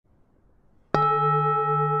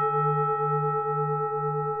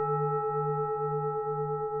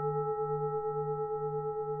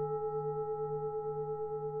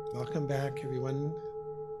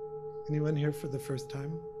here for the first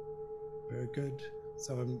time? Very good.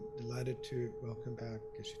 So I'm delighted to welcome back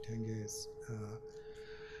Geshe Tengey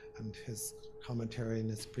and his commentary and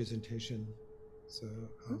his presentation. So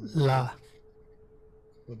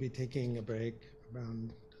we'll be taking a break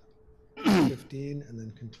around 15 and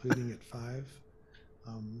then concluding at 5.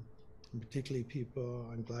 And particularly people,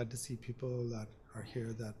 I'm glad to see people that are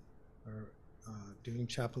here that are doing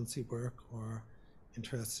chaplaincy work or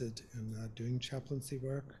interested in doing chaplaincy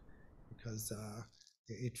work, because the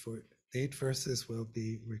 8 verses will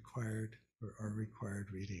be required or are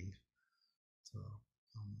required reading. So,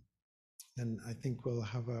 and I think we'll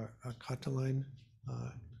have a kata line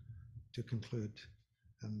to conclude.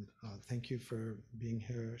 And thank you for being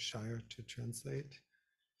here, Shire, to translate.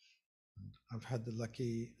 And I've had the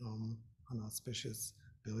lucky and auspicious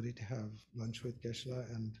ability to have lunch with Geshe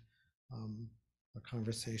and a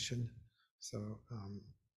conversation. So I'm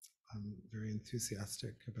very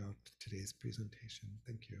enthusiastic about today's presentation.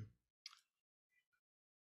 Thank you.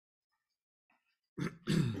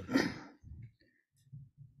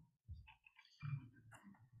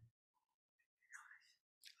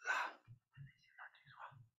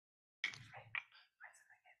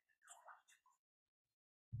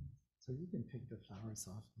 So you can take the flowers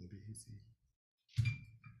off, maybe easy.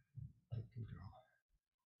 You can go.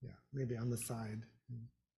 Yeah, maybe on the side.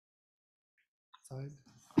 Side.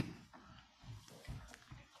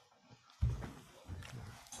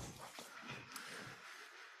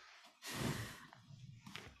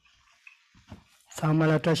 Hello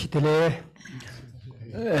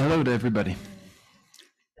to everybody.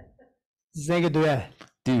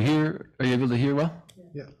 Do you hear? Are you able to hear well?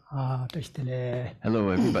 Yeah. Hello,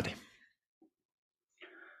 everybody.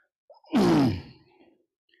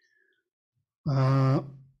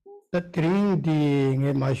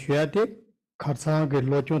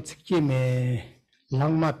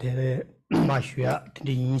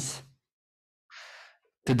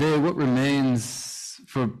 Today, what remains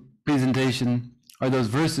for presentation are those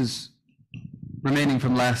verses remaining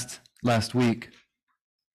from last week.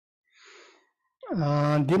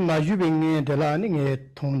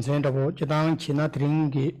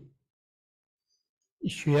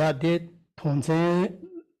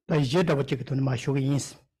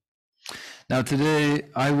 Now today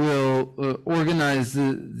I will organize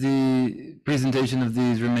the presentation of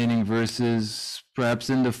these remaining verses perhaps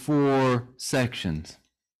into 4 sections.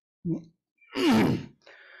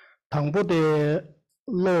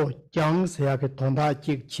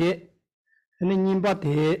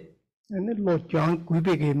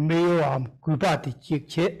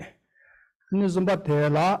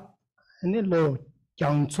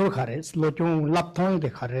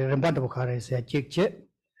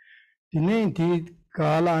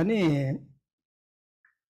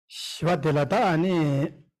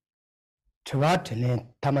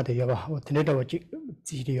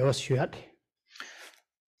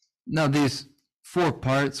 Now these 4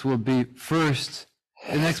 parts will be first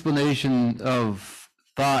an explanation of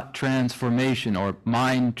thought transformation or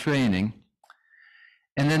mind training,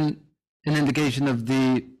 and then an indication of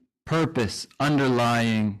the purpose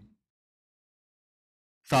underlying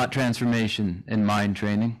thought transformation and mind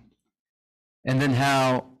training, and then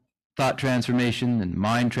how thought transformation and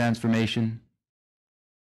mind transformation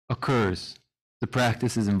occurs, the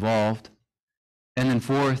practice is involved, and then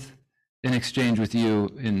 4th, an exchange with you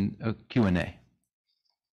in a Q&A.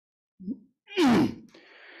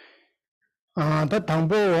 Now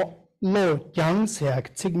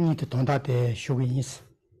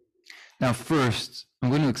first, I'm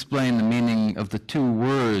going to explain the meaning of the 2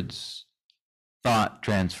 words, thought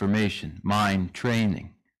transformation, mind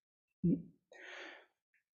training.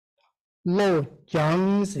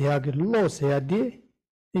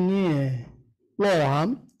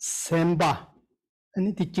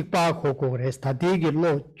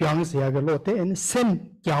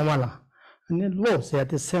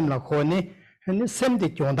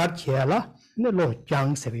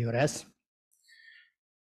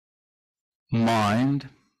 Mind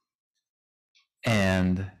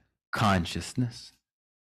and consciousness,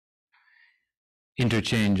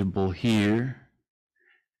 interchangeable here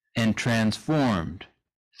and transformed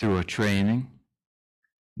through a training,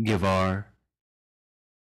 give our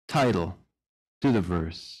title to the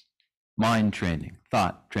verse, mind training,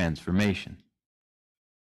 thought transformation.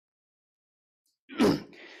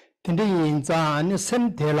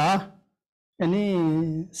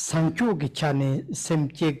 Ani sangchu gi chani sem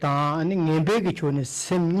chekta ani ngembe gi chone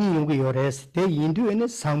sem ni yong yores te yindu ani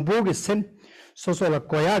sangbo gi sem soso la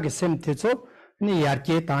koya gi sem techo ani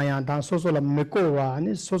yarke ta ya da soso la meko wa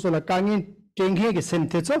ani soso la kangin tenghe gi sem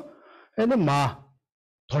techo ani ma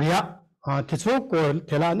thorya Tetso ko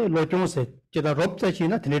tela ne lochong se cheda ropta chi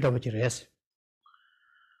na tene da res.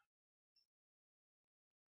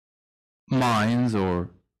 Minds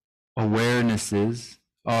or awarenesses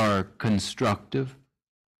are constructive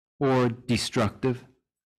or destructive.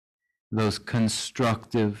 Those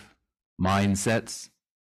constructive mindsets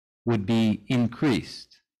would be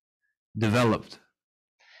increased, developed,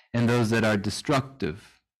 and those that are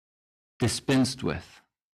destructive, dispensed with.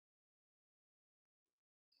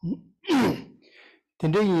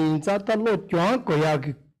 Tende yin za ta lo kyang ko ya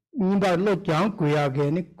ge ni ba lo kyang ko ya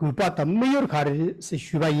ge ne ku pa ta me yor khare se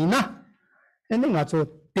shu ba yin na. Ene nga zo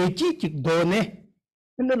te chi chi do ne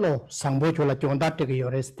ene lo sang bo chola chong da te ge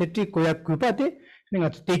yores te ti ko ya ku pa te ne nga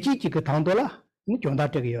te chi chi ge thang do la ni chong da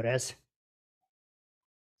te ge yores.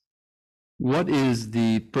 What is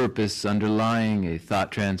the purpose underlying a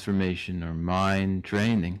thought transformation or mind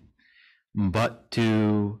training but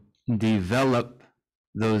to develop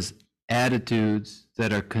those attitudes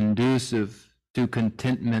that are conducive to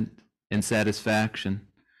contentment and satisfaction,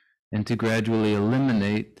 and to gradually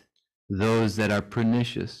eliminate those that are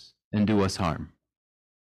pernicious and do us harm?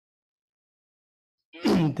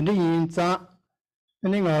 Tende yin za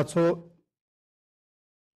ene nga zo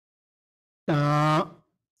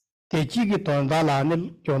te chi ge ton da la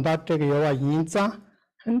ne chong da te ge yo wa yin za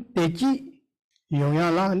te chi yong ya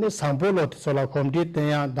la ne sang bo lo so la kom di te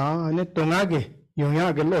ya da ne do nga ge yong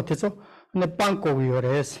ya ge lo te so ne pang ko yo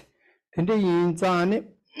res. Tende yin za ne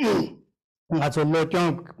nga zo lo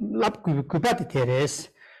kyang lap ku pa te res.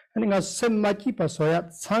 Ane nga sem ma chi pa so ya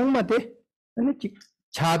sang ma de ane chi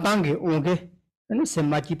cha dang ge ong ge ane sem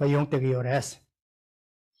ma chi pa yong te ge yo res.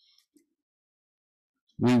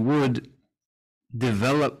 We would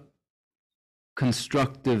develop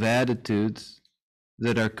constructive attitudes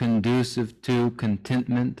that are conducive to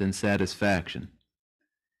contentment and satisfaction,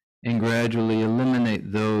 and gradually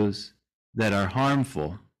eliminate those that are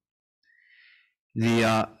harmful.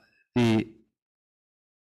 The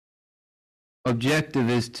objective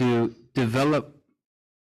is to develop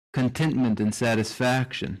contentment and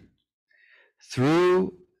satisfaction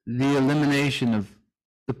through the elimination of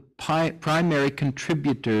the primary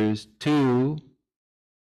contributors to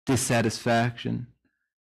dissatisfaction,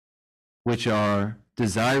 which are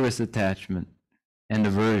desirous attachment and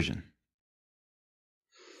aversion.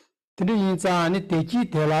 Tende yin za ne te chi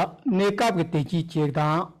te la ne kap ge te chi che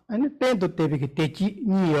da ane ten to te ge te chi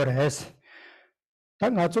ni yo res. Ta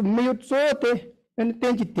nga zo me yo zo te ane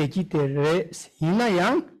ten chi te chi te res. Yin na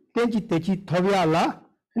yang ten chi te chi thobya la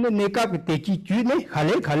ane ne kap ge te chi ju ne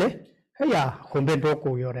khale khale ya khomben do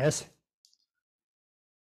ko yo res.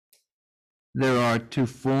 There are two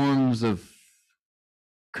forms of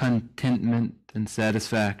contentment and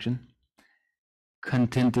satisfaction.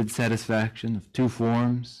 Contented satisfaction of two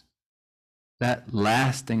forms, that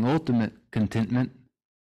lasting ultimate contentment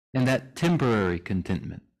and that temporary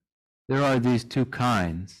contentment. There are these two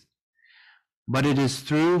kinds, but it is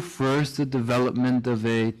through first the development of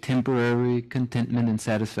a temporary contentment and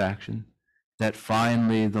satisfaction that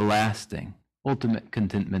finally the lasting ultimate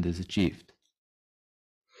contentment is achieved.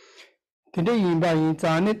 Tende yin ba yin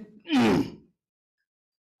za ne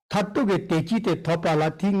thatu ge te chi te thopa la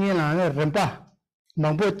thi nge la ne rempa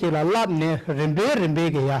nangbo che la lap ne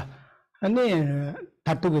rembe ge ya ane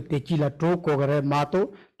thatu ge te chi la tro ko gare ma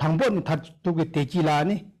to thangbo ne thatu ge te chi la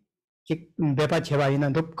ne ki bepa cheba ina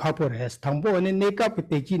do khapo res thangbo ne ne kap ge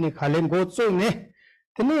te chi ne khalen go zo ne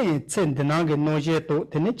tene chen de na ge no je to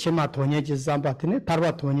tene chema thonye ji zamba tene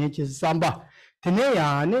tarwa thonye ji zamba tene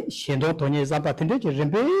ya ne shendo thonye zamba tene ji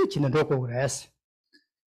rembe chi ne do ko res.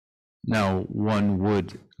 Now, one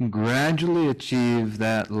would gradually achieve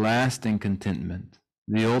that lasting contentment,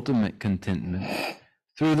 the ultimate contentment,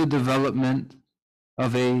 through the development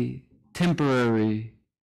of a temporary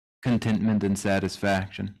contentment and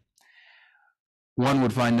satisfaction. One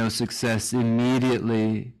would find no success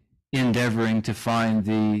immediately endeavoring to find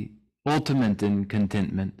the ultimate in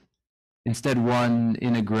contentment. Instead, one,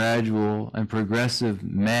 in a gradual and progressive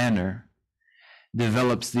manner,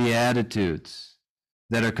 develops the attitudes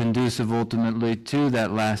that are conducive ultimately to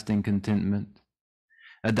that lasting contentment,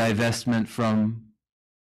 a divestment from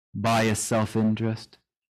biased self-interest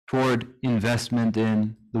toward investment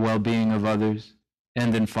in the well-being of others,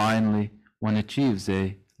 and then finally one achieves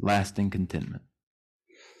a lasting contentment.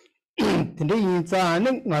 Tende yin za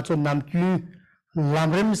ne nga zo nam kyu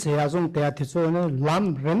lam rem se ya zong te ya te so ne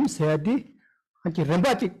lam rem se ya di anchi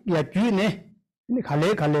remba chi ya kyu ne ne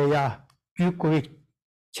khale ya kyu ko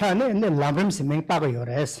cha ne lam rem se meng pa go yo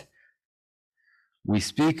res. We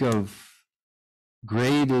speak of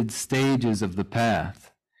graded stages of the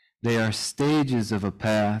path. They are stages of a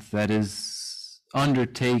path that is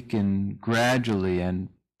undertaken gradually and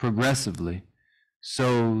progressively,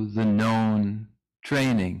 so the known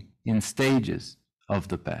training in stages of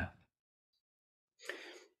the path.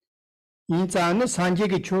 인자는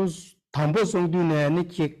산지기 초스 담보 송두네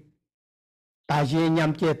니치 다시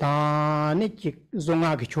냠게 다 니치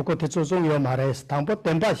종아기 초코 대초종요 말해서 담보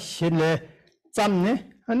땜바 실내 짬네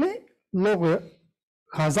아니 로고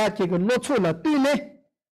가자지가 로초라 뛰네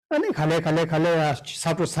아니 갈래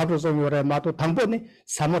사도 종요래 마도 담보니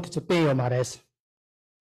사모트 빼요 말해서.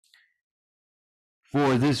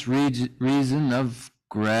 For this reason of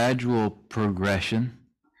gradual progression,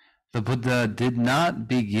 the Buddha did not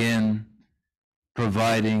begin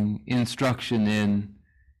providing instruction in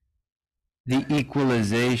the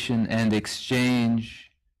equalization and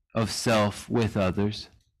exchange of self with others,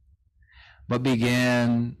 but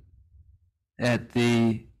began at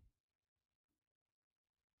the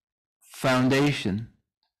foundation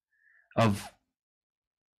of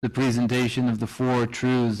the presentation of the four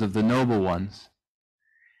truths of the noble ones,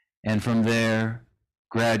 and from there,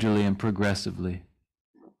 gradually and progressively,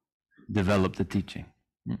 develop the teaching.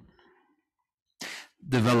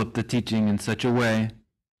 Develop the teaching in such a way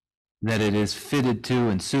that it is fitted to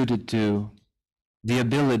and suited to the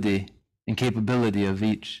ability and capability of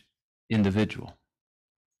each individual.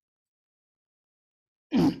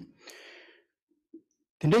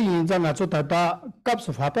 근데 인자가 저다다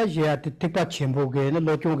값을 화바지야 택바 첨보게는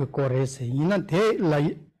로종게 거래서 이는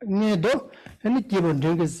대라니도 아니 기본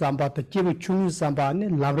등게 삼바도 기본 중요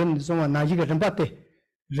삼바니 라브른 좀아 나지가 름바테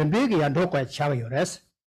름베게 야도과 차요레스.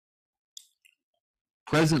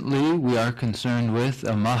 Presently, we are concerned with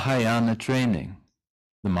a Mahayana training,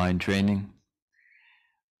 the mind training,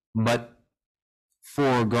 but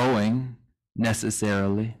foregoing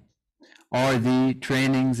necessarily are the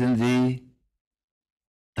trainings in the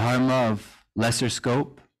Dharma of lesser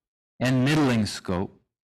scope and middling scope,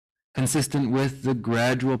 consistent with the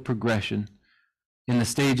gradual progression in the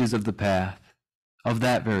stages of the path of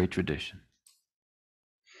that very tradition.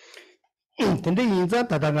 근데 인자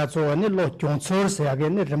다다가 조언이 로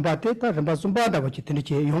경솔세하게는 름바테다 름바숨바다 같이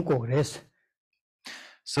되는지 용고 그래서.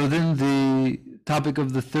 So then the topic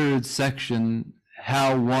of the third section,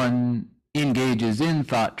 how one engages in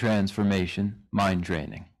thought transformation, mind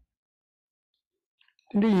training.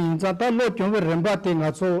 근데 인자다 로 경을 름바테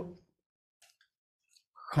가서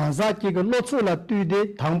간사기가 로출라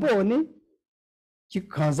뛰데 당보니 지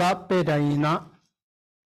간사 빼다이나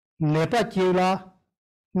네파키라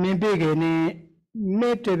Nebegeni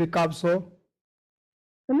Metevi Capso,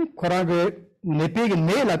 and Korage Nepeg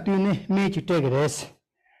Nela Tuni, Mechi Tegres,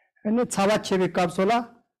 and it's Havachevi Capsola,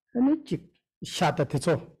 and it Shata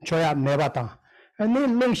Tizo, Choya Nevata, and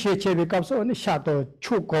then Lungshe Chevi Capso, and Shato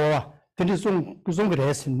Chukoa,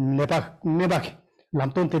 Tizungres, Nebak,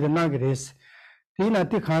 Lampton to the Nagres, Tina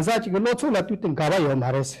Tikanzachi, Lotula Tutin Gavayo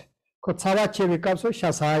Mares. Kotsawa chevi kapso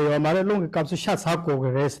shasayo mare lungi kapso shasako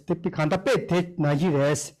gres tipikanda pete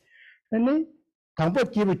najires ane tampo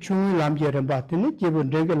jibu chungi lamje remba tini jibu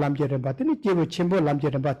ndege lamje remba tini jibu chimbo lamje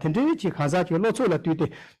remba tini chi khansa chi lo chola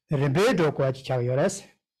tuite rembe do ko chi chayores.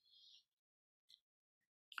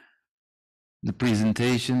 The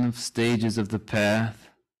presentation of stages of the path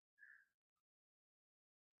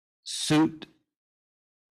suit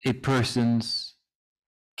a person's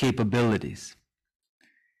capabilities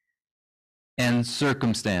and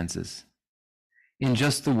circumstances, in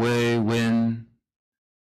just the way when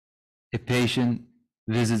a patient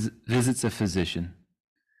visits a physician,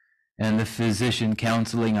 and the physician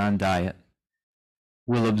counseling on diet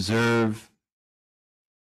will observe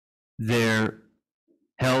their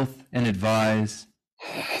health and advise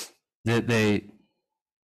that they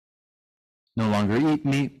no longer eat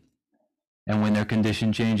meat, and when their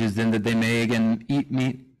condition changes, then that they may again eat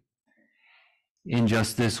meat. In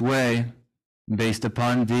just this way, based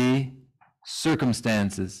upon the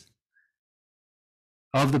circumstances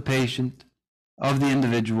of the patient, of the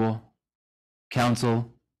individual,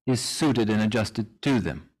 counsel is suited and adjusted to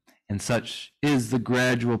them. And such is the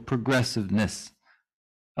gradual progressiveness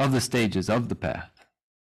of the stages of the path.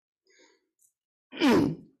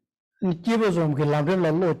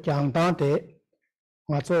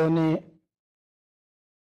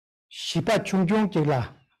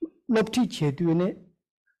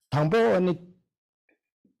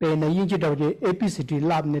 Pena yinji dawje APCT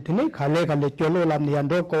lab ne tene khale cholo lab ne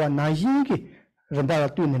yando ko na yingi ramba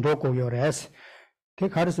tu ne ro ko yores te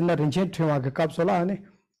kharis na rinchen thwa ga kapsola ne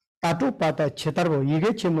tatu pata chetarbo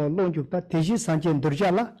yige chemo lonjukta teji sanchen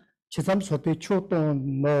durjala chesam sote choto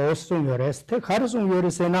no so yores te kharis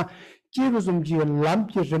yores na jibuzum ji lam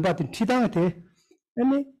ji ramba tin thidang te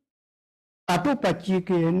ene tatu pachi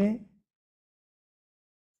ke ne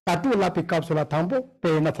tatu la pi kapsula thambo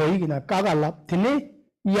pe na phoi gina kaga la tine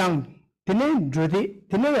yang tine jodi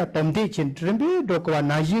tine ya tomdi chin trimbi dokwa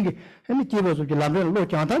naji gi ani kibo su lamre lo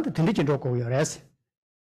kyang tan tine chin dokko yores.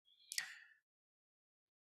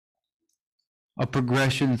 A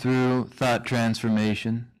progression through thought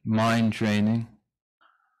transformation, mind training,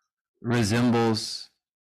 resembles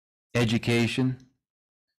education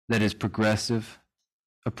that is progressive.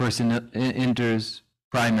 A person enters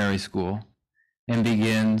primary school and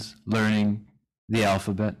begins learning the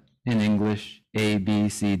alphabet in English, A, B,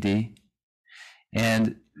 C, D,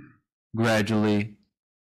 and gradually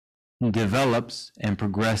develops and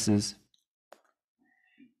progresses.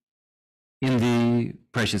 In the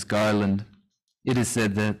precious garland, it is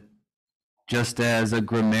said that just as a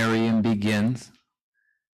grammarian begins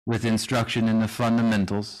with instruction in the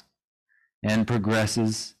fundamentals and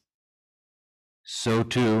progresses, so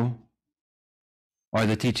too are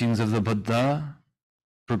the teachings of the Buddha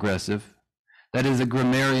progressive. That is, a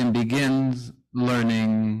grammarian begins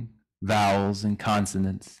learning vowels and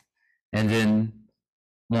consonants, and then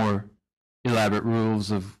more elaborate rules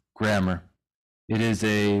of grammar. It is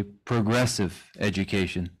a progressive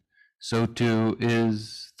education. So too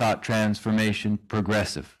is thought transformation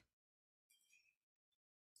progressive.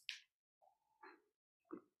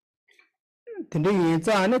 Tende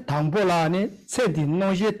yinza ane thangpo la ane tsendi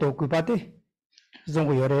nongye toku pati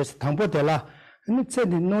zongo yores thangpo de la ane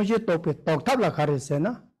tsendi nongye toku toktab la khare se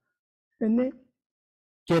na ane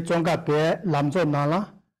ke zonga pe lamzo na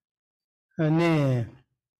la ane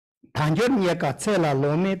thangyo nye ka tse la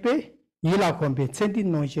lome pe yila khompe tsendi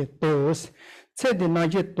nongye tos tsendi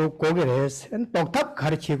nongye toku koge res ane toktab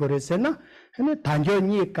khare che go res na ane thangyo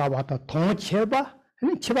nye ka wata thong cheba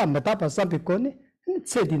ane cheba mata pa sampi ko ne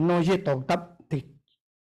tsendi nongye toktab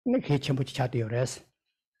Lamzo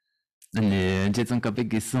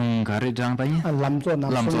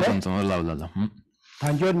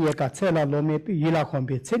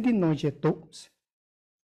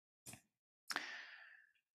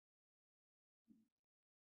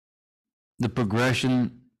The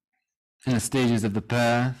progression in the stages of the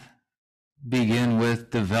path begin with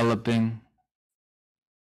developing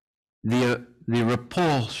the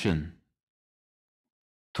repulsion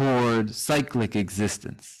toward cyclic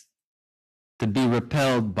existence. To be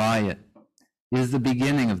repelled by it is the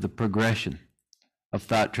beginning of the progression of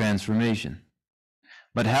thought transformation.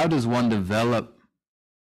 But how does one develop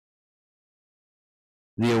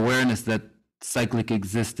the awareness that cyclic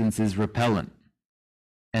existence is repellent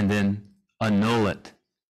and then annul it?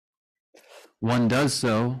 One does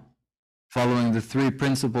so following the three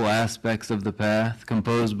principal aspects of the path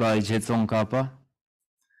composed by Tsongkhapa,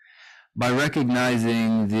 by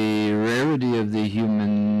recognizing the rarity of the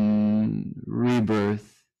human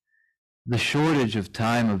rebirth, the shortage of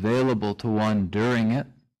time available to one during it,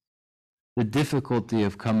 the difficulty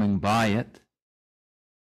of coming by it,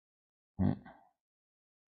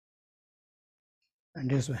 and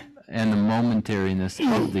this way, and the momentariness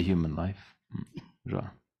of the human life.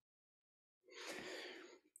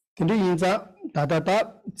 Tindi yinza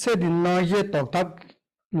tatata tsedi naje toktak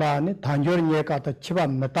la ni tanjor nye kata chiba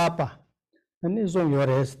metapa ani zong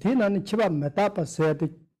yores ti na ni chiba metapa se de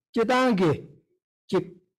chidangi chip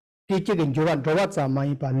ti chigen juwan rowa tsama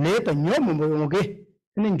yi pa le to nyom mo ngoge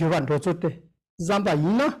ni juwan ro chote zamba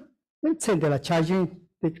yina ni tsende la chajin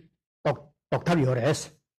ti toktak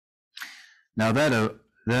yores. Now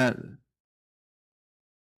that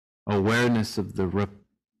awareness of the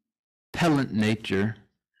repellent nature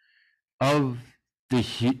of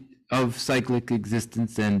cyclic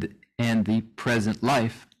existence and the present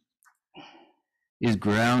life is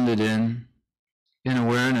grounded in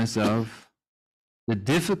awareness of the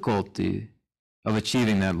difficulty of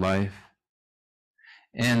achieving that life,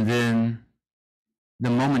 and then the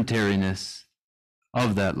momentariness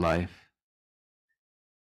of that life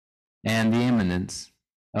and the imminence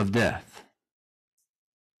of death.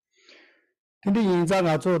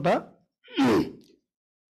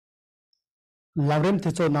 Lamrim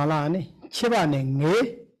techo nala ani cheba ne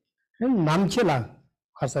nge namchela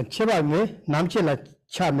khasa cheba nge namchela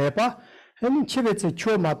cha mepa hen chebe che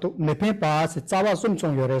cho ma to mepe pa se tsawa sum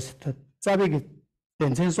chong yores tsabe gi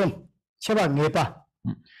tenchen sum cheba nge pa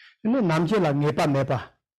hen namchela nge pa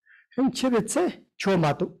mepa hen chebe che cho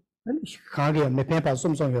ma to hen khage mepe pa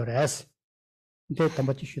sum chong yores de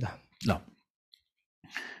tambachi shida no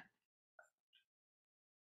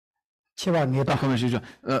cheba nge pa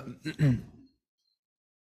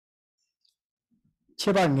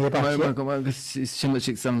cheba nge pa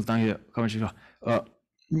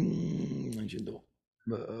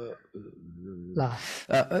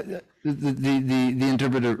the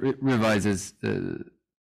interpreter revises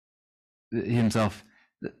himself,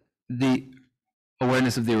 the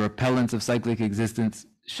awareness of the repellence of cyclic existence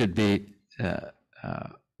should be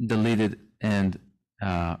deleted and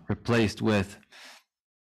replaced with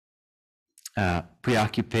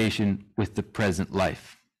preoccupation with the present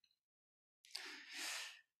life.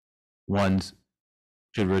 Ones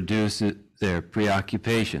should reduce their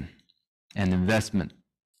preoccupation and investment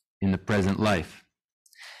in the present life.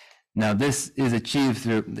 Now, this is achieved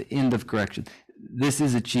through the end of correction. This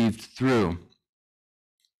is achieved through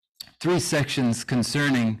 3 sections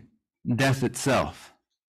concerning death itself.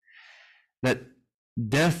 That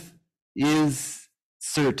death is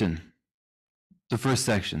certain, the first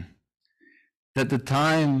section. That the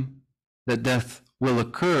time that death will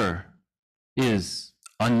occur is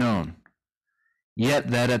unknown. Yet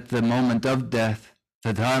that at the moment of death,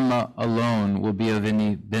 the Dharma alone will be of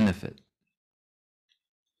any benefit.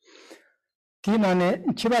 디나네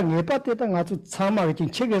치바 녜빠때다 가서 참마가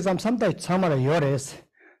진 책에서 삼다 참마라 요레스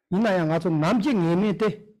이나야 가서 남지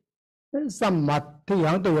녜미때 삼마트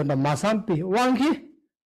양도 연다 마삼비 왕기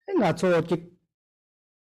가서 지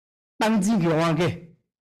땅지기 왕기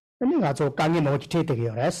아니 가서 강이 뭐지 되게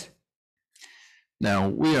요레스. Now,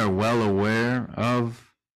 we are well aware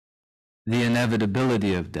of the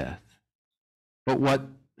inevitability of death. But what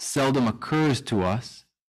seldom occurs to us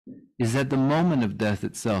is that the moment of death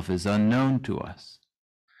itself is unknown to us.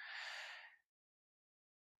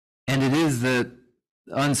 And it is that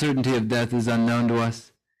uncertainty of death is unknown to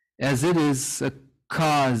us, as it is a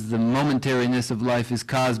cause, the momentariness of life is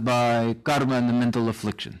caused by karma and the mental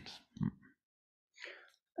afflictions.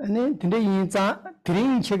 아니 근데 인자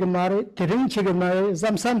드링 책을 말에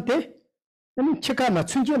삼삼때 아니 책가나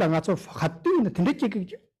춘지나 가서 갔더니 근데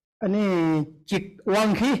아니 직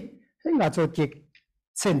왕기 가서 직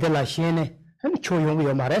센텔라 시에네 아니 조용히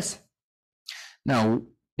말했어. Now,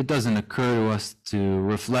 it doesn't occur to us to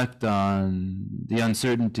reflect on the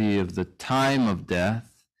uncertainty of the time of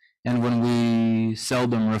death, and when we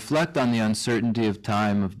seldom reflect on the uncertainty of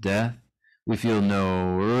time of death, we feel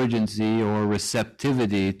no urgency or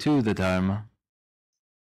receptivity to the Dharma.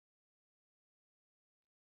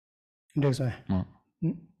 그래서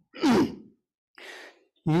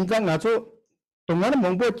인간 가서 동안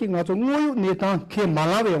몽보지 가서 뭐요 내당 개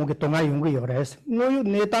말아왜 온게 동안 용거 요래서 뭐요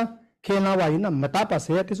내당 개나와 있나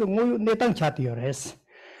맞다빠세요. 그래서 뭐요 내당 차티 요래서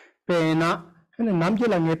배나 근데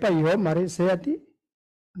남질랑 예빠 요 말이세야지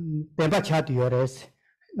배바 차티 요래서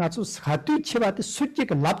나도 사투 치바데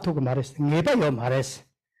수직을 랍토고 말했어. 예빠 요 말했어.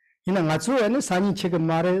 이나 가서에는 산인책을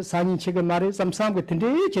말해 삼삼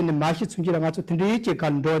같은데 쟤는 맛이 숨지랑 가서 근데 제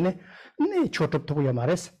간도네 네 초톱토고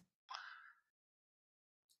말했어.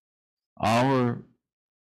 Our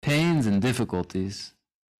pains and difficulties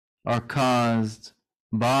are caused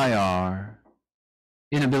by our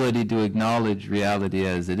inability to acknowledge reality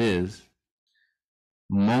as it is,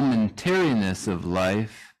 momentariness of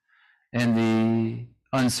life, and the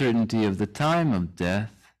uncertainty of the time of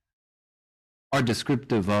death are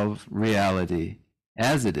descriptive of reality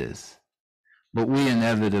as it is. But we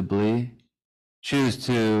inevitably choose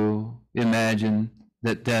to imagine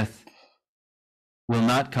that death will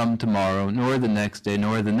not come tomorrow, nor the next day,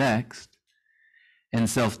 nor the next. And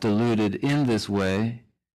self-deluded in this way,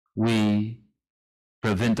 we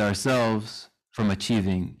prevent ourselves from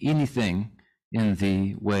achieving anything in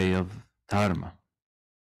the way of Dharma.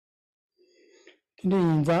 근데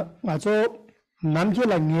인자 아주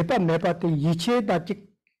남질랑 예빠 매빠때 이체다 직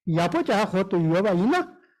야보자 것도 여봐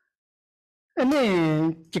이나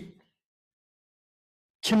아니 직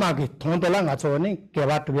치마기 돈돌랑 아주네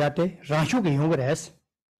개바트야때 라슈게 용거레스.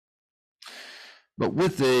 But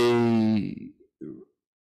with the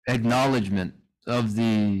acknowledgement of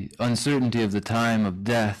the uncertainty of the time of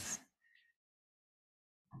death,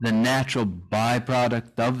 the natural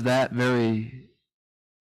byproduct of that very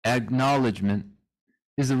acknowledgement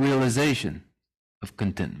is the realization of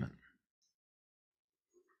contentment.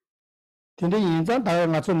 근데 인자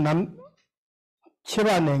다른 아주 남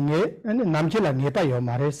치바네게 아니 남질랑 예빠 요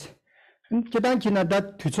말레스. 기단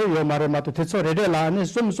지나다 뒤쳐 요 말에 맞도 뒤쳐 레레라는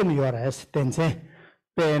숨숨 요레스 땡세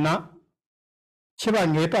배나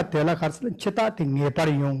치바 예빠 때라 가서 치다 땡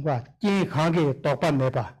예빠리 용과 이 강게 똑바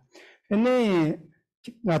매봐. 근데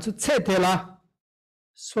아주 체텔라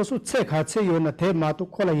소수 체 같이 요나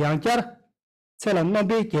대마도 콜라 양자 체란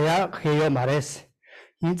넘비 개야 해요 말레스.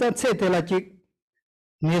 인자 체텔라 지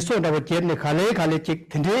네소다고 제네 칼레 직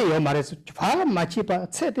근데 요 말에서 파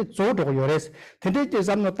마치바 체데 조도 요레스 근데 제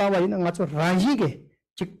잠노 따와 있는 가서 라지게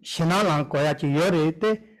직 신앙랑 거야 지 요레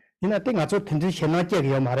때 이나 때 가서 근데 신앙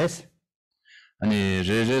제게 요 말에서 아니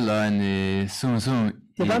레레라니 숨숨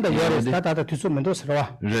대단다 요레스 다다 뒤수면도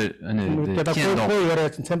서와 아니 대다 고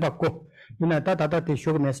요레스 참 받고 Yuna tata te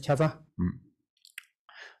shog mes chaza.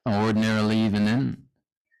 Ordinarily, even in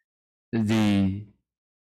the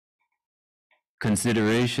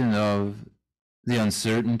consideration of the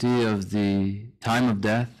uncertainty of the time of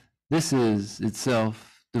death, this is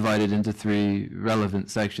itself divided into 3 relevant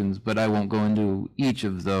sections, but I won't go into each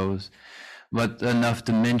of those, but enough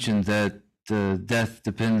to mention that death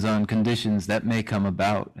depends on conditions that may come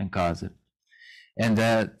about and cause it. And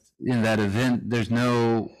that in that event, there's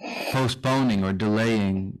no postponing or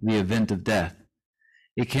delaying the event of death.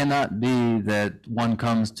 It cannot be that one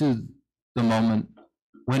comes to the moment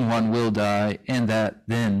when one will die and that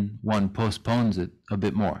then one postpones it a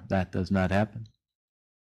bit more. That does not happen.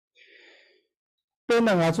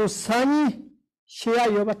 Pena ngazo sani shia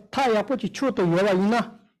yoba taya pochi chuto yoba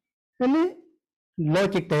ina. Ani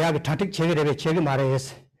logic taya ge tatik chege rebe chege mare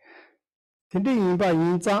yes. Tindi inba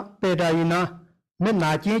inza peda ina me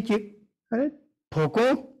na jinji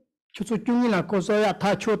poko chuso jungi na koso ya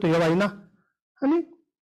ta chuto yoba ina. Ani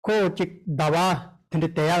ko chik dawa tindi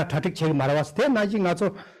taya tatik chege mare was te na ji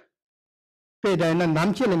ngazo peda ina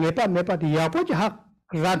namchi le mepa di ya pochi ha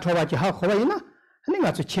ran thoba ji ha khoba ina. Ani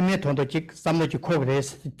ngazo chime thondo chik samno ji khog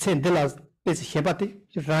res chendela pes hebati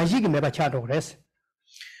ranji ge meba cha do res.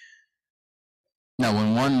 Now,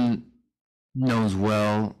 when one knows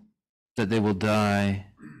well that they will die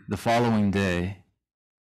the following day,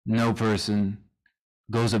 no person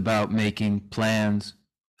goes about making plans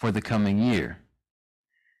for the coming year.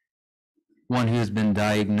 One who has been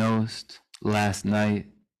diagnosed last night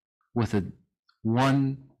with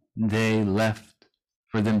 1 day left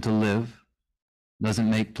for them to live doesn't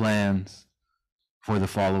make plans for the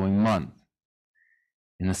following month.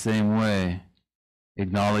 In the same way,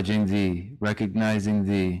 recognizing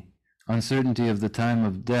the uncertainty of the time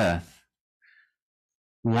of death,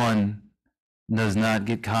 one does not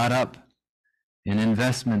get caught up in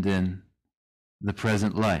investment in the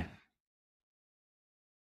present life.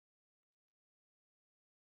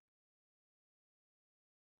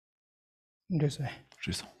 Yes.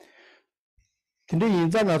 Tindi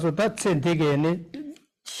inza ngazo da tsendege ne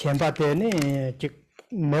shenpate ne chik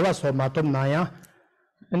mewa so matom naya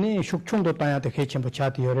ani shukchungdo tanya de kechenpo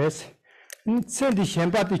chati yores. Tsendi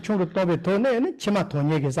shenpate chungdo tobe to ne chima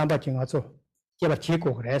tonye ge zamba chingazo keba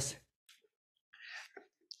chiko gres.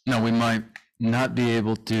 Now, we might not be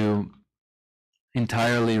able to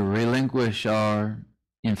entirely relinquish our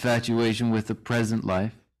infatuation with the present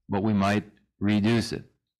life, but we might reduce it.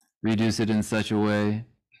 Reduce it in such a way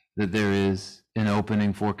that there is an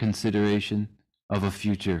opening for consideration of a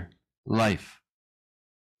future life.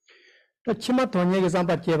 Chima tonye ge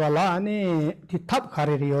zamba cheba la ani ti tap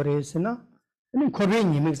khariri yores na ani khore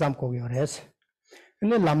nyimik zam ko yores.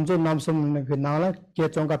 Ani lamjo namsum ne gnala ke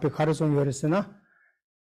chonga pe kharison yores na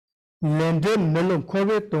lende melon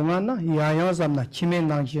khore tonga na yayo zam na chime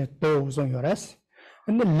nangje to uzon yores.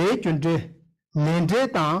 Ani le junde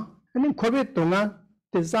lende ta ani khore tonga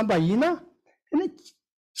te zamba ina ani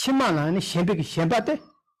chima na ani shembe ki shembate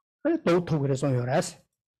ani to thogreson yores.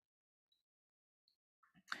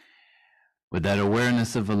 With that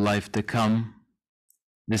awareness of a life to come,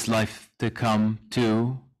 this life to come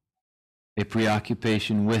too, a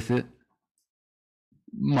preoccupation with it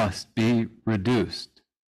must be reduced.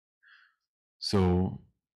 So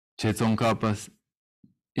Tsongkhapa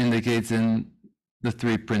indicates in the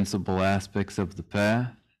 3 principal aspects of the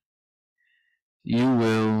path, you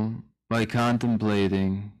will, by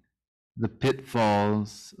contemplating the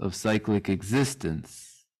pitfalls of cyclic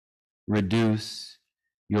existence, reduce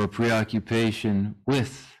your preoccupation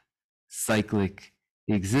with cyclic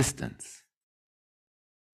existence.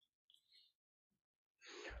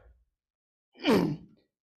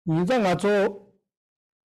 Inza ngazo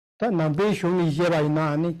ta nambe shuni jeba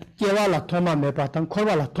ina ani kewa la thoma mepa tan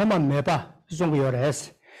khorwa la thoma mepa zong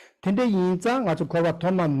yores. Tende inza ngazo khorwa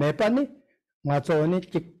thoma mepa ni ngazo ni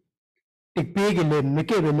tikpege le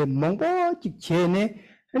mekebe le mongbo chik chene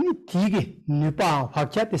ani tige nipa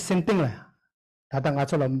phakcha te senting la tata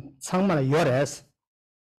ngazo la changma la yores.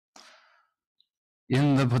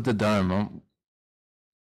 In the Buddha Dharma,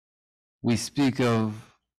 we speak of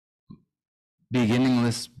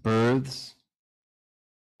beginningless births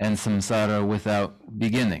and samsara without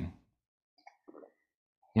beginning.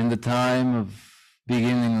 In the time of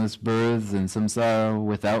beginningless births and samsara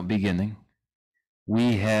without beginning,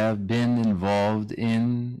 we have been involved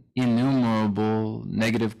in innumerable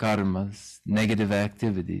negative karmas, negative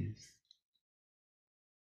activities.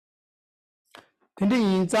 Tende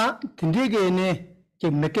inza tende ge ne ke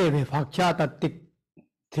mekebe phakcha ta tik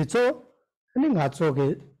thicho ani ngazo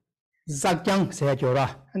ge zakyang se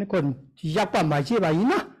jora ani kon yakpa ma ji ba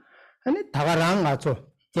ina ani dagarang ngazo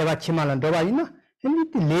제가 치마는 도바이나 아니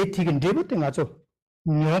레티긴 데부터 가서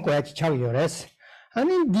녀고야 차고요레스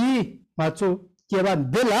아니 니 맞죠 제가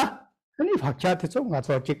들라 아니 박자한테 좀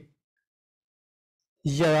가서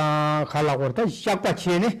이제 가려고 그러다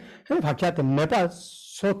시작받치네 아니 박자한테 매바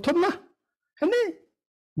소통나 아니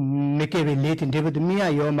메케베 레틴 데부터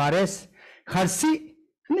미야 요 마레스 칼시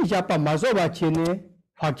아니 자빠 마소 받치네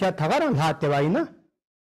박자 다가랑 하때바이나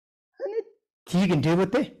아니 디긴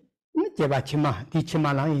데부터 제가 치마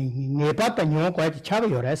디치마랑 네바다 녀고야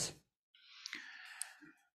차고요레스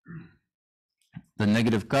The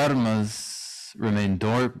negative karmas remain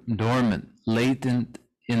dormant, latent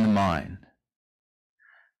in the mind.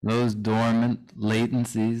 Those dormant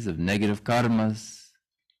latencies of negative karmas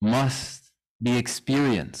must be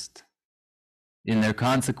experienced in their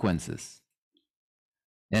consequences.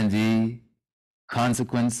 And the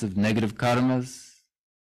consequence of negative karmas,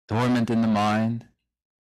 dormant in the mind,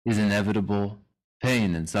 is inevitable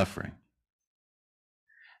pain and suffering.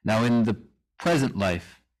 Now, in the present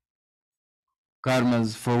life,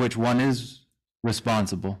 karmas for which one is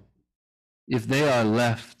responsible, if they are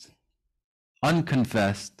left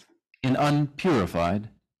unconfessed and unpurified,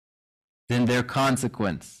 then their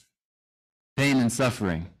consequence, pain and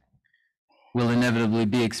suffering, will inevitably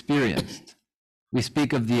be experienced. We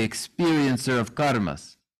speak of the experiencer of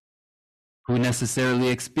karmas, who necessarily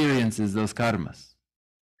experiences those karmas.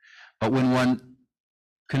 But when one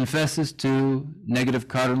confesses to negative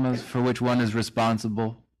karmas for which one is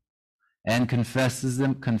responsible, and confesses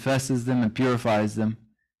them and purifies them,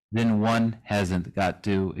 then one hasn't got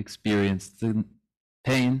to experience the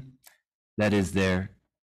pain that is their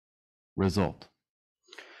result.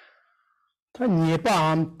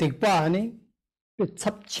 니밤 득바니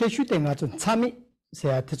삽체슈 땡아 좀 참이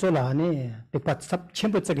세야 되돌아니 득바 삽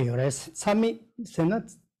첨부적이 요래서 참이 세나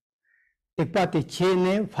득바티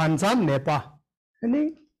체네 환잠 매바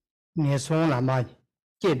아니 네송 라마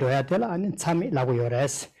깨도야 되라 아니 참이라고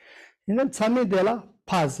요래서 이는 참이 되라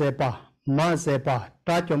파세바 마세바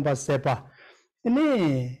따좀바 세바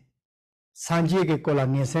아니 산지에게 꼴라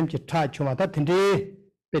네셈치 타초마다 든데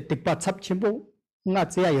득바 삽 첨부 nga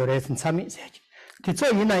tsaya yore sin sami seji titso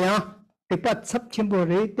ina ya tekpa sap chimbo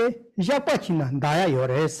re te yakpa china daya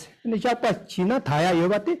yore es ne yakpa china daya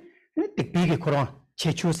yobate ne tekpi ge koron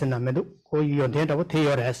chechu sen namedu ko yonde da te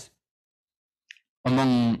yore es.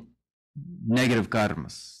 Among negative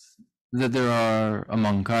karmas, that there are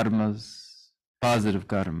among karmas positive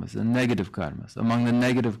karmas and negative karmas. Among the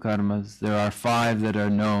negative karmas, there are 5 that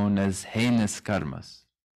are known as heinous karmas.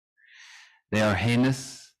 They are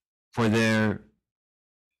heinous for their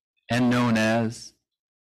and known as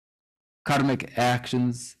karmic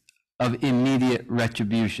actions of immediate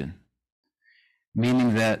retribution,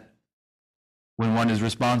 meaning that when one is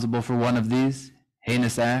responsible for one of these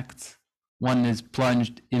heinous acts, one is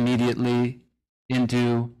plunged immediately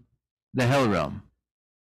into the hell realm.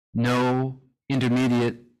 No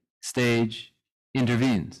intermediate stage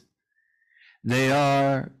intervenes. They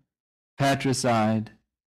are patricide,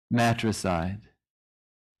 matricide,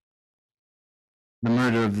 the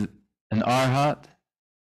murder of an arhat,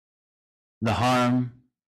 the harm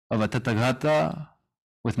of a tathagata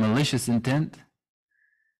with malicious intent,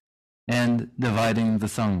 and dividing the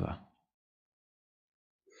sangha.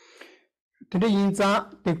 Today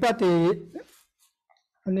inza tekpate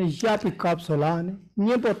ane yapi kapsola ane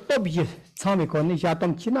nyempo tobje tsami ko ne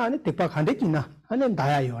yatom china ane tekpa khande china ane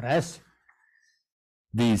daya yores.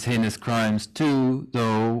 These heinous crimes too,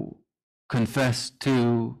 though confessed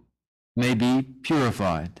to, may be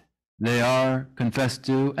purified. They are confessed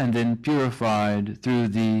to and then purified through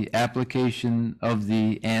the application of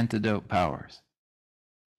the antidote powers.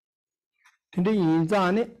 Today inza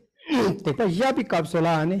ane tekpa yapi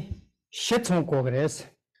kapsola ane shetson kogres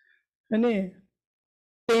ane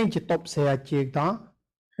tenchi top seya chekta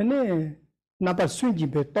ane napa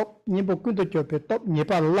sunji pe top nipo kundo cho pe top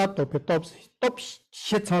nipa lato pe top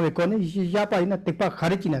shetson we kone yapa ina tekpa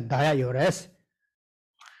kharikina daya yores.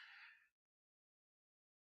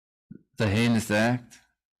 The heinous act,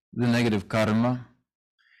 the negative karma,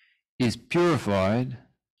 is purified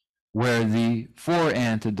where the 4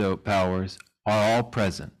 antidote powers are all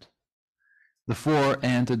present. The 4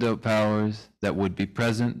 antidote powers that would be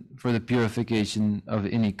present for the purification of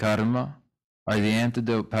any karma are the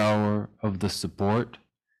antidote power of the support,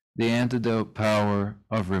 the antidote power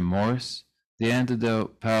of remorse, the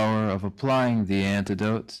antidote power of applying the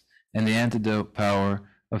antidotes, and the antidote power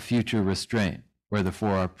of future restraint. Where the 4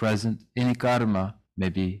 are present, any karma may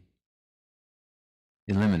be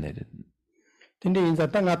eliminated. Tende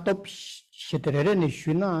inza tanga top sheterere ne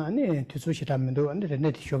shuna ne tusu shitamendo ane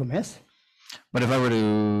rene tishogames. But if I were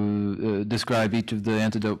to describe each of the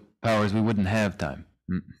antidote powers, we wouldn't have time.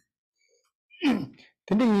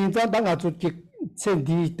 근데 인자 당가 주기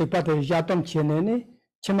센디 때바데 야tom 체네네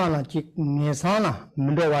치마라 지 녜사나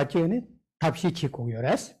문도와체네 답시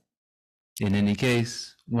치고요레스. In any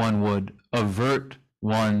case, one would avert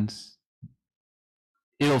one's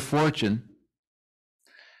ill fortune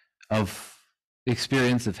of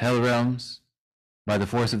experience of hell realms by the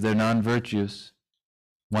force of their non-virtues.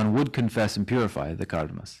 One would confess and purify the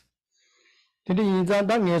karmas. 근데 인자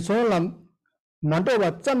당에 소람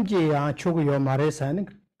만도와 짬지야 초고요 말에서는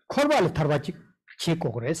콜발 타르바치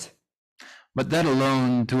치고 그랬어. But that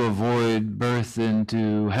alone to avoid birth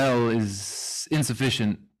into hell is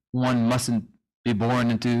insufficient. One mustn't be born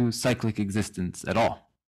into cyclic existence at all.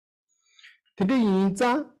 근데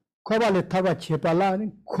인자 콜발 타르바치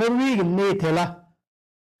발라는 콜위기 네텔라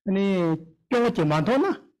아니 뼈지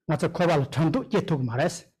많더나 나서 콜발 천도 예토고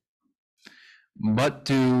말했어. But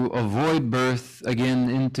to avoid birth again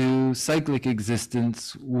into cyclic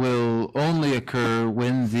existence will only occur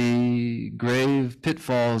when the grave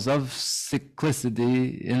pitfalls of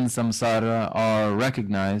cyclicity in samsara are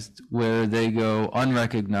recognized. Where they go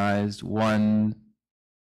unrecognized, one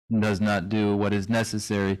does not do what is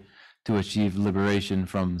necessary to achieve liberation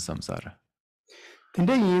from samsara.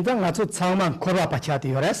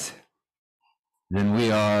 Then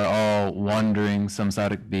we are all wandering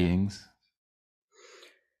samsaric beings.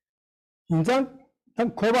 인장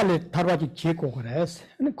단 코발레 타르바지 제고 그래서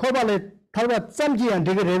근데 코발레 타르바 짬지한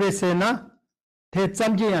되게 레베스나 대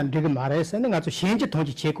짬지한 되게 말해서는 아주 현지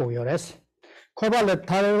통지 제고 요래서 코발레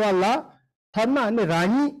타르발라 타르나 아니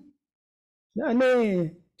라니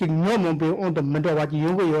아니 지금 너무 배 온도 먼저 와지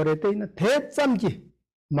요거 요래 때는 대 짬지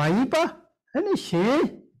많이 봐 아니 시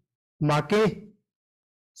마게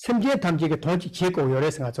semje tamjige 통지 제고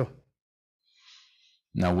요래서 아주.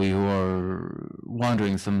 Now we who are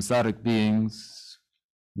wandering samsaric beings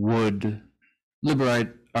would liberate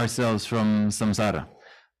ourselves from samsara.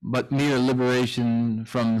 But mere liberation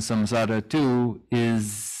from samsara too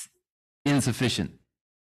is insufficient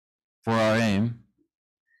for our aim.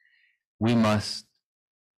 We must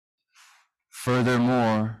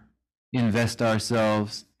furthermore invest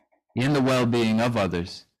ourselves in the well-being of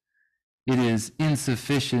others. It is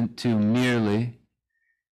insufficient to merely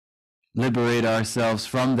liberate ourselves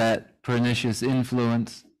from that pernicious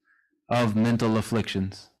influence of mental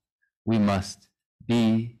afflictions. We must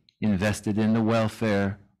be invested in the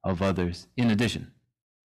welfare of others in addition.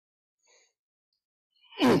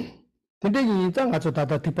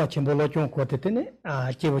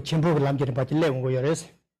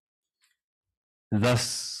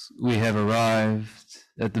 Thus, we have arrived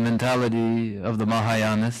at the mentality of the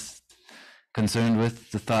Mahayanas concerned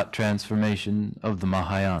with the thought transformation of the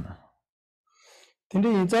Mahayana. So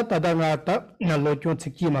then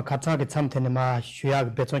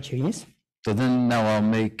now I'll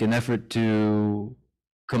make an effort to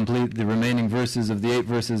complete the remaining verses of the 8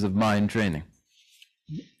 verses of mind training.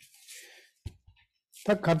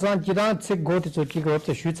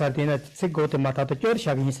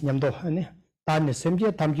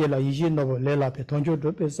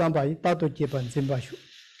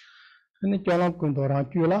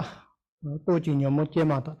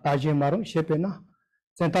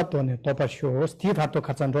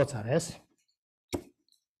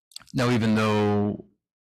 Now, even though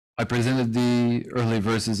I presented the early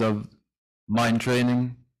verses of mind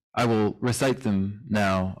training, I will recite them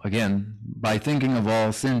now again by thinking of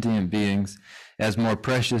all sentient beings as more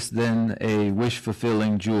precious than a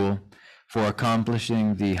wish-fulfilling jewel. For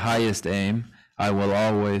accomplishing the highest aim, I will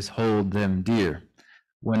always hold them dear.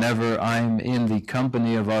 Whenever I'm in the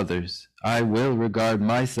company of others, I will regard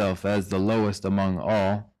myself as the lowest among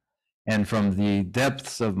all, and from the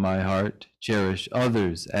depths of my heart, cherish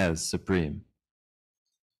others as supreme.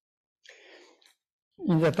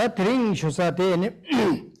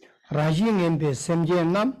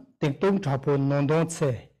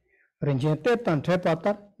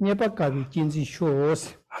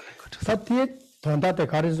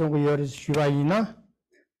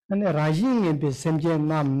 And Rajing in the Semje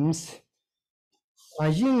Nams,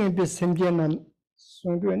 Rajing in the Semje Nam,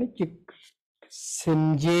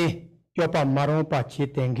 Semje, Yopa Maropa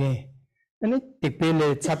Chitenge, and it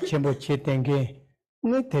Tepele Sapchembo Chitenge,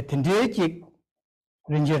 and it Tendejik,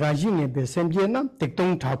 Ranger Rajing in the Semje Nam,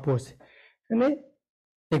 Tektung Tapos, and it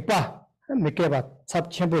Tepa, and Mekeba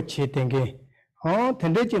Sapchembo Chitenge, oh,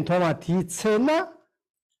 Tendejin Toma Titsena,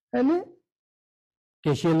 and it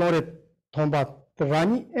Geshe Lore Tomba.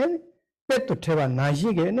 Rani and Peto Teva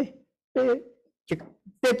Najigene,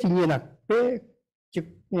 Petinina,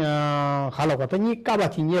 Halawatani,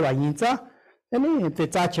 Kabatineva Inza, Any the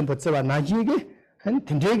Tachin Potsava Najige, and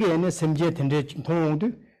Tendege and Semje Tendej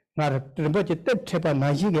Tondu, not a Trepa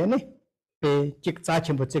Najige, a Chik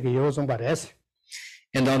Tachin Potsega Yosum Bares.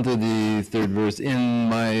 And on to the third verse. In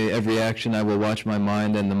my every action, I will watch my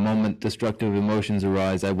mind, and the moment destructive emotions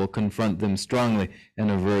arise, I will confront them strongly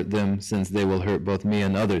and avert them, since they will hurt both me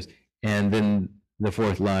and others. And then the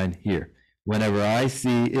fourth line here. Whenever I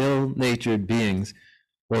see ill-natured beings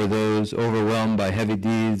or those overwhelmed by heavy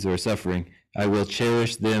deeds or suffering, I will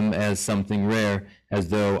cherish them as something rare, as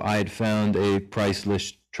though I'd found a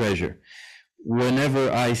priceless treasure.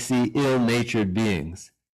 Whenever I see ill-natured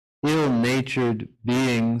beings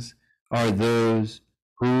are those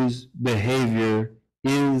whose behavior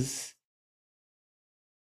is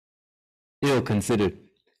ill-considered,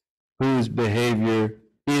 whose behavior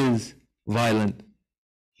is violent,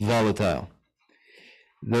 volatile.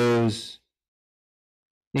 Those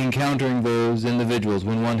encountering those individuals,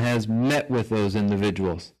 when one has met with those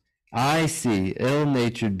individuals, I see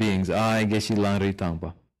ill-natured beings, I, Geshe Langri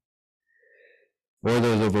Tangpa, or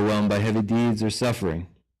those overwhelmed by heavy deeds or suffering.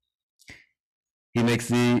 He makes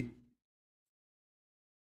the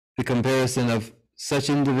comparison of such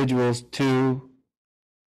individuals to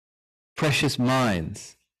precious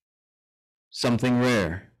minds, something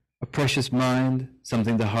rare. A precious mind,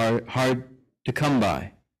 something hard to come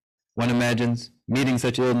by. One imagines meeting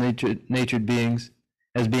such ill-natured beings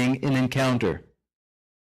as being an encounter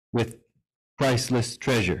with priceless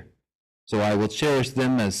treasure. So I will cherish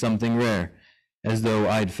them as something rare, as though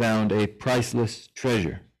I'd found a priceless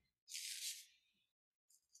treasure.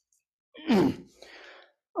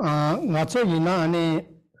 Ngacho yina ane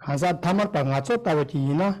hansa thamar pa ngacho tawati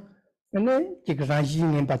yina ane jik ranji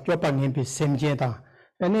ngempa chopa ngempi semje ta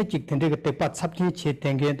ane jik tende ke tekpa tsapti che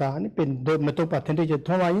tenge ta ane pen do metopa tende je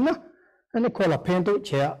thoma yina ane kola pendo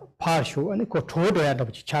che parshu ane ko thodo ya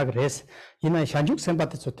dabchi chagres yina shanjuk sempa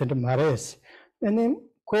tso tende mares ane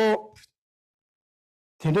ko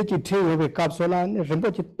tende ki the yobe kapsola ane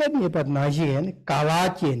rembo che tedni pa naji ane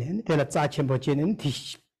kawa che ne tela tsa chembo che ne ti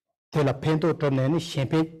tela pendo to ne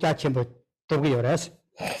shempe cha chembo togi yores.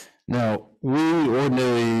 Now, we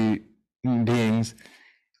ordinary beings,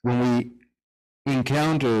 when we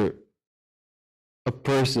encounter a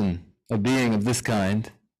person, a being of this kind,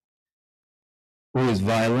 who is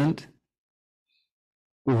violent,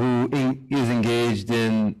 who is engaged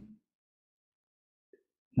in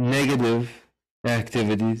negative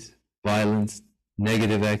activities, violence,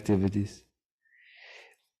 negative activities,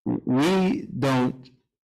 we don't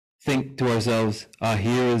think to ourselves,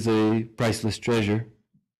 here is a priceless treasure.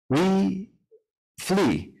 We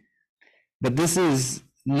flee. But this is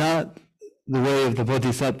not the way of the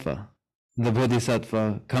bodhisattva. The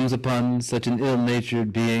bodhisattva comes upon such an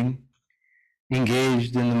ill-natured being,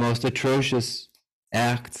 engaged in the most atrocious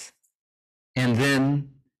acts, and then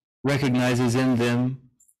recognizes in them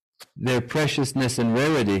their preciousness and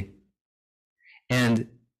rarity, and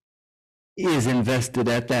is invested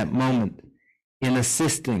at that moment in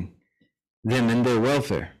assisting them in their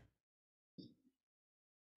welfare.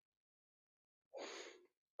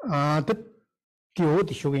 Tio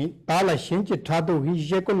di shugin tala shinchi tado hi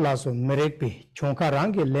yekul laso merekpi chonka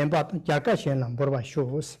rangi lemba jaka shen lamborba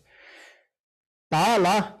shuvus.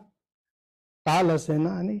 Tala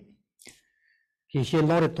sena ani Geshe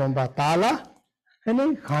Langri Tangpa tala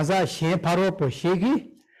ani khansa shen paro po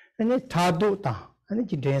shegi ani tado ta ani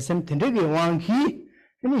jidensem tindegi wanghi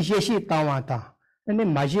ani yeshi tawa ta ani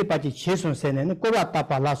maji pachi chesun sen ani koba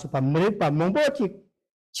tapa laso pa merekpa mongbo chi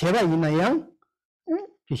cheba inayang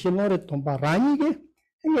Geshe Langri Tangpa rani ke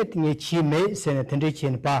ane tinge chi me sene tende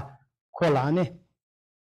chi pa kola ane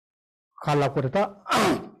khala kurata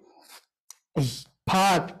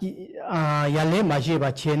pa yale maji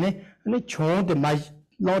ba chi ne ane chong de maji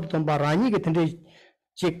Langri Tangpa rani ke tende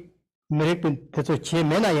chi merek teso chi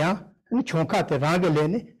me na ya ane chongka te rangi le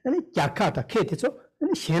ne ane jakka ta ke teso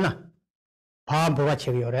ane shena pa mboga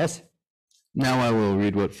chi yores. Now I will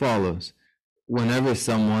read what follows. Whenever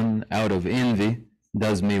someone out of envy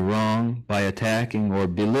does me wrong by attacking or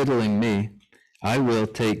belittling me, I will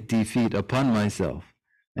take defeat upon myself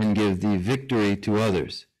and give the victory to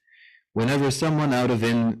others. Whenever someone out of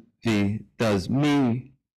envy does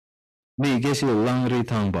me, Geshe Langri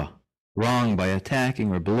Tangpa, wrong by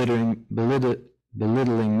attacking or belittling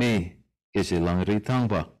me, Geshe Langri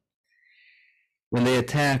Tangpa, when they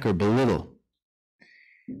attack or belittle,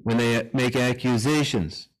 when they make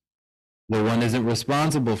accusations, the one isn't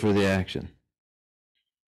responsible for the action,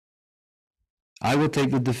 I will take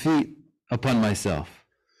the defeat upon myself.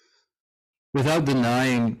 Without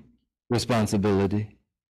denying responsibility,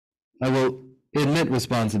 I will admit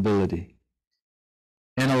responsibility.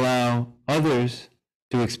 and allow others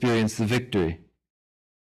to experience the victory.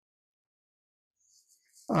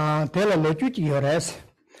 Tela lojuji yores.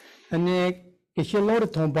 Ane Geshe Langri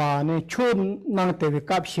Tangpa ne chon nang tewe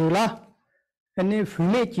kap shila. Ane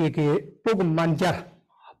fume chike pogum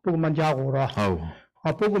manjar gora. Oh.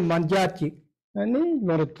 Pogum manjar chik. Ane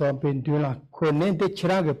Langri Tangpa ndula kone de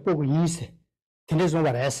chirage pogum yinse. Tene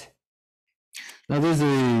zonga res. Now there's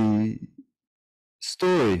a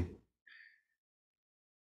story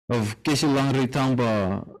of Geshe Langri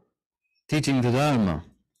Tangpa teaching the Dharma.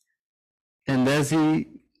 And as he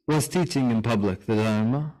was teaching in public the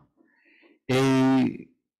Dharma, a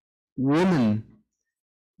woman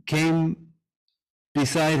came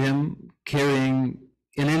beside him carrying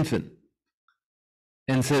an infant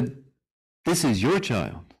and said, "This is your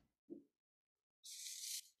child."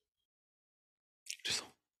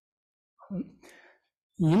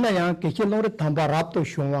 Yina yang Geshe Langri Tangpa rapto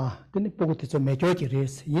shungwa, tene pogo teso mejoji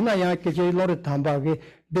res. Yina yang Geshe Langri Tangpa ge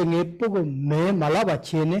denge pogo me malaba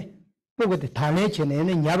chene, pogo te thane chene,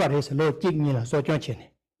 ene nyaba res lo jik nila sochon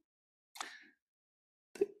chene.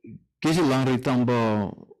 Geshe Langri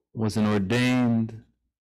Tangpa was an ordained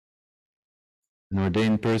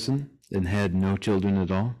person and had no children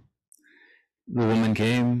at all. The woman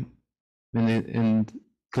came and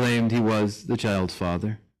claimed he was the child's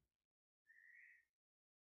father.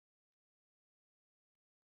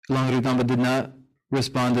 Langri Tangpa did not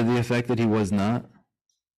respond to the effect that he was not,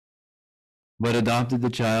 but adopted the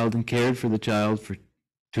child and cared for the child for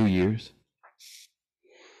 2 years.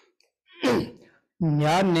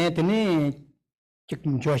 Nyar ne tene chik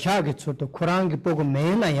josha ge tsuto Kurang ge pogo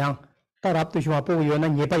me na yang ta rapto shungwa pogo yo na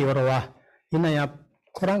nyepa yorowa. Yina yang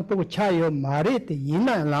Kurang pogo cha yo mare te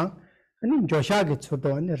yina lang ane josha ge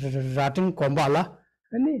tsuto ane rating komba la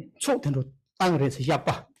ane tsuk tenro tang res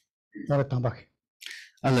yapa. Langri Tangpa ge.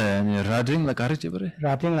 Ale ni radring la kare chibare.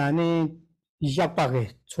 Rating la ane yapa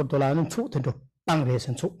ge tsuto la ane tsuk tenro tang res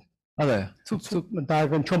tsuk. Ale tsuk Da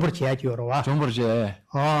건 chomper chiya ji yorowa. 정벌제.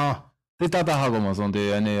 Te tata hago mo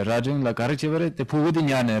sonde ane radring la kare chibare te pugudi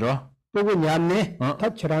nyane ro. Pogo nyane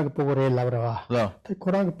ta chirang pogo re labrawa. Lo. Ta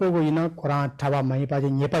Kurang pogo ina Kurang thaba mai pa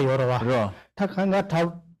je nyepa yorowa. Ro. Ta khanga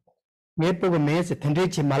thab me pogo me se tendre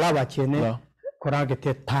chi malawa che ne Lo. Kurang ge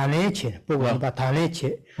te thane che pogo ba thane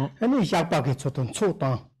che. Ani yakpa ge choton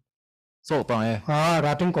chotang. So tang e.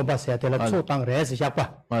 Rating ko ba se te la chotang res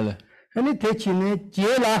yakpa. Ale. Ani te chi ne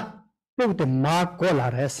je la pogo te ma ko la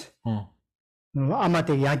res.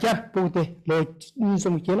 Amate yaja pogo te lo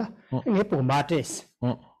insum ke la nge pogo ma tes.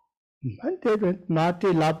 Ante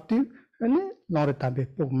mate lapti ane Langri Tangpa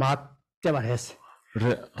pogo ma te ba res.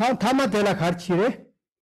 Tama de la khar chire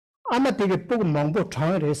amate ge pogo mangbo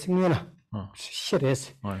chang res nge la.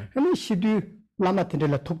 Shires. Ane shidu Lama tende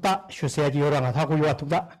la tukta shusaya ji yoranga thaku yuwa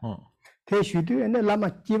tukta. Te shidu ane Lama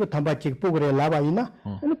Jiba Tangpa chik pogo re laba ina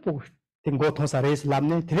ane pogo tengo thongsa res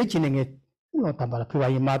lamne tere chine nge Langri Tangpa la piwa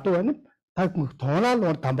ima to ane thaku thongla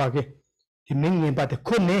Langri Tangpa ge te ming nge pa te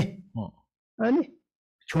khunne ane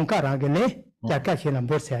chungka rangi ne jaka shena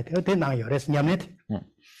mbor saya te nang yores nyamne te.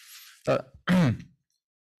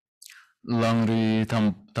 Langri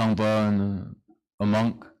Tangpa, a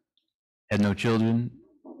monk, had no children.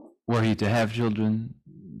 Were he to have children,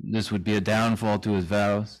 this would be a downfall to his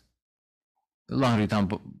vows. Langri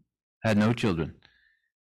Tangpa had no children.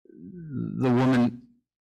 The woman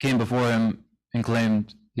came before him and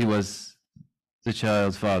claimed he was the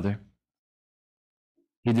child's father.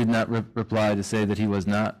 He did not reply to say that he was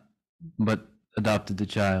not, but adopted the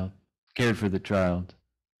child, cared for the child.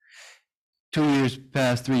 2 years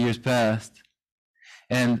passed, 3 years passed,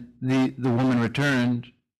 and the woman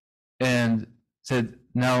returned and said,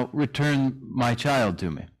 "Now return my child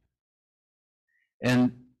to me."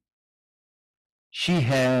 And she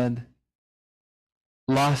had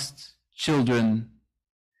lost children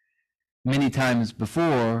many times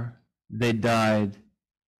before. They died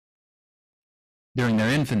during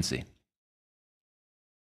their infancy.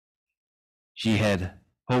 She had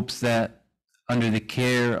hopes that under the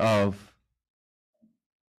care of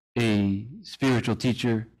a spiritual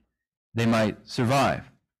teacher, they might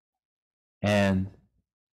survive, and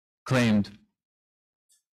claimed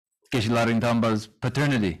Geshe Lharampa Tengey's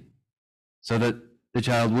paternity so that the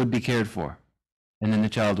child would be cared for, and then the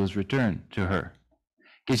child was returned to her.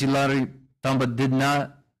 Geshe Lharampa Tengey did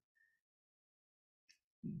not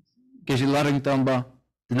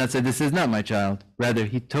say, "This is not my child." Rather,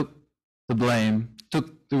 he took the blame,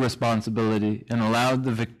 took the responsibility, and allowed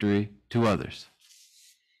the victory to others.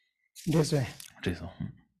 This way. 그래서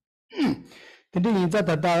Today in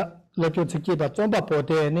that lojo tsuki da zomba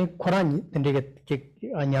pote ni Quran tindege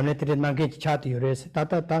nyamne tire nange chat yures ta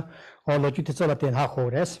o lojo tsola ten ha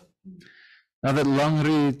khores. Now that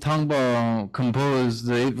Langri Tangpa composed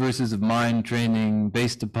the 8 verses of mind training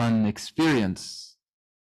based upon experience,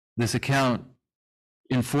 this account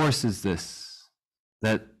enforces this,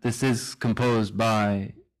 that this is composed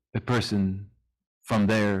by a person from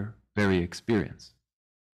their very experience.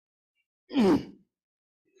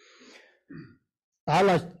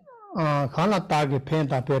 Ala khana tagi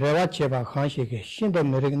penta pe rewa cheba khanshi ke shindo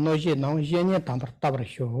merig noje nang yenye tabar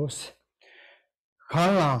shos.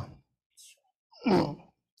 Khana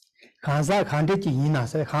khansa khande chi yina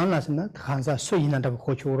se khana sna khansa su yina da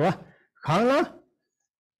khochura. Khana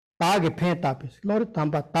tagi penta pe lor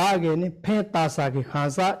tamba tagi ni penta sa ke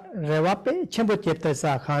khansa rewa pe chembo chepta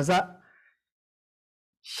sa khansa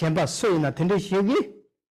shemba su yina tende shigi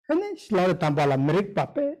ani lor tamba la merig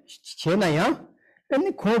pape chena ya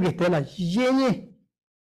ani khoge tela yenye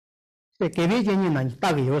pe kebe yenye na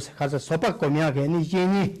tagi yos khaza sopa komya ge ni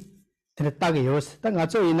yenye tene tagi yos ta nga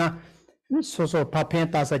zo ina so papen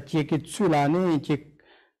ta sa che ki chula ni che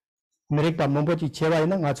merig pa mombo chi chewa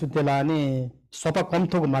ina nga zu tela ni sopa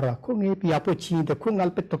komto go mara ko ngi pi apo chi de ko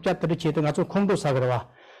ngal pe tokcha tere che de nga zo khongdo sa garwa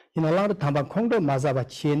ina la thamba khongdo maza ba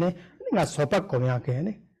che ne nga sopa komya ge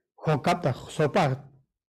ni khokap ta sopa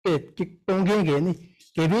pe ki tongge ge ni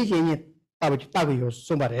kebe yenye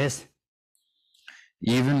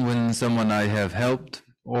even when someone I have helped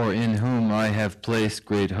or in whom I have placed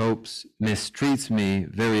great hopes mistreats me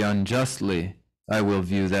very unjustly, I will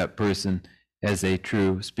view that person as a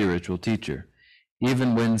true spiritual teacher.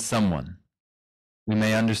 Even when someone, we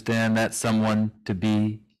may understand that someone to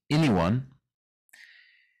be anyone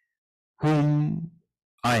whom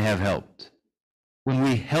I have helped. When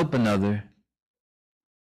we help another,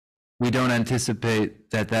 we don't anticipate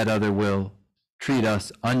that that other will treat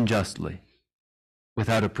us unjustly,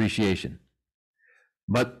 without appreciation.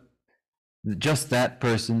 But just that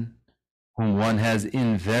person whom one has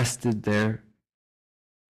invested their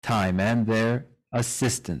time and their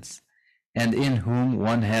assistance, and in whom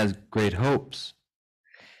one has great hopes,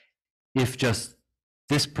 if just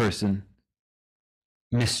this person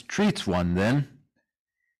mistreats one then,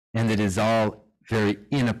 and it is all very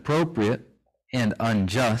inappropriate and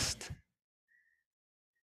unjust,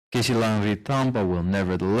 Geshe Langri Tangpa will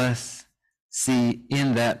nevertheless see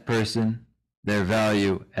in that person their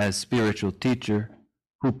value as spiritual teacher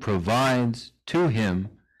who provides to him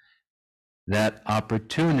that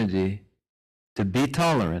opportunity to be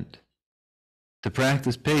tolerant, to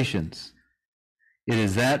practice patience. It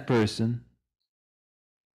is that person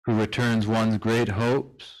who returns one's great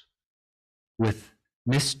hopes with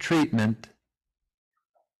mistreatment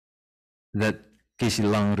that Geshe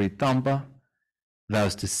Langri Tangpa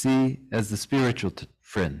vows to see as the spiritual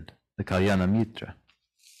friend, the Kalyana Mitra.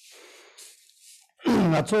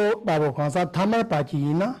 Natso babo kansa tamar paji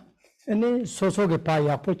ina ene soso ge pa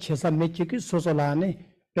yapo chesa mechi ki soso la ne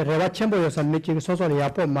rewa chembo yosa mechi ki soso la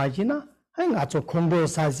yapo majina ai natso khombo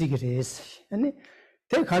saji ge res ene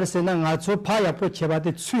te kharse na natso pa yapo cheba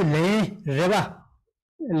de chu le rewa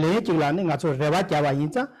le jigla ne natso rewa jawa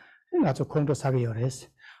yinza natso khombo sagi yores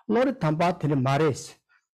lori tamba tele mares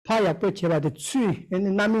pa yapo cheba de chu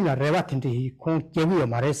ene namina rewa tindi khong jebu yo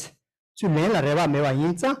mares chu le la rewa mewa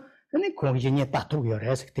yinza. Now,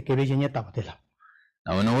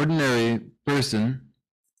 an ordinary person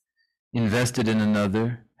invested in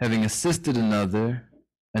another, having assisted another,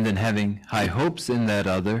 and then having high hopes in that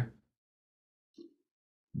other,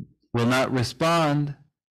 will not respond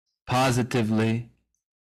positively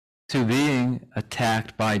to being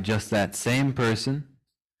attacked by just that same person,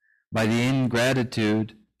 by the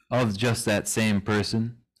ingratitude of just that same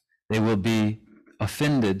person. They will be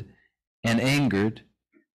offended and angered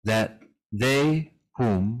that they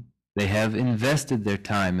whom they have invested their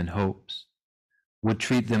time and hopes would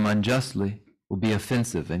treat them unjustly, will be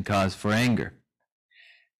offensive and cause for anger.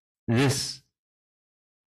 This,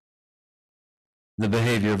 the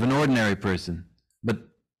behavior of an ordinary person, but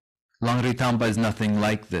Langri Tangpa is nothing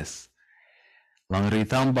like this. Langri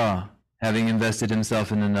Tangpa, having invested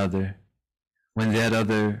himself in another, when that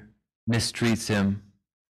other mistreats him,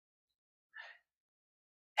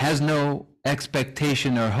 has no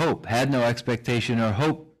expectation or hope, had no expectation or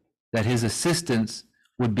hope that his assistance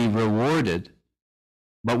would be rewarded,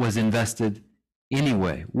 but was invested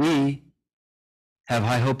anyway. We have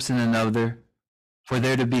high hopes in another for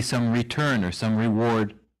there to be some return or some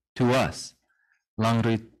reward to us.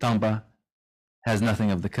 Langri Tangpa has nothing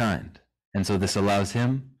of the kind. And so this allows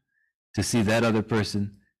him to see that other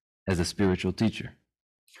person as a spiritual teacher.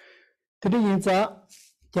 Today,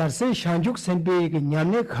 Jarse Shanjuk Sempe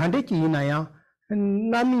Nyamne Khande Chinaya,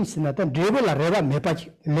 Nami Sinatan, Drebola Reva Mepach,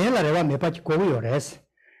 Lela Reva Mepach Koyores.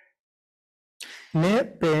 Ne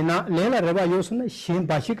Pena, Lela Reva Yosun, Shin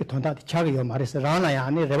Bashik Tonta, Chagio Maris, Rana,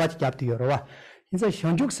 and Revach Capti Yorova. In the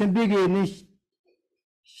Shanjuk Sempe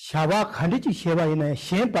Shava Khandichi Sheva in a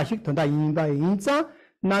Shin Bashik Tonta Inba Inza,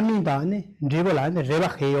 Nami Dane, Drebola, and Reva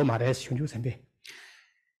Heo Mares, Shanjuk Sempe.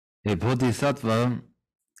 A bodhisattva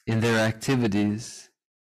in their activities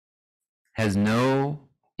has no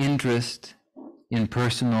interest in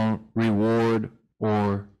personal reward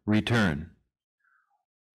or return.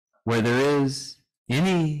 Where there is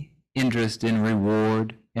any interest in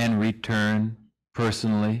reward and return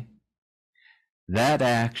personally, that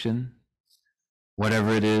action,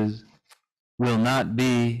 whatever it is, will not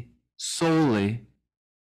be solely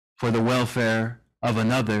for the welfare of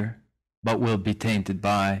another, but will be tainted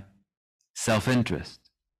by self-interest.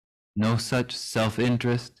 No such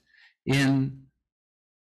self-interest in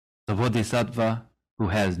the bodhisattva who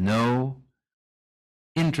has no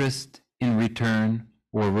interest in return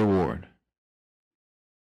or reward.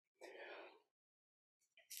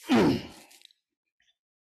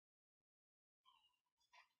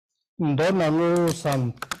 Dina ngu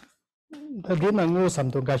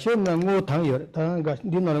samto gashe na ngu thang yor ta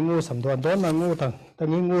dina ngu samto do na ngu thang ta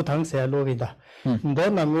ngu thang se lo vida do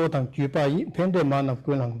na ngu thang chupa yi phende ma na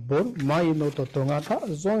ku lang bor mai no to nga tha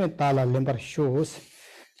zong ta la lembar shows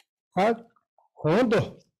ha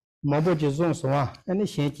hondo mabo je zong so wa ani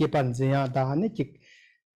shen chi pan zin ya da ni chi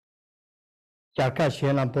ka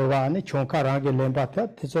shen la bo wa ni chong ka ra ge lemba tha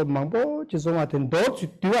ti so mangbo je zong wa ten do chu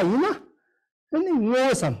ti wa yi na ani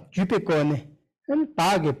ngu sam chupe ko ni and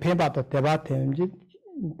Tag Pemba Tebatem,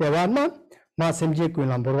 Devana, Masemji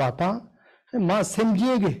Kulamburata, and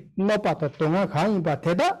Masemji, no part of Tonga Kain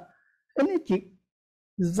Bateda, and it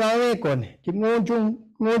Zawekon, no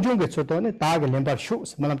Junga Sotone, Tag Lemba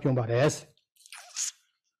shoes, Manapumbares.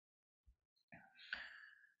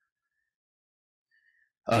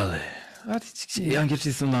 Young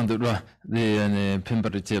Gitsis on the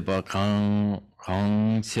Pimpericheba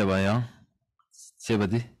Kang Sebaya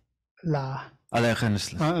Sebadi. La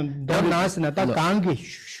Alekhanisla. Donas na ta kangi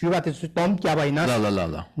shivate su tom kya baina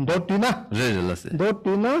La. Dotina Relas.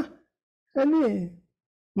 Dotina ani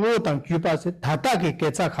no tang kyupa se thata ke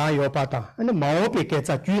kecha kha yo pata ani mao pe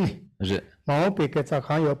kecha kyuni Je. mao pe kecha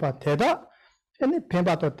kha yo pa theda ani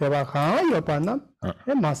phemba to teba kha yo pa na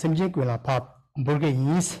e ma semje ku la pa burge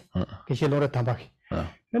yis ke shelo thamba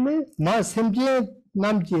ani ma semje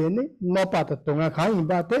nam je ne no pa to nga kha yin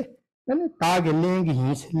ba te and Tag Langi,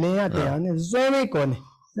 Lea Diane, Zone Cone,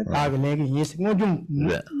 Tag Langi,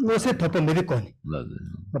 no se toto medicone.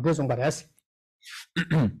 But there's somebody else.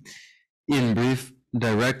 In brief,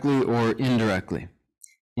 directly or indirectly.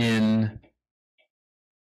 In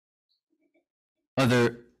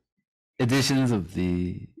other editions of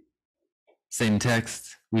the same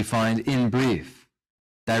text, we find in brief,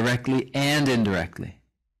 directly and indirectly.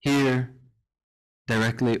 Here,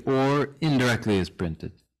 directly or indirectly is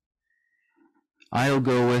printed. I'll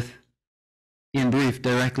go with, in brief,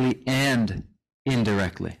 directly and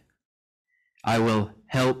indirectly. I will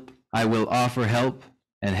offer help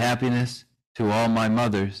and happiness to all my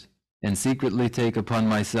mothers and secretly take upon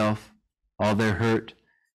myself all their hurt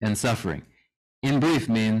and suffering. In brief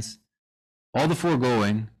means all the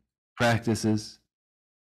foregoing practices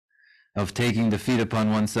of taking defeat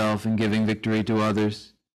upon oneself and giving victory to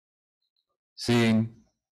others, seeing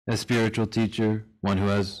a spiritual teacher, one who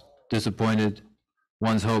has disappointed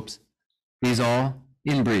one's hopes. These all,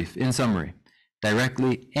 in brief, in summary,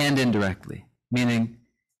 directly and indirectly, meaning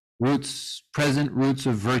present roots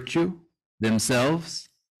of virtue themselves,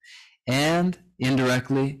 and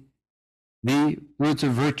indirectly, the roots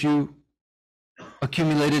of virtue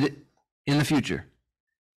accumulated in the future.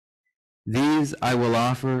 These I will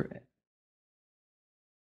offer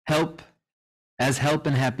help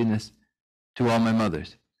and happiness to all my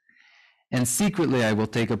mothers. And secretly I will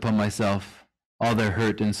take upon myself all their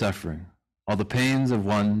hurt and suffering, all the pains of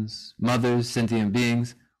one's mothers, sentient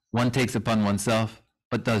beings, one takes upon oneself,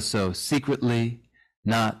 but does so secretly,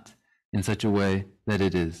 not in such a way that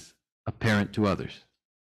it is apparent to others.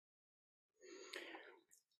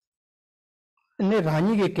 Ne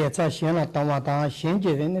rani ke kecha shena tamata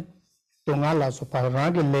shenje ne tonga la so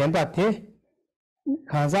parang ke lemba the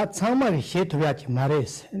khansa changma ke she thya chi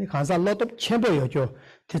mares ne khansa lot of chembo yo jo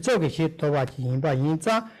ticho ke she towa chi yinba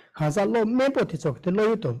yinza khansa lo membo ticho ke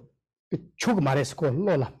lo yito chug mares ko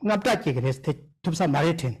lo la ngapta ke res te tupsa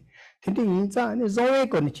maretin tindi yinza ne zoe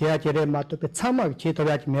ko ni che jere ma to pe changma ke she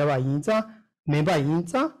towa chi mewa yinza memba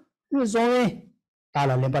yinza ne zoe ta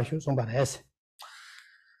la lemba shu song ba res.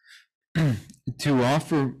 to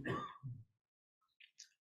offer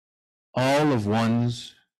all of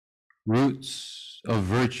one's roots of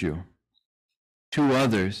virtue to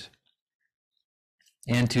others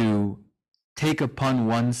and to take upon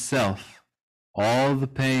oneself all the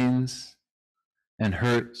pains and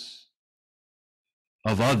hurts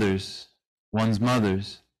of others, one's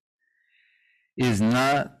mothers, is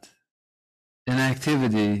not an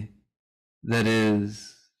activity that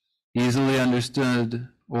is easily understood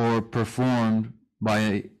or performed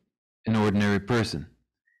by an ordinary person.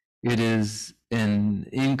 It is an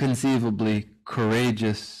inconceivably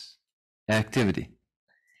courageous activity.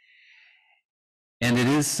 And it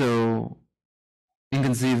is so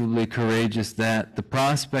inconceivably courageous that the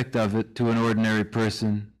prospect of it to an ordinary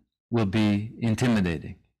person will be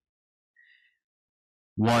intimidating.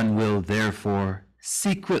 One will therefore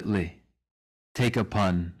secretly take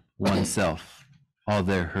upon oneself all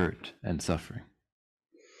their hurt and suffering.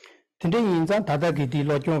 Tende inza tada ki di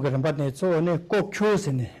lo chong garan bat ne so ne kok chu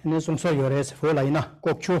se ne song so yore se fo la ina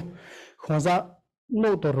kok chu khonza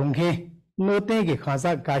no to rong he no te ge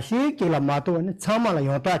khaza ga shi ke la ma to ne chama la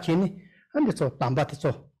yon ta chi ni an de so tam ba te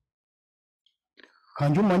so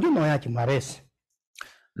khanju manju no ya chi mares.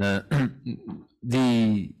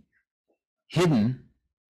 The hidden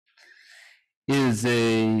is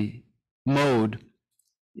a mode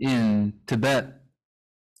in Tibet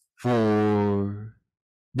for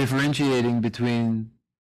differentiating between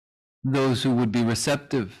those who would be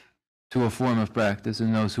receptive to a form of practice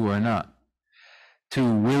and those who are not. To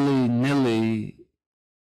willy-nilly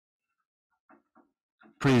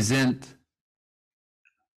present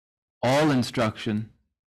all instruction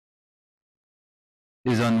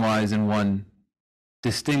is unwise, and one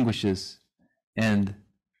distinguishes and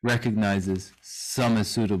recognizes some as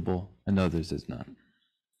suitable and others as not.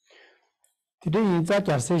 Today inza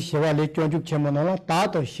jar se shewa le chonjuk chemono la ta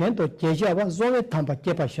to shen to jeja ba zowe tamba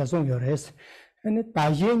kepa shasong yores ene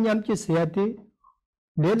ta je nyam chi se ati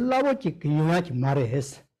le lawo chi yunga chi mare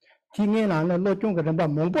hes tinge na na lo chong ga ba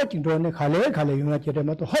mongpo chi do ne khale khale yunga chi de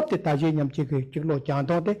ma to hop te ta je nyam chi ke chi lo chang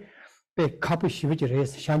to te pe khapu shivi chi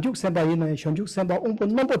res shanjuk semba yin ne shanjuk semba umpo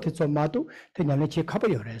nompo te so ma tu te nyam ne chi khapu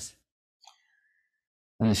yores.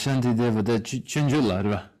 And Shanti Deva de Chunjula,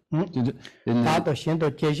 right? Tato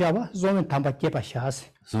shendo jeja ba zomen tamba kepa shas.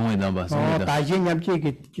 Zongi Damba, Zongi Ta je nyam chi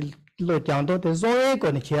ki lo chang to te zoe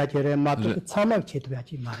ko ne chia chere ma to chamak che to ya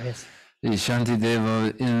chi mares. Shanti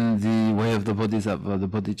Deva, in the way of the bodhisattva, the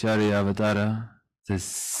bodhicharya avatara, says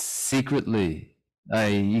secretly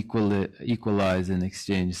I equalize and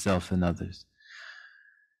exchange self and others.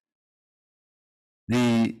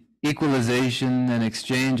 The equalization and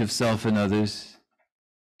exchange of self and others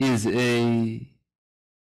is a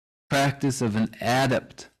practice of an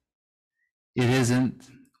adept. It isn't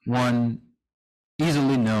one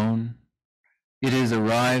easily known. It is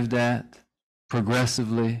arrived at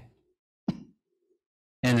progressively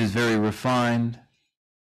and is very refined.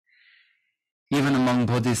 Even among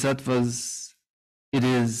bodhisattvas, it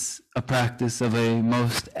is a practice of a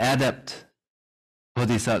most adept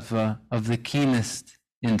bodhisattva of the keenest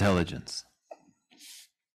intelligence.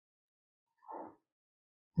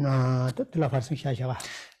 Na to la farsa sha sha ba.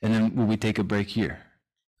 And then will we take a break here?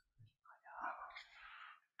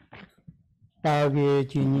 Ta ge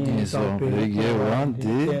chi ni So, to big ye wan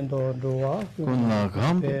di ten do do wa kun la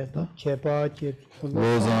gam che pa che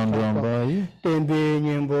Losang Gyatso ten be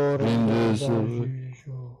nyen bo Rindu su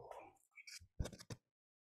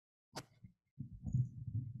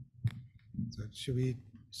So should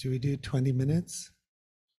we do 20 minutes?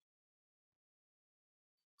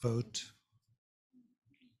 Vote.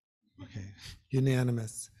 Okay,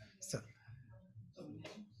 unanimous. So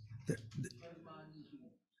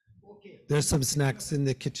there's some snacks in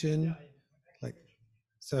the kitchen, like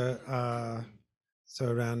so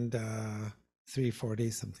around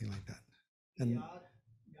 3:40, something like that. And we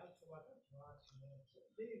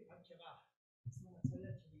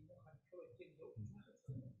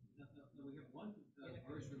have one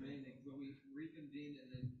verse remaining. Will we reconvene and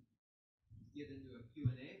then get into a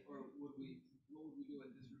Q&A, or what would we do with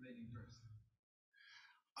this remaining verse?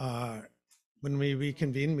 when we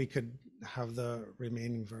reconvene, we could have the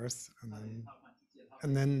remaining verse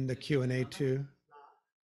and then the Q&A too,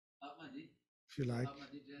 if you like.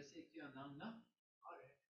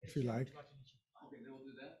 If you like. Okay, then we'll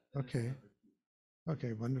do that. Okay.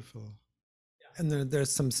 Okay, wonderful. And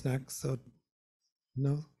there's some snacks. So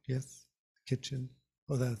no, yes, kitchen.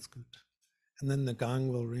 Oh, that's good. And then the gong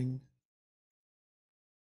will ring.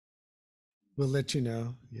 We'll let you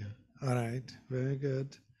know. Yeah. All right. Very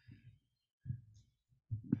good.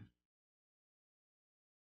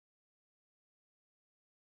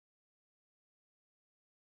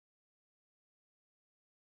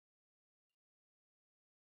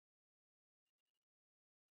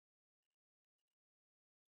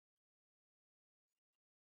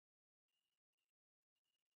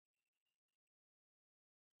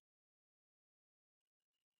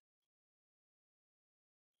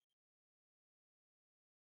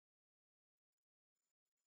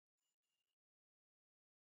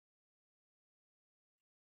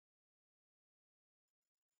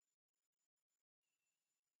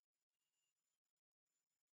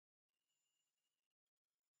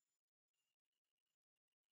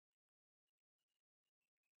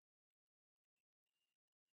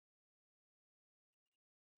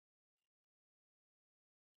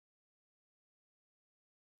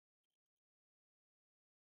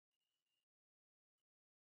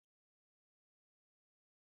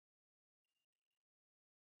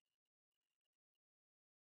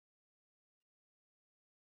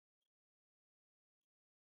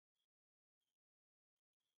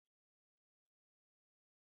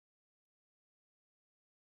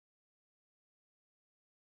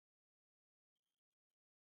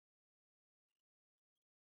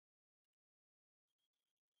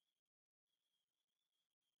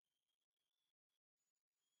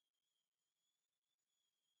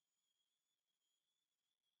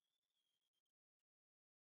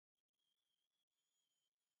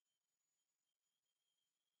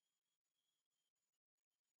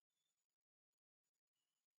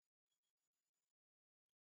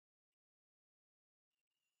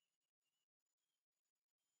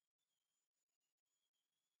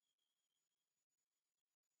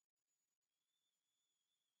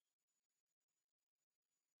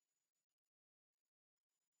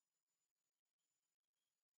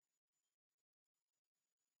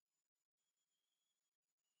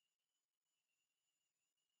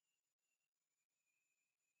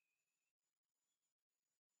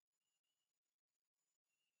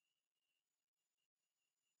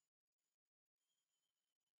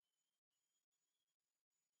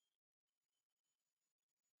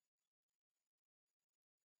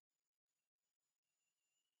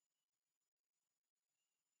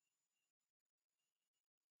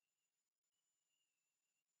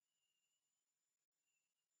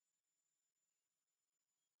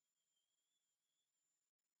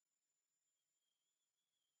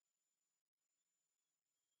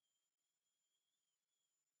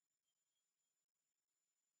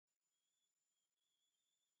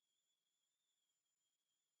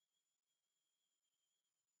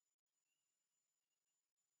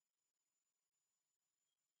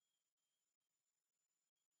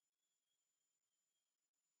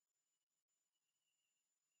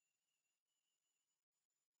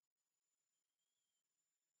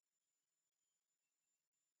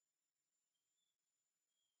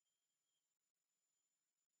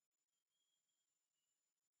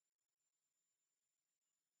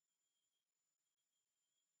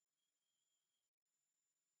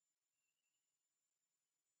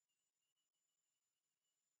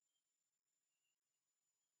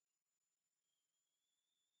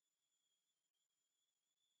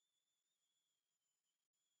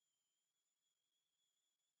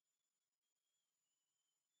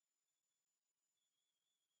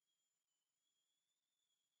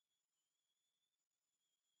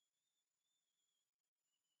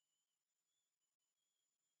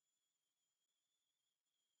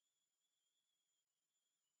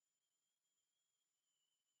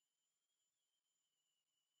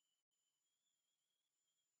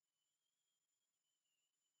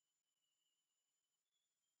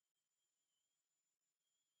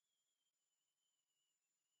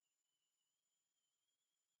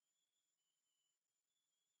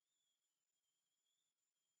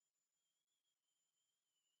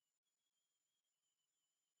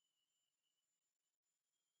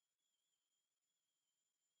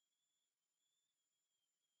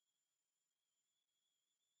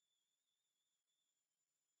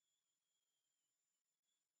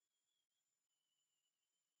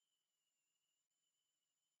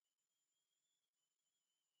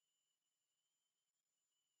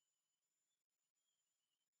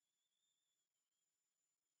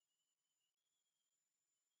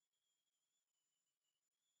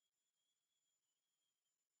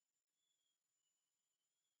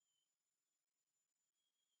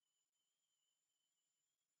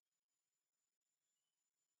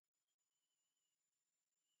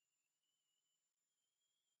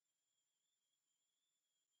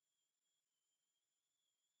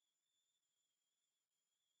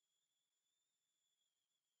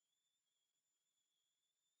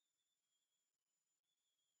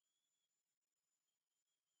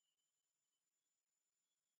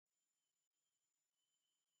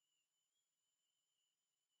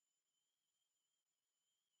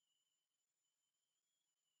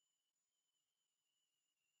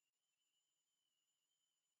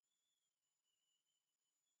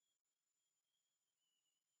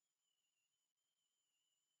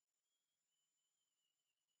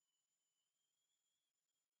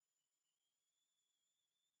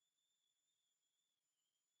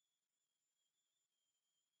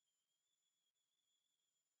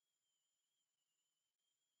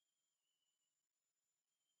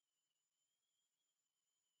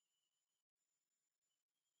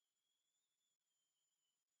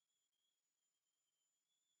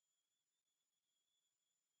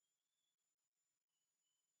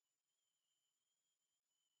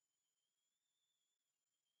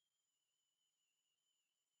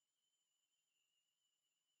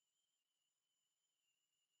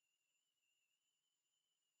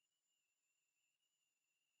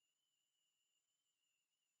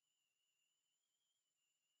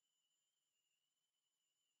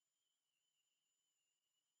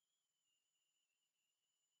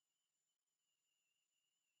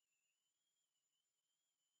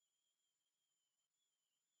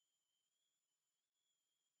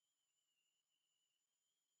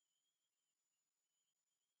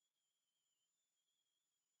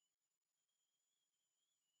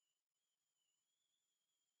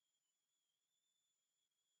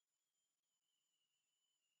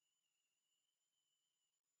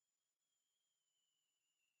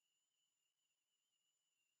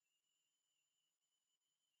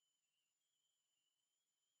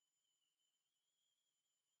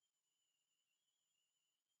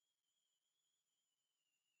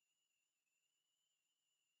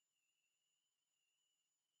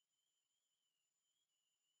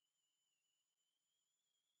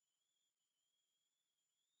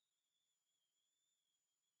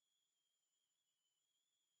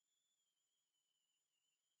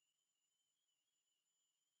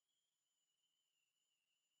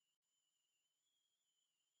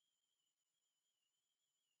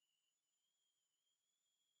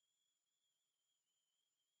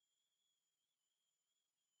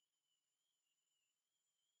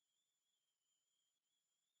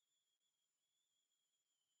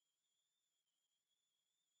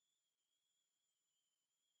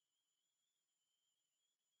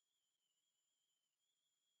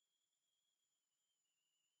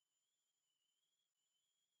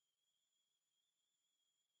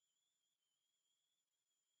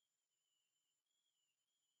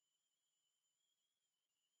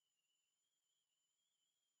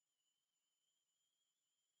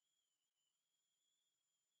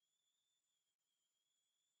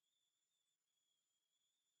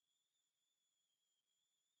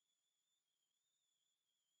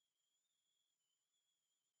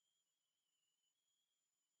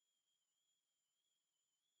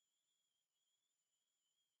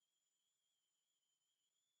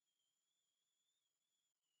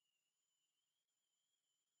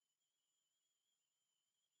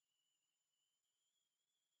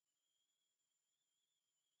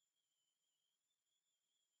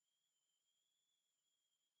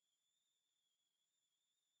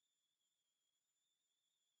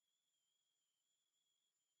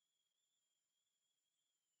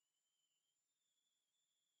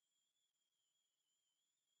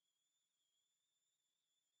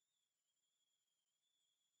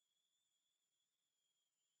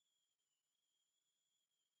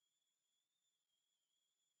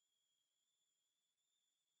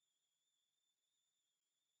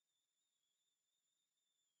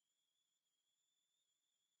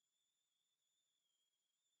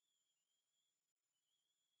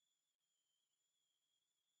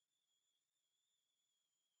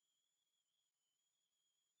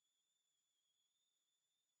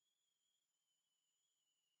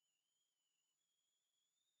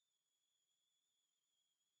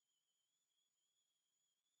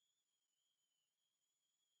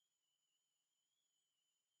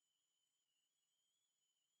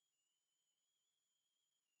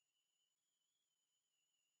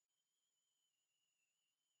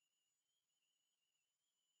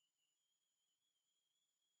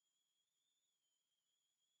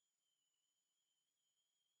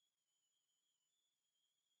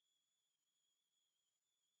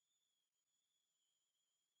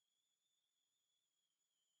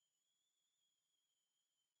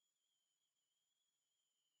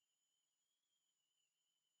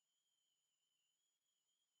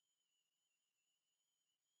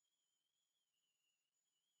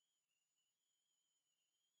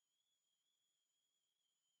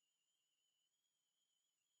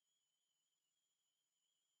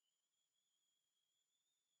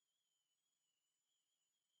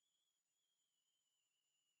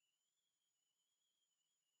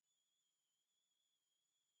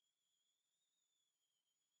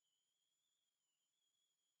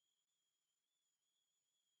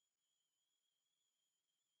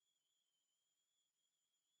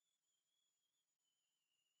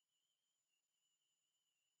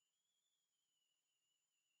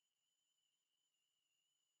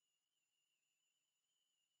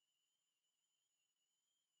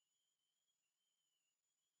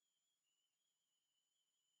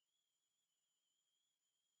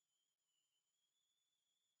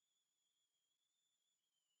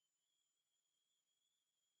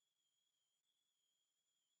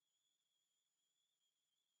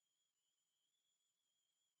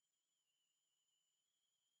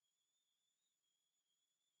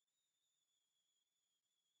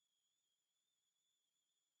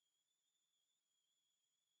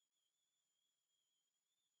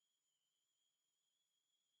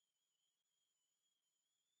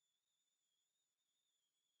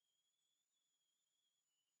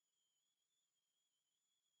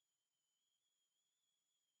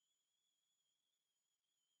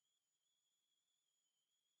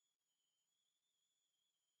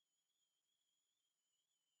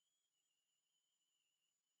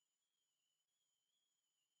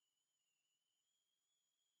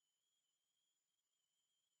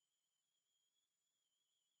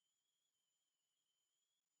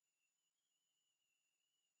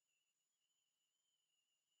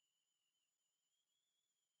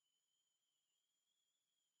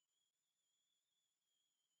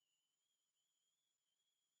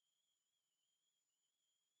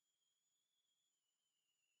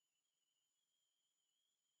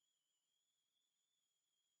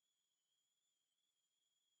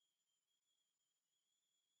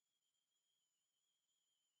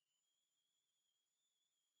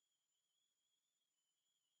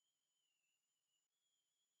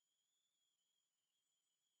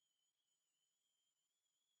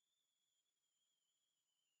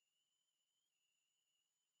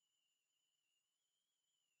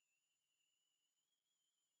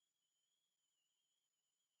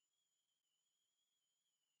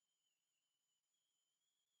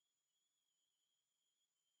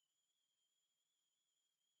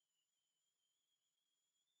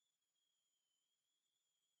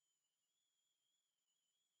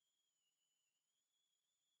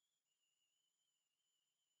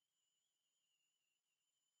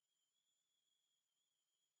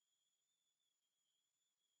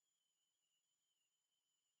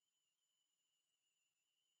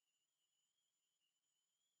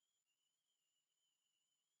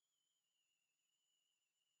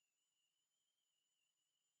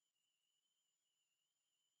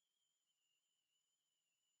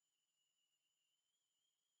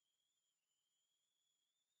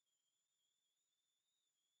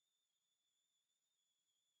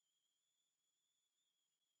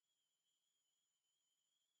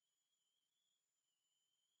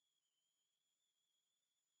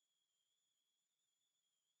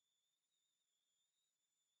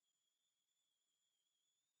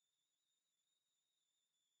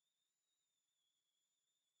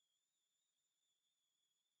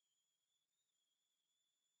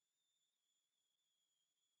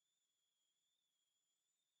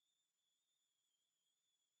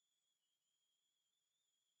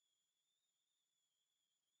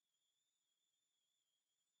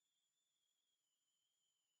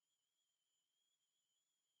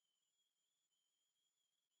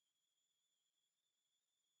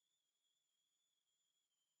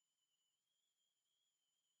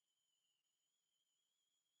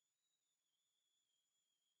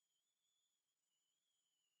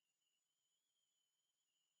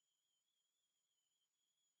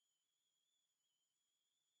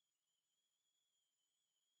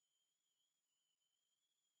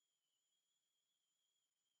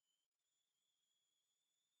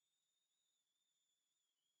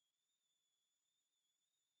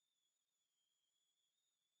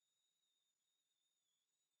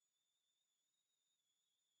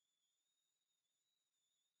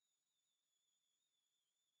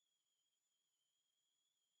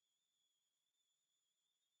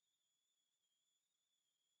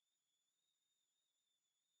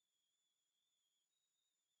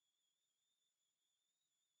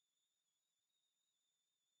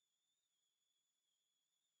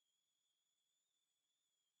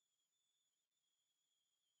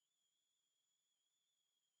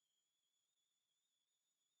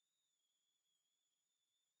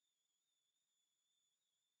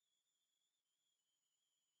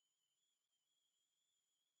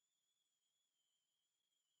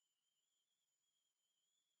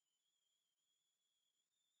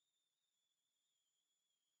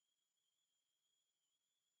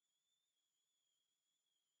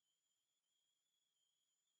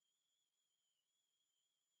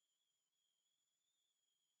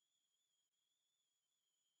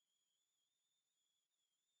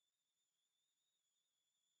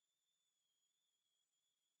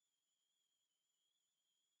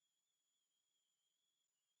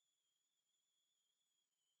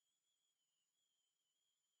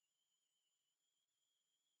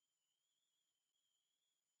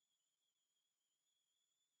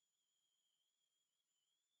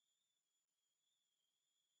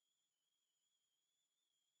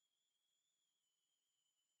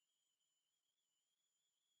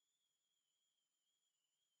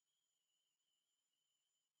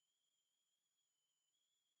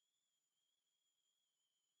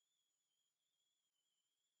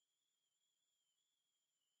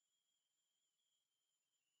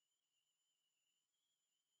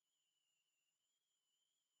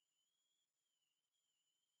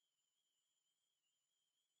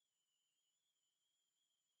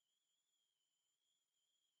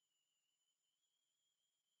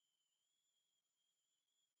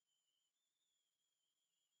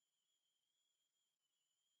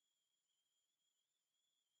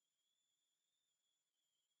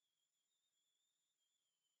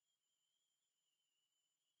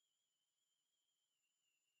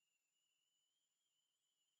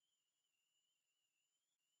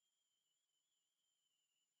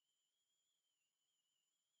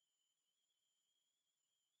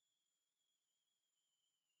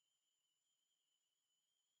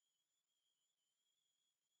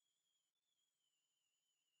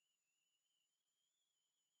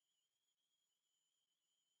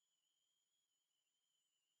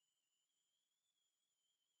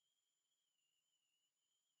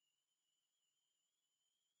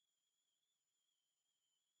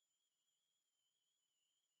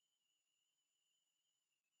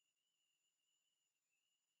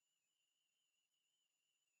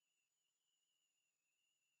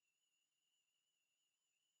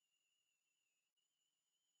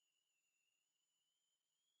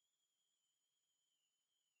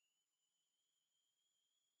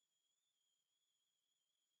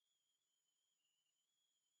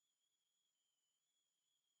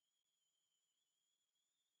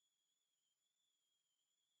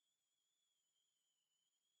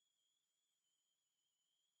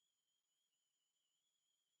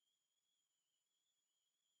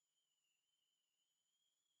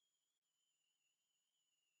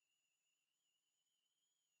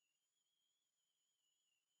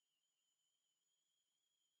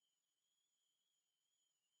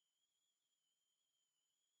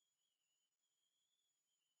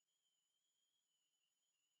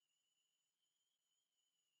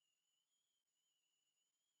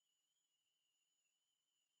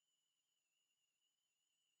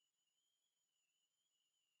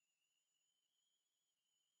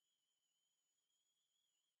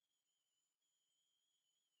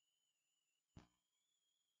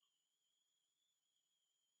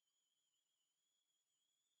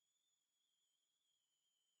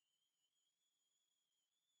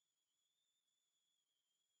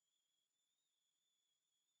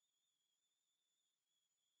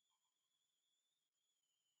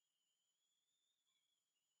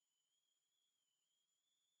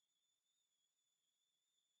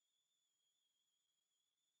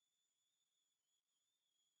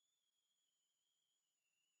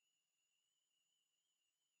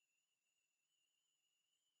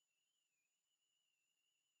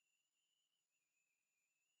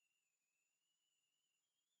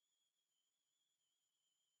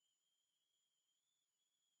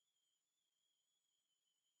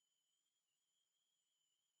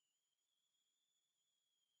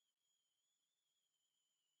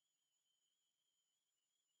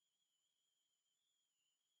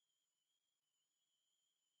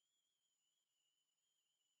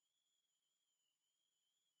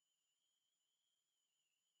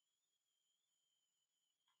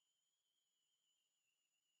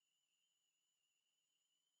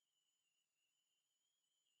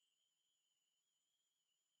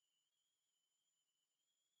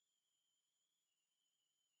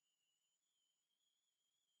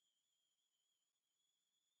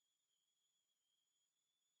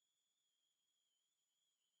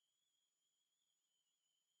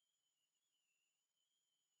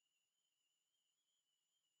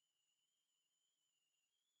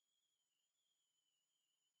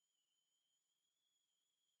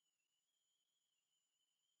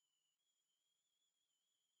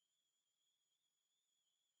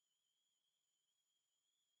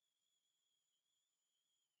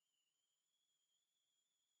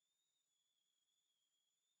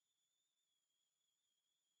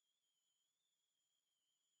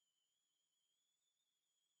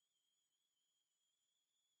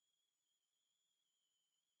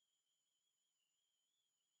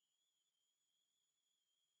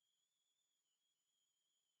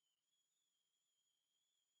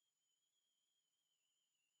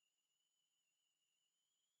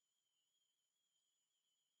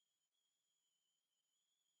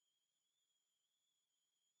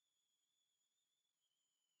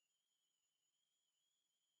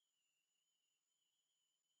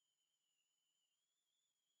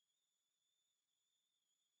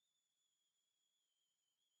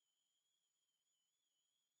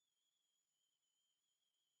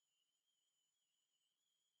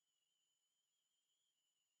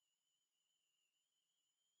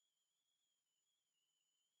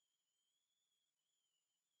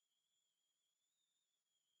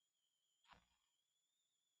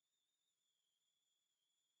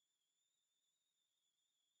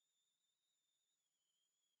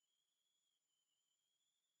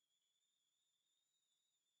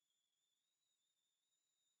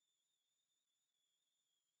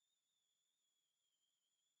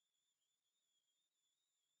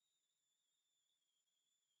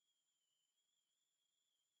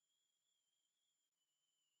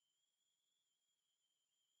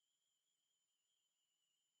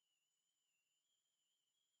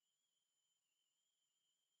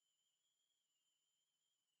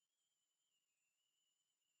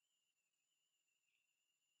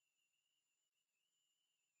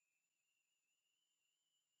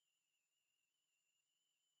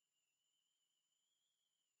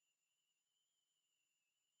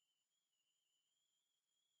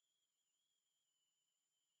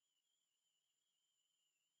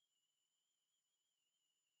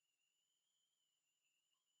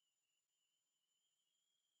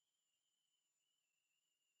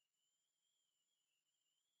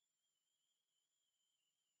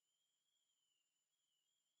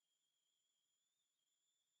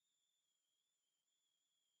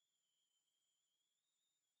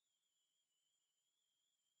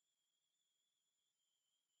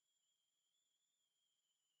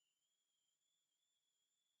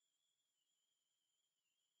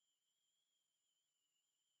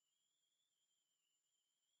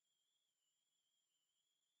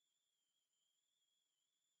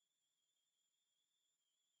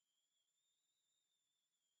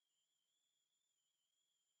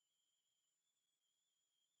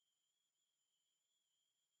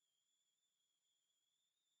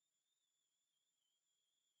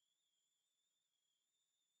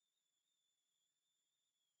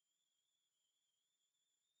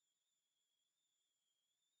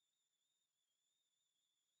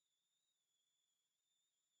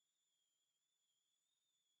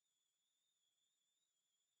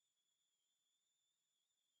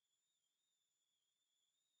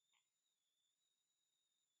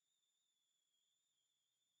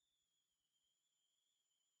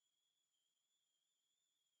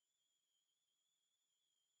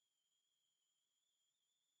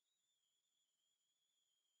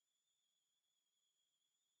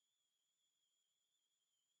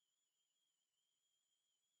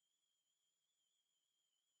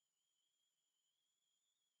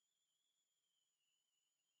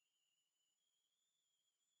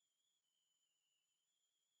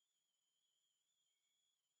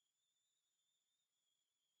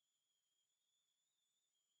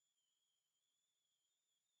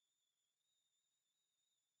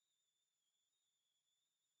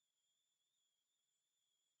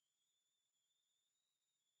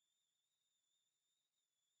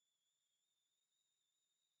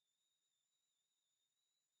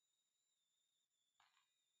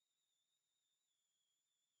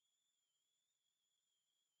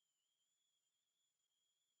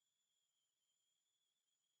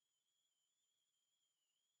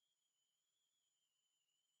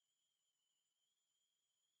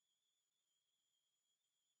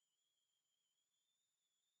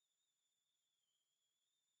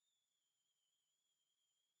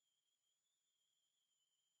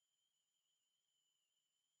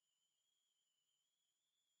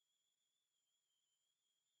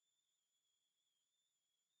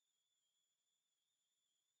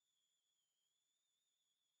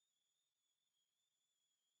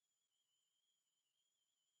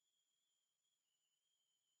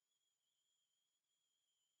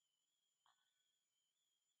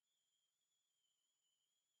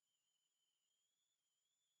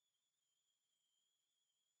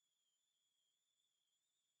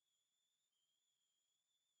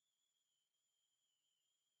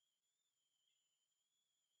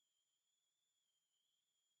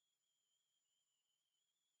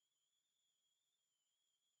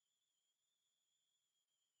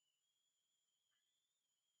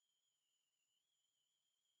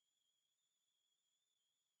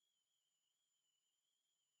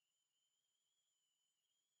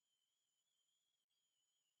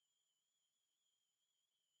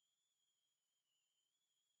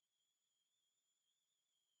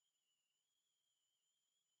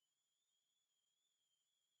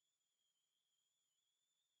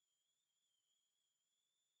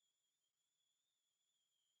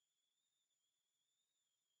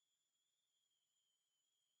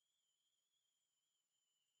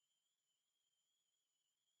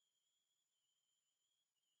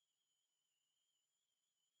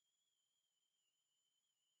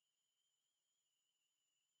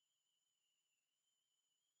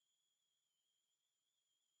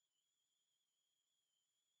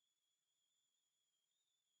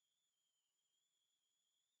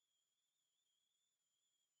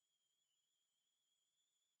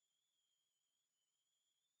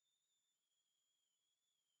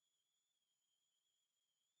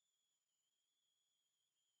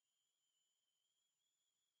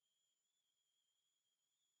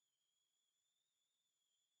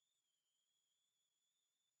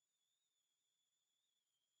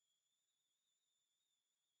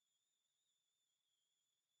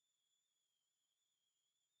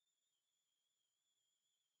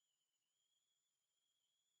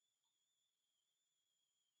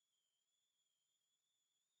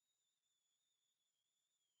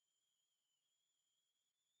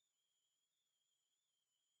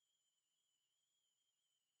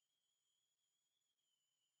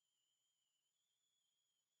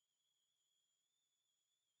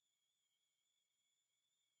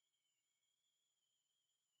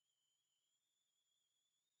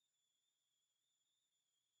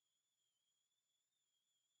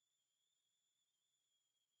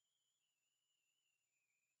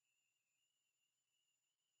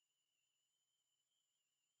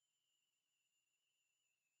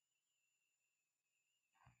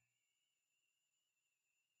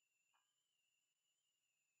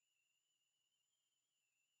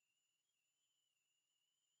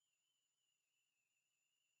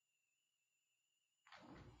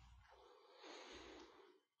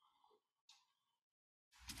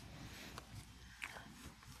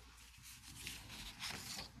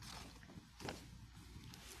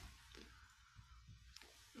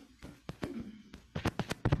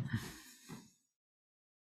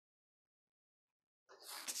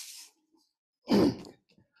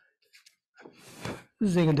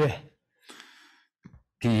 zingde.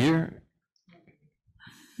 Can you hear?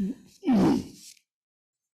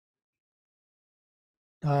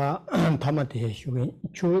 다 담아대 쇼게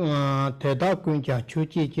추 대다 군자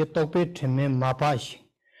추지지 똑배 팀에 마바시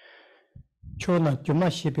초나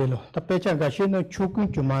주마시벨로 답배자가 신의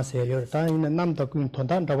추군 주마세요 다이는 남도 군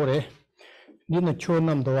돈단다고래 니는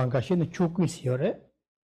초남도 왕가 신의 추군 시요래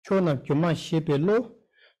초나 주마시벨로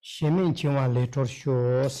시민 지와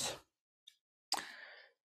레토쇼스.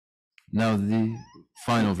 Now the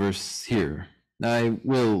final verse here. I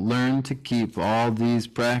will learn to keep all these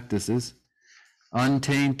practices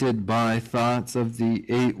untainted by thoughts of the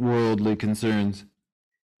 8 worldly concerns.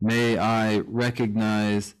 May I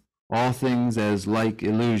recognize all things as like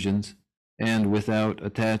illusions, and without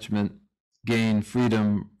attachment gain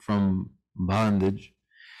freedom from bondage.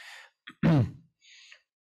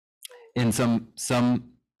 In some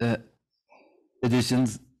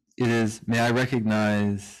editions, it is, may I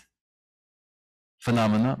recognize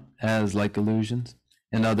phenomena as like illusions,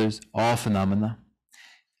 in others, all phenomena.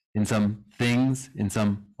 In some things, in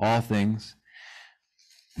some all things.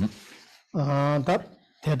 다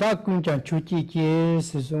대다 군장 추지지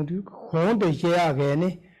스승도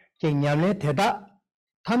혼대제하게네 쟁냠네 대다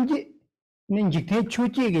탐지 ninjikten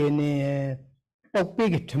추지게네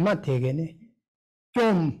뻑배기 드마테게네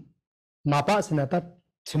좀 마바스나다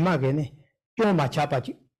드마게네 좀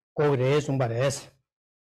마차바지 고래 송바레스.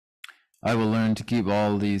 I will learn to keep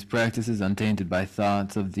all these practices untainted by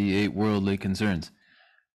thoughts of the 8 worldly concerns.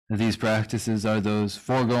 These practices are those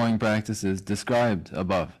foregoing practices described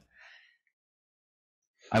above.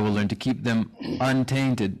 I will learn to keep them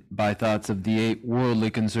untainted by thoughts of the 8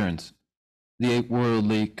 worldly concerns. The 8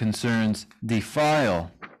 worldly concerns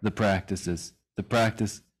defile the practices. The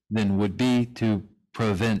practice then would be to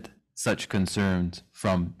prevent such concerns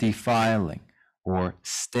from defiling or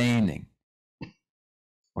staining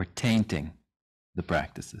or tainting the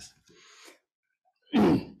practices.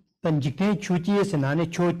 The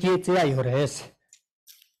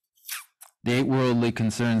 8 worldly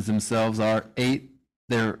concerns themselves are 8,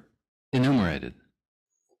 they're enumerated.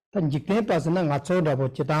 An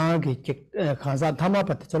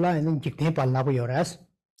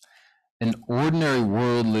ordinary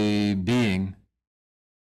worldly being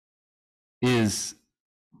is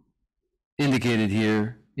indicated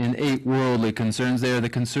here in 8 worldly concerns. They are the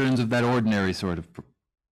concerns of that ordinary sort of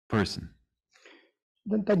person.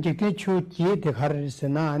 Now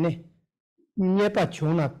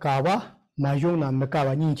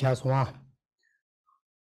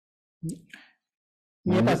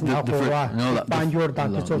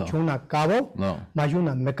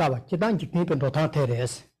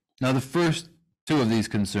the first 2 of these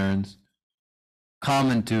concerns,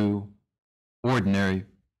 common to ordinary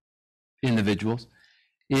individuals,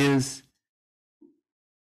 is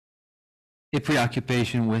a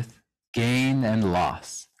preoccupation with gain and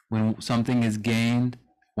loss. When something is gained,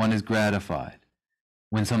 one is gratified.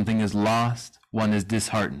 When something is lost, one is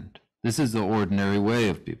disheartened. This is the ordinary way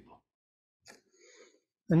of people.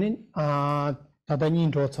 And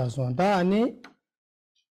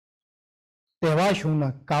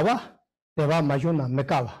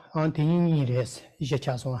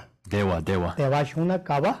Dewa.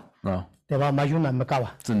 No. Deva Majuna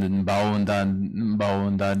Makawa.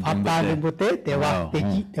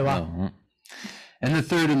 And the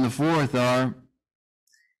 3rd and the 4th are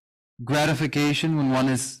gratification when one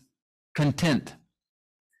is content,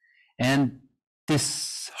 and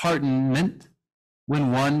disheartenment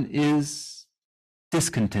when one is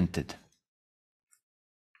discontented.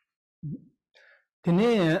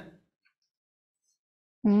 Tene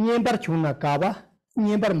Nyembar Chuna Kawa,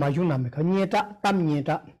 Nyembar Majuna Meka, Nyeta, Tam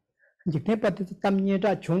Nyeta. Jiknepa Tam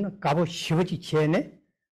Nyeta Chun, Kabo Shivaji Chene,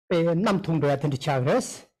 Namtung Beatin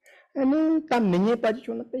Chagres, and Tam Nyepa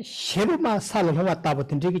Chuna, Shiruma Salama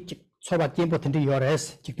Tabotin, Soba Timpotin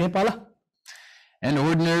Yores, Jiknepala. And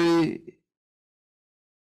ordinary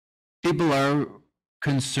people are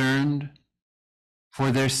concerned for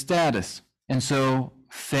their status, and so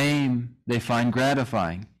fame they find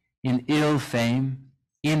gratifying. In ill fame,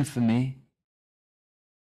 infamy,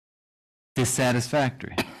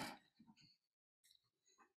 dissatisfactory.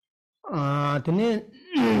 Tene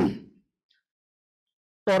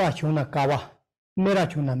Tora Chuna Kawa, Mera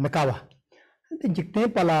Chuna Mekawa. The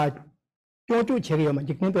Jiknepala Jojo Cherioma,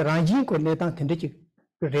 Jiknepa Ranjin Corneta Tendic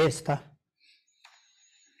Resta.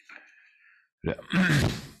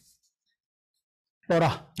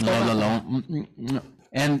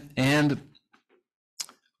 And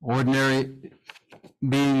ordinary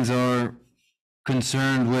beings are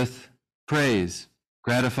concerned with praise,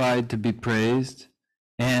 gratified to be praised,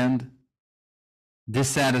 and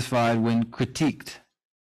dissatisfied when critiqued.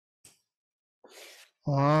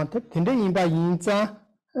 근데 인바 인자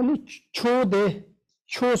아니 초대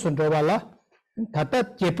초선도발라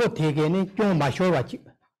다다 제포 대게니 좀 마셔와지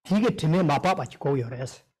되게 드네 마바바지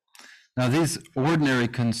고요레스. Now, these ordinary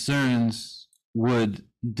concerns would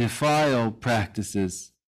defile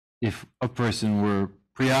practices if a person were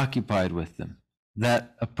preoccupied with them.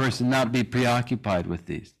 That a person not be preoccupied with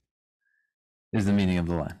these is the meaning of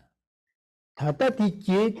the line. 다다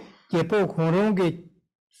디제 제포 고롱게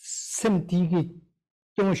셈디게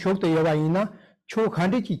좀 쇼도 여바이나 초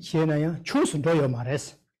간디지 지에나야 초선도요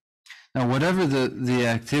말레스. Now, whatever the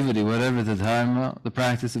activity, whatever the dharma, the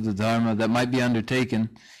practice of the dharma that might be undertaken,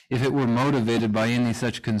 if it were motivated by any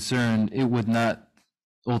such concern, it would not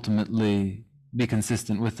ultimately be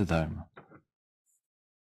consistent with the dharma.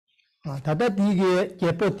 다다 디게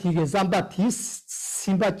제포 디게 잠바 디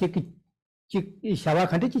심바 지 샤와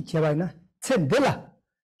간디지 제바이나 쳔델라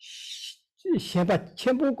셴바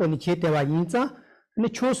쳔보고니 제대와 인자 아니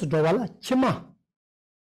초스도발라 치마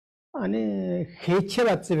아니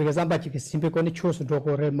해체라 집에 잠바지 심베고니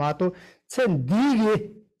초스도고레 마도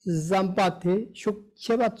쳔디게 잠바테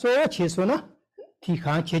슉체바 쪼 체소나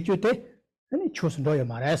디칸 체주테 아니 초스도요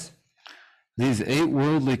말레스. These 8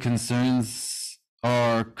 worldly concerns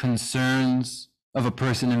are concerns of a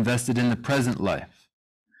person invested in the present life.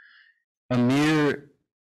 A mere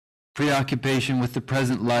preoccupation with the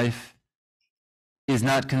present life is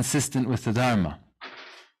not consistent with the Dharma.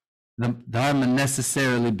 The Dharma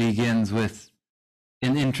necessarily begins with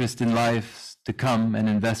an interest in life to come and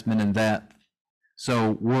investment in that.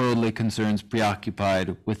 So worldly concerns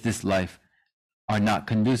preoccupied with this life are not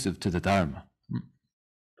conducive to the Dharma.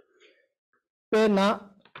 Pena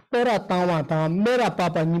pera tawa mera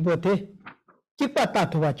papa nibote kipata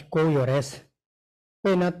tuwa koyores.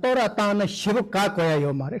 Pena tora tana shibuka koya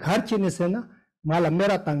yomare. Harchinisena mala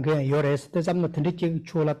mera tange yores. Tesamno tendiki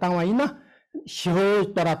chula tawa ina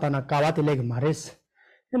shibu tora tana kawati leg mares.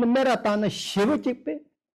 And mera tana shibu chipe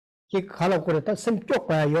ki khala koreta sem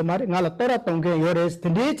chokoya yomare. Ngala tora tange yores.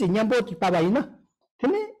 Tendichi nyambo ki papa ina.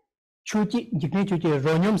 Tene chuchi jikni chuchi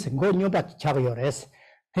ronyom sengo nyoba chaba yores.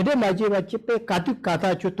 Tede maji wa chipe katu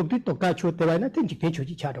kata chu tukti toka chu tewa ina ten jikni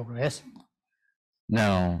chuchi chado yores.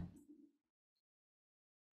 Now,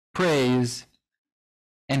 praise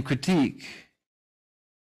and critique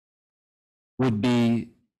would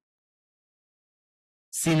be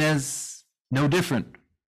seen as no different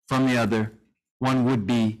from the other. One would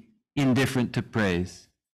be indifferent to praise,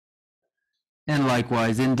 and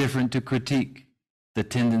likewise indifferent to critique. The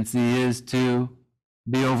tendency is to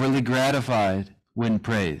be overly gratified when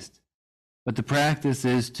praised, but the practice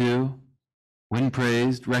is to, when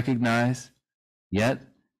praised, recognize, yet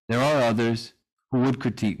there are others who would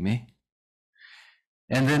critique me.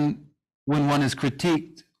 And then when one is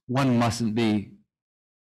critiqued, one mustn't be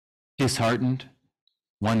disheartened.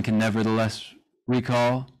 One can nevertheless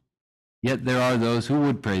recall, yet there are those who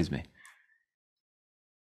would praise me.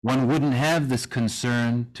 One wouldn't have this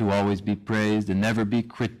concern to always be praised and never be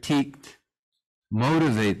critiqued,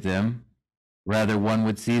 motivate them. Rather, one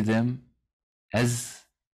would see them as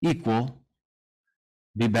equal,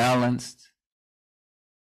 be balanced,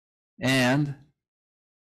 and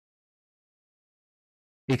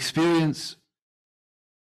experience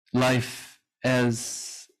life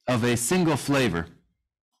as of a single flavor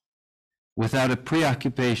without a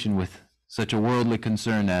preoccupation with such a worldly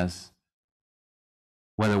concern as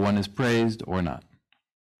whether one is praised or not.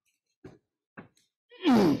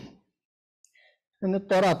 And the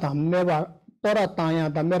Torah Tanya,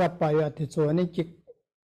 the Mera Paya, the Zoanic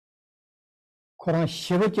Koran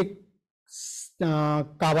Shivachik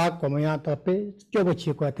Kava Komaya Tape,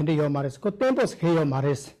 Jobochiko, attend your maris, go temples, Hayo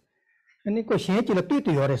maris. And Nico Shenchi la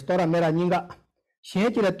Tutu, your Restora Mera Ninga,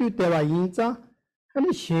 Shenchi la Tuteva Inza, and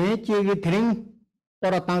Shenchi Tring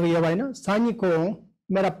Torah Tanga Yavana, Saniko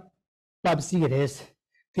Mera Pab Sigres.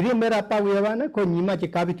 Three Mera Pavana, Konima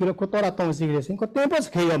Capitul Kotora Tom Sigres, and Contempos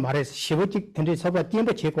Hayo maris, Shivuchik, Tendis Saba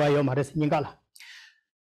Timber Chekwa maris Ningala.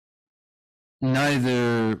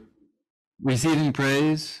 Neither receiving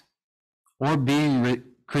praise or being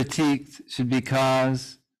critiqued should be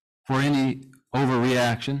cause for any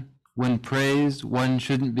overreaction. When praised, one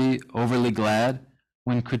shouldn't be overly glad.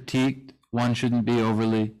 When critiqued, one shouldn't be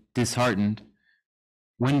overly disheartened.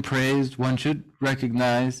 When praised, one should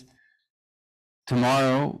recognize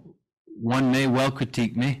tomorrow one may well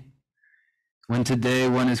critique me. When today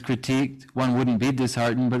one is critiqued, one wouldn't be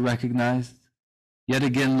disheartened but recognized. Yet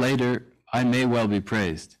again later, I may well be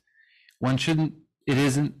praised. It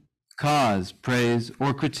isn't cause, praise,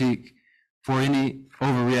 or critique for any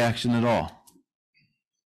overreaction at all.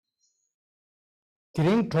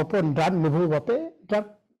 Tiring topo dad mebu wape, dad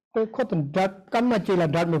cotton dad kamachila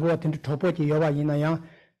dad mebu attend topo yoga yinaya,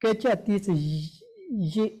 ketcha tis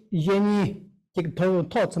yeni, take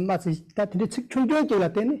thoughts and masses that it's children,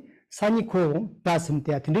 Sani ko, doesn't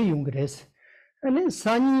the attend youngres. And then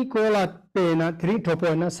Sani kola pena, tiring topo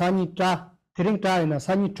and Sani tra, tiring tra and a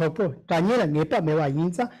Sani topo, Daniela Neta Meva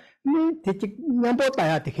Yinza, me take number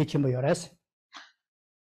by the kitchen yores.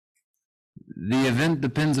 The event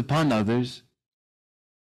depends upon others.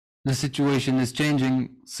 The situation is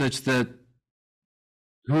changing such that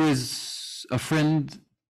who is a friend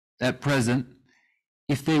at present,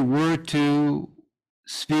 if they were to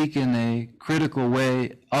speak in a critical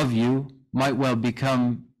way of you, might well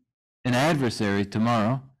become an adversary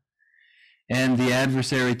tomorrow. And the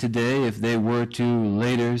adversary today, if they were to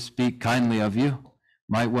later speak kindly of you,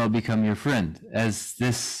 might well become your friend. As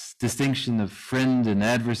this distinction of friend and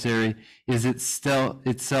adversary is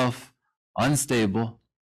itself unstable,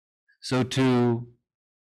 so too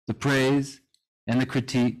the praise and the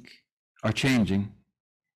critique are changing.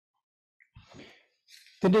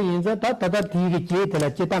 Today in the Tata Tigate, la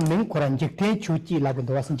Cheta Minkoran, Jicte Chuchi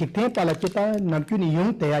Lagundas, and Jicte Palacheta, Nampuni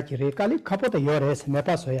Yung Teachire, Kali Kapota Yores,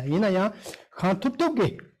 Mepasoya, Inaya,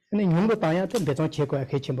 Kantutoge, and in Yungotaya, Beton Checo,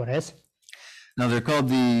 Kitchembores. Now they're called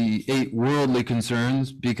the 8 worldly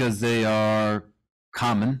concerns because they are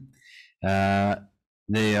common,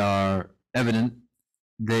 they are evident,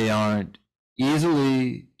 they aren't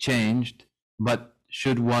easily changed, but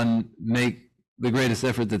should one make the greatest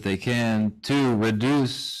effort that they can to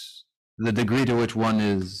reduce the degree to which one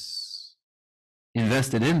is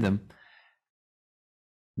invested in them,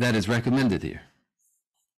 that is recommended here.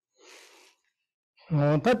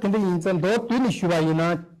 And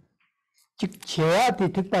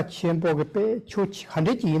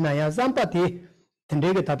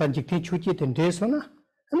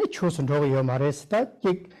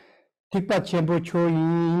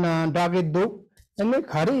the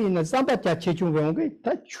Kari in the Zamba Chachung,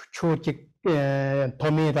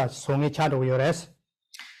 Tomira Songi Chado Yores.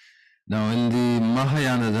 Now, in the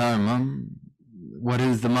Mahayana Dharma, what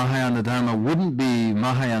is the Mahayana Dharma wouldn't be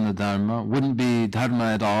Mahayana Dharma, wouldn't be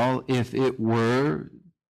Dharma at all if it were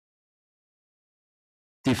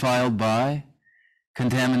defiled by,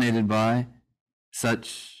 contaminated by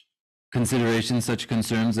such considerations, such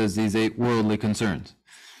concerns as these 8 worldly concerns.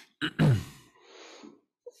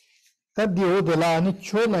 That the old Lani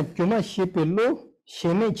Chona Puma Shipillo,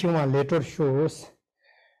 Shene Chuma later shows.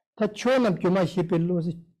 That Chona Puma Shipillo,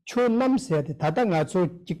 Chonam said, Tatangazo,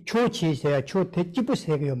 Chochi, Cho Techipus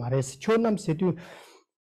Hegio Mares, Chonam said to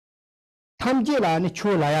Tamjila and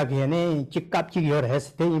Cholaya Gene, Chikapchi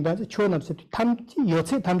Yores, they invited Chonam said to Tamji,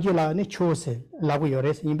 Yotse Tamjila and Chose,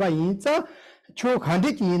 Lavuyores, Invainza, Cho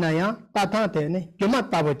Handiki Inaya, Tatatene,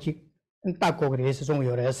 Yomatavochi, and Taco Grace on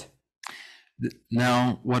Yores.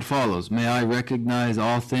 Now, what follows? May I recognize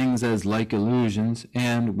all things as like illusions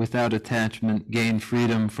and without attachment gain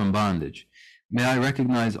freedom from bondage. May I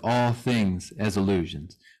recognize all things as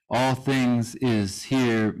illusions. All things is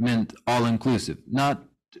here meant all-inclusive, not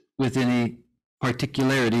with any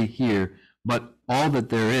particularity here, but all that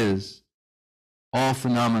there is, all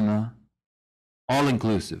phenomena,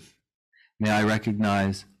 all-inclusive. May I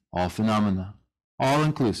recognize all phenomena,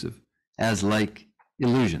 all-inclusive, as like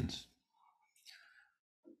illusions.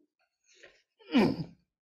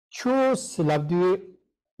 Choose Labdu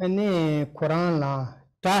and Koran la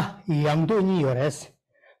Ta Yangdo Ni Yores.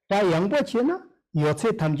 Ta Yangbo Chena,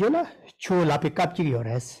 Yotse Tamjula, Cho Lapicapti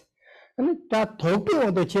Yores. And that Topi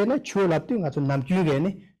on the Chena, Cho Lapting at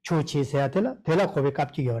Namjugeni, Cho Chisatella, Tela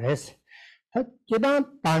Kovicapti Yores. That Jedan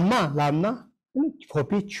Panma Lamna, and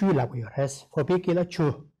Fopi Chu Lap Yores, Fopi Killa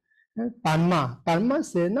Chu. Panma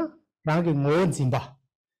Sena, Rangi Mo Zimba.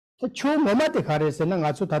 The Chu Momate Kares and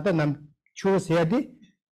Natsu Tata Nam. Cho Seadi,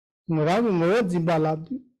 Muravi Mo Zimbala,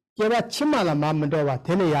 Keva Chimala Mamandova,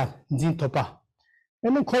 Telea, Zintopa,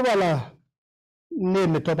 and then Kovala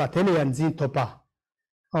name Topa, Telea and Zintopa.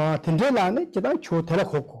 Tendela, Jedan Cho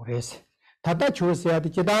Telacores. Tata Cho Seadi,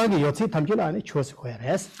 Jedan, Yotsi Tamjila, and Cho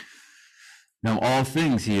Squares. Now, all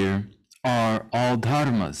things here are all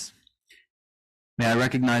dharmas. May I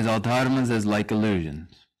recognize all dharmas as like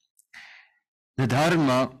illusions. The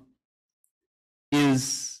dharma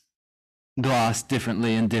is glossed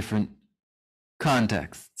differently in different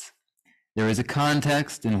contexts. There is a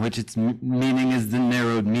context in which its meaning is the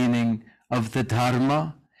narrowed meaning of the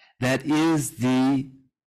dharma, that is the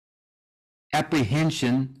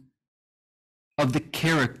apprehension of the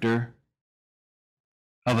character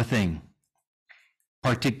of a thing,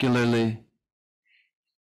 particularly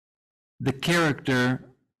the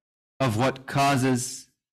character of what causes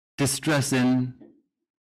distress in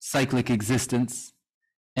cyclic existence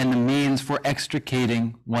and the means for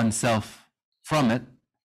extricating oneself from it,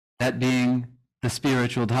 that being the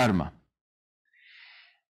spiritual dharma.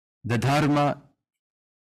 The dharma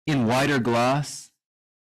in wider gloss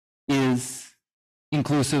is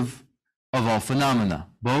inclusive of all phenomena.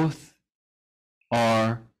 Both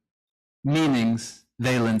are meanings,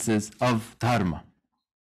 valences of dharma.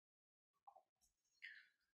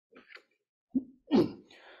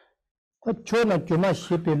 다 초나 주마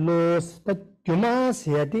시빌로스 다 주마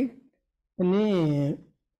세디 아니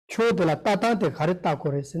초들라 따따한테 가르다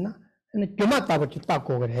그랬으나 아니 주마 따버치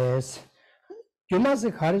따고 그랬어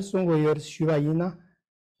주마세 가르송 거 여 시바이나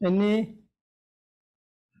아니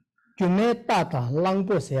주메 따따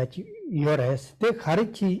랑보세야지 요레스 데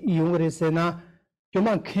가르치 이용그랬으나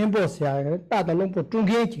주마 캠보세야 따따 랑보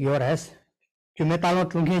중계지 요레스 주메 따로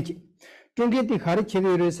중계지 중계디 가르치기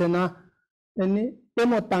요레스나 아니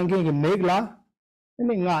Temo tangge megla,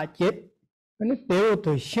 ane nga chet, ane teo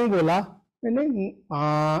to shingula, ane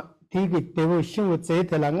tiki teo shingu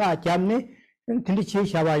tsetela nga chamne, ane tindi chi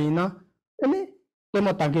shabayina, ane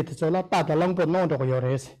temo tangge tsola tata langpo nondo ko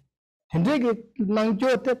yores. Tindi ki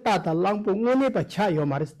nangjo te tata langpo ngone pa cha yo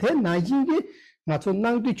maris, te najingi nga tso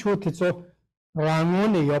nangdi cho te tso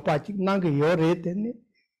rangone yo pa chik nangge yore tene,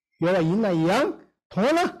 yora ina yang,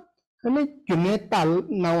 thola, ane jume tal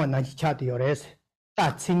nawa naji cha te yores.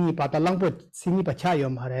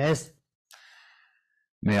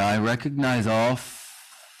 May I recognize all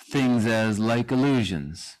things as like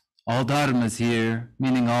illusions. All dharmas here,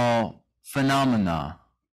 meaning all phenomena,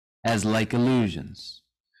 as like illusions.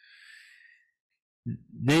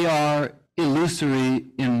 They are illusory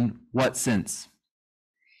in what sense?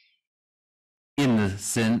 In the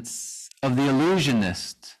sense of the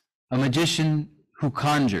illusionist, a magician who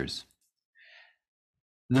conjures.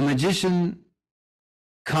 The magician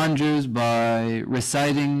conjures by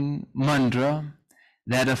reciting mantra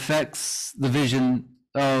that affects the vision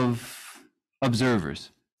of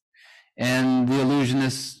observers. And the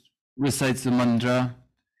illusionist recites the mantra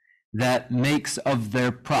that makes of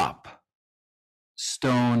their prop,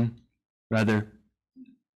 stone, rather,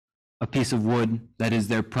 a piece of wood that is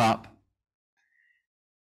their prop,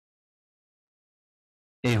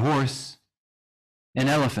 a horse, an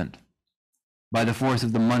elephant, by the force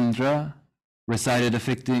of the mantra recited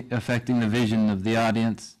affecting the vision of the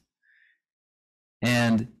audience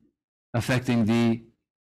and affecting the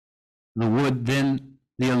wood, then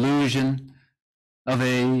the illusion of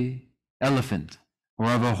a elephant or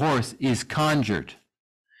of a horse is conjured.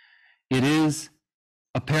 It is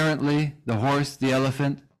apparently the horse, the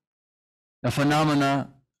elephant, a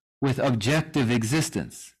phenomena with objective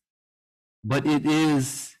existence, but it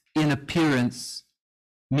is in appearance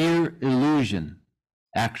mere illusion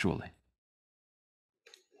actually.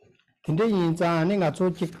 근데 인자 내가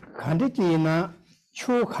저기 간데지나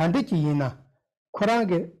추 간데지나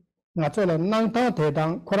코랑게 나처럼 낭타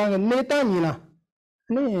대당 코랑게 내단이나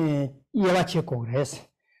아니 이해와치 고그레스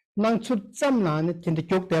낭추 짬나네 진짜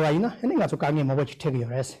쪽대와이나 내가 저 강에 먹어치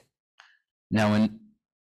태기요레스. Now in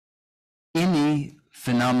any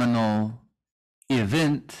phenomenal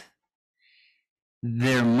event,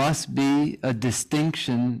 there must be a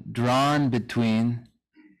distinction drawn between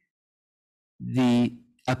the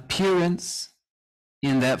appearance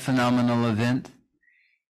in that phenomenal event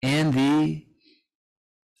and the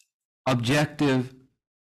objective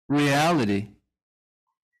reality,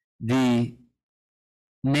 the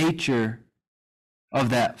nature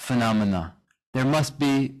of that phenomena. There must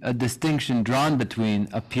be a distinction drawn between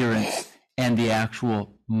appearance and the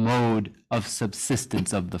actual mode of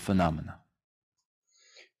subsistence of the phenomena.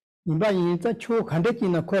 Now,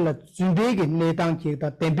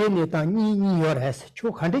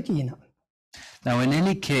 in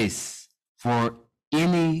any case, for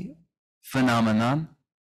any phenomenon,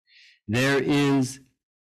 there is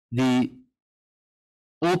the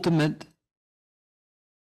ultimate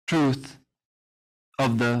truth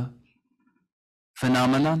of the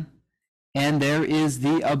phenomenon, and there is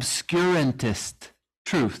the obscurantist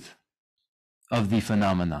truth of the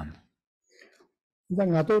phenomenon.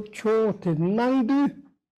 Now,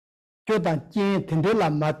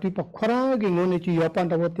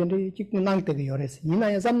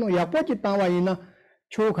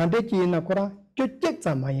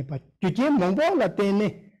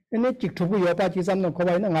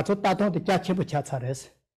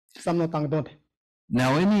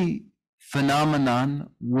 any phenomenon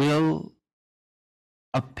will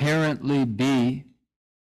apparently be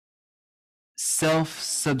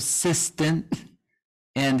self-subsistent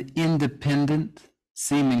and independent,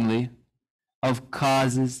 seemingly, of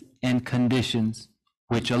causes and conditions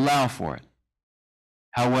which allow for it.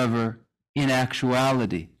 However, in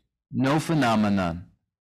actuality, no phenomenon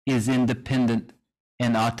is independent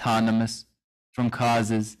and autonomous from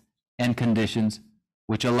causes and conditions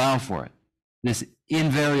which allow for it. This is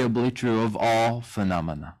invariably true of all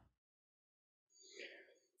phenomena.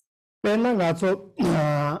 Pena nga zo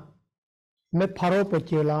me paro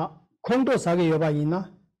pochila kongdo sage yoba ina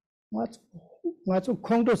nga zo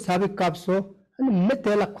kongdo sabe kapso ani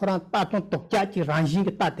metela koran taton tokya chi ranjing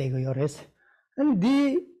ke tate go yores ani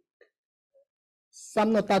di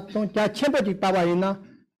samno taton kya chemba ji tawa ina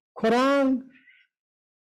koran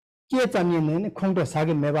ke jamni ne kongdo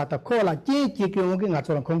sage meba ta kola je ke ngi nga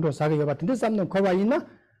zo kongdo sage yoba tinde samno koba ina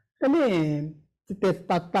ani te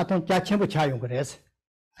taton kya chemba chayo gres.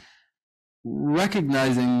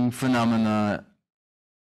 Recognizing phenomena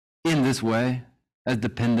in this way as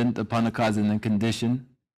dependent upon a cause and a condition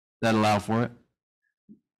that allow for it,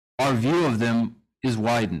 our view of them is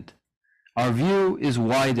widened. Our view is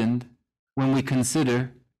widened when we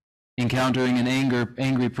consider encountering an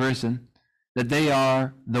angry person that they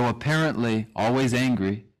are, though apparently always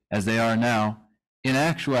angry as they are now, in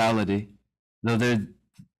actuality, though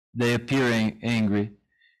they appear angry,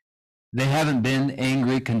 they haven't been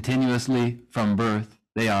angry continuously from birth.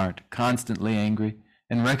 They aren't constantly angry.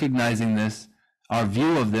 And recognizing this, our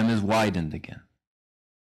view of them is widened again.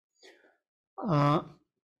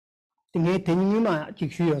 Tengey tenima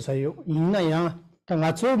jikshuyo sayo ina ya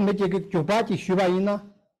tangatso meje joba jikshuba ina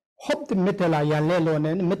hop de metela ya lelo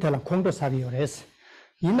ne metela kongdo sabi yores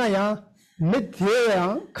ina ya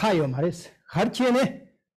metya kayo mares harchene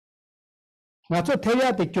ngacho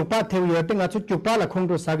theya de joba theyo de ngacho joba la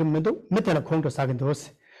kongdo sabi medo metela kongdo sabi dos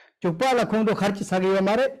joba la kongdo harchi sabi yo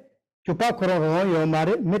mare joba koro yo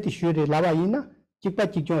mare meti shure lava ina jikpa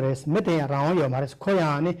jikjon res metya raon yo mares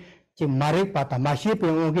khoya ne ji mare pata mashi pe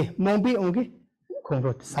onge mombi onge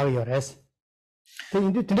kongdo sabi yores te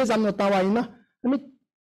indu tinde samno tawa ina ami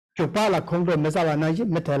joba la kongdo mesawa na ji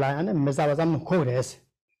metela ane mesawa samno khores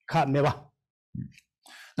kha meba.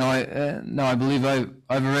 Now I believe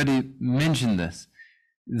I've already mentioned this,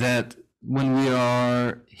 that when we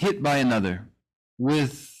are hit by another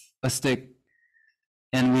with a stick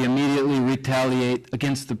and we immediately retaliate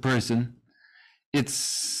against the person,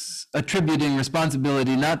 it's attributing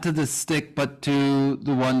responsibility not to the stick but to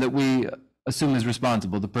the one that we assume is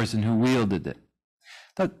responsible, the person who wielded it.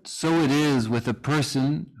 So it is with a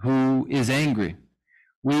person who is angry.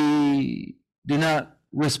 We do not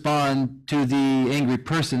respond to the angry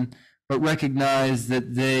person, but recognize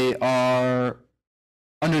that they are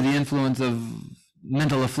under the influence of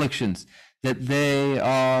mental afflictions, that they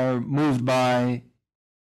are moved by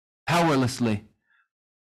powerlessly,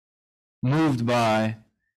 moved by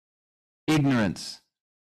ignorance,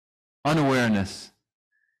 unawareness,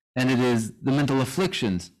 and it is the mental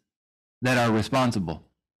afflictions that are responsible.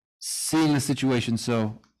 Seeing the situation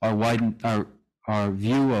so, our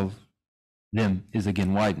view of them is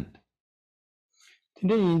again widened.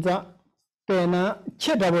 Tinde inza pena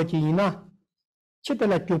chedabo ji ina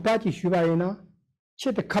chedala jopa ji shuba ina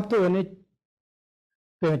ched kapto ne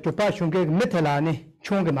pe jopa shunge metela ne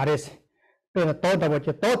chonge mares pena to dabo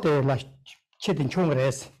je to te la chedin chong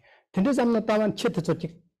res tinde samna taman ched to ji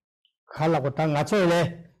khala ko ta ngacho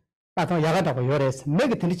le ta to yaga da ko yores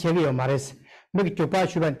meg tinde chege yo mares meg jopa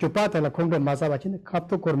shuba jopa ta la kongdo masa ba chin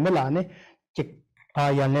kapto kor mela ne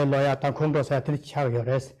yane loya ta kongdo sa tini chag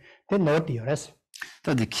yores te noti yores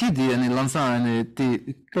Ta the key and in Lansan and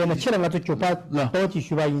ke na chela ngatu chupa to ji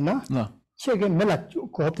shuba ina chege mela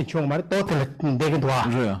ko hopti chong mar to te de ge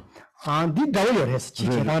dwa di dawo yores chi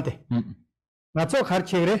che dante na cho khar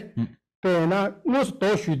chegre pe na nos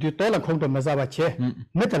to shu di to la kongdo meza ba che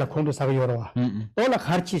metela kongdo sa yoro to la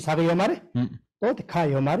khar chi sa yo mare to te kha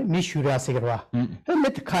yo mare mi shura se gerwa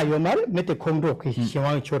met kha yo mare met kongdo ke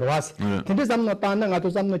hiwang choro was tinde samno ta na ngato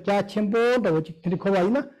samno cha chembo da wo tinde ko wa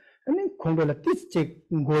ina ani kongdo la tis che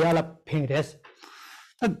goya la pheng res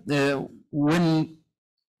when,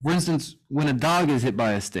 for instance, when a dog is hit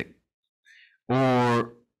by a stick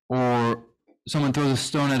or someone throws a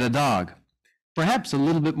stone at a dog, perhaps a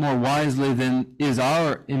little bit more wisely than is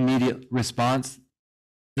our immediate response,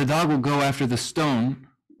 the dog will go after the stone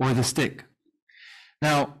or the stick.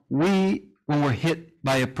 Now, when we're hit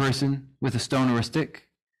by a person with a stone or a stick,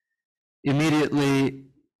 immediately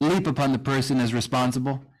leap upon the person as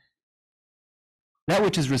responsible. That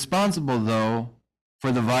which is responsible, though,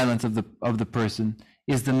 for the violence of the person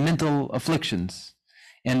is the mental afflictions,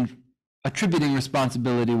 and attributing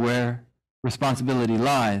responsibility where responsibility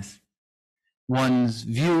lies, one's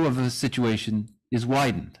view of a situation is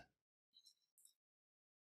widened.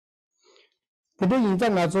 Today in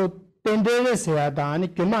Zanglazo, Tendere Sea Dani,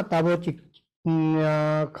 Kima Tabo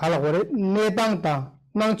khala gore nedang ta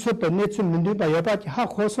nang chu to ne chu mindu ba yoba ki ha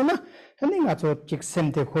khosona ani nga cho chik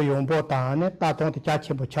sem te kho yombo ta ne ta tong te cha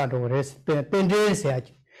che bo cha do res pen de se a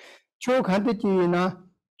cho khan te ji na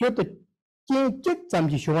jo to kin chik cham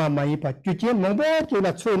ji shwa ma yi pa ju je mong ba ke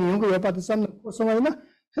la chu ni yong yoba ta sam ko so na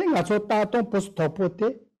ani nga cho ta tong pos to po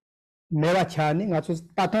te mewa cha ni nga cho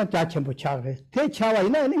ta tong cha che bo cha res te cha wa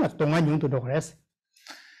ina ani nga to nga nyung to do res.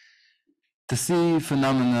 To see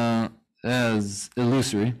phenomena as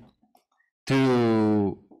illusory,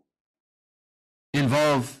 to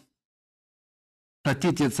involve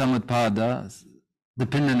pratitya samutpada,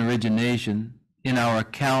 dependent origination, in our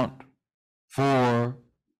account for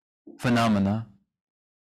phenomena,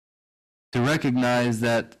 to recognize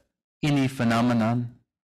that any phenomenon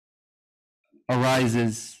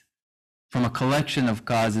arises from a collection of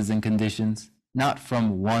causes and conditions, not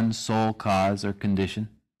from one sole cause or condition,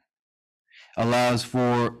 allows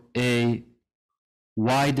for a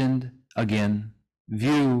widened, again,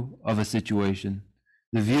 view of a situation,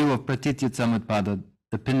 the view of pratitya samutpada,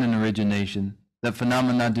 dependent origination, that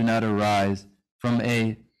phenomena do not arise from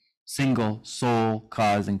a single sole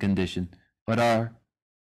cause and condition, but are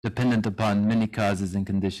dependent upon many causes and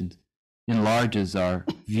conditions, enlarges our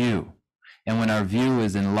view. And when our view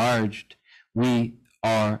is enlarged, we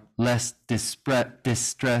are less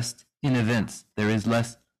distressed in events. There is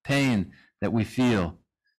less pain that we feel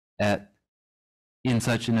in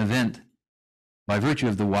such an event by virtue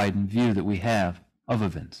of the widened view that we have of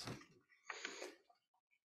events.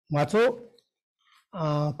 Ngaso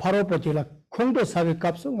paro pachila khongdo sabe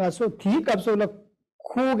kapso ngaso thi kapso la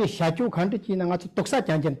khoge shachu khand chi na ngaso toksa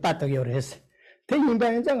chanjen ta ta yores te yimba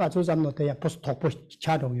enja ngaso samno te ya pos thok pos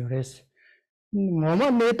cha do yores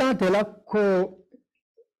mama meta de la kho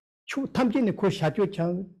chu thamji ne kho shachu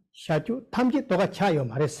chang shachu thamji toga cha yo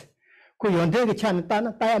mares ko yonde ge cha na ta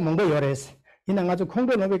na ta ya mongbo yores ina ngaso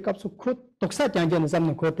khongdo no be kapso kho toksa chanjen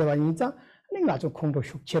samno kho te wa inja nga 좀 공부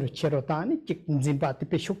숙제로 다니 직진바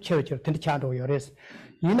특히 숙제로 텐데 차도 요레스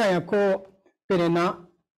이나야고 베레나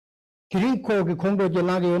기린코기 공부지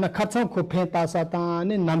나게나 카창코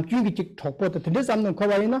펜타사다니 남중기 직 톡보도 텐데 잡는 거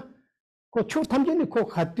봐이나 그 초탐진이 그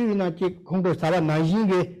가티나 직 공부 살아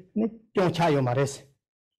나이게 좀 차요 말레스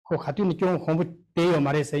그 가티니 좀 공부 돼요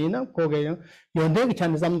말레스 이나 거기 연대기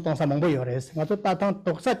찬 잡는 동사 먹고 요레스 가서 따당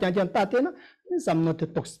독사 짠짠 따때나 잡는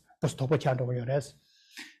독 스토퍼 차도 요레스.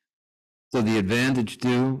 So the advantage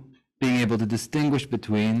to being able to distinguish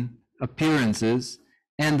between appearances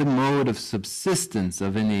and the mode of subsistence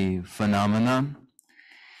of any phenomenon.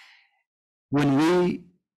 When we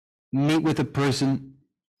meet with a person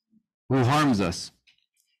who harms us,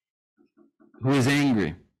 who is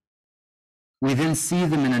angry, we then see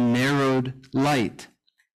them in a narrowed light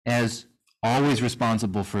as always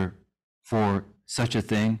responsible for such a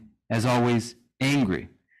thing, as always angry.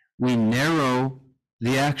 We narrow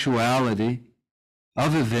the actuality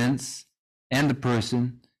of events and the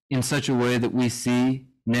person in such a way that we see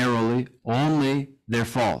narrowly only their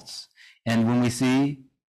faults. And when we see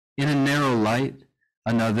in a narrow light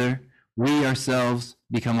another, we ourselves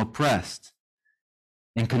become oppressed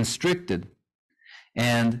and constricted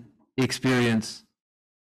and experience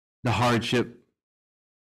the hardship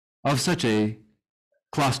of such a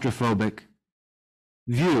claustrophobic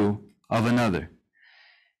view of another.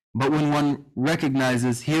 But when one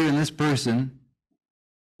recognizes here in this person,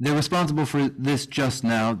 they're responsible for this just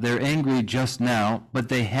now, they're angry just now, but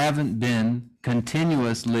they haven't been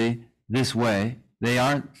continuously this way. They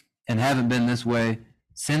aren't and haven't been this way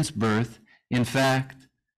since birth. In fact,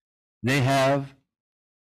 they have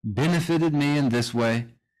benefited me in this way.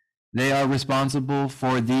 They are responsible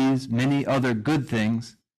for these many other good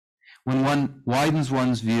things. When one widens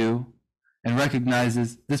one's view and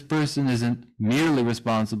recognizes this person isn't merely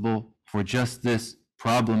responsible for just this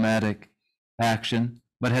problematic action,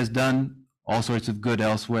 but has done all sorts of good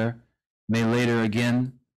elsewhere, may later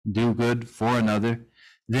again do good for another,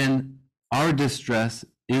 then our distress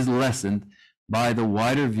is lessened by the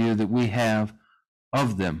wider view that we have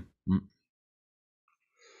of them.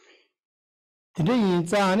 Today in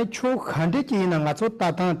Zani Chu Kandiki and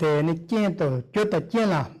Matsutata and Kento, Jota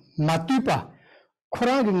Jena, Matupa,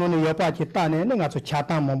 Kurang on the Yopachitane, and Natsu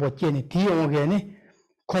Chatam Mombo Jenny, Tio Gene,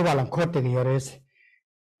 Kovalan Kote Yores.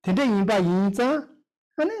 Today in Bayinza,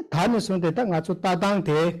 and a Tanis on the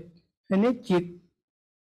Tangatsutadante, and a chip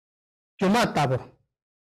Jomatabo.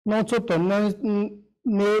 Non Soto, non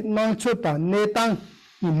Sota, Netan,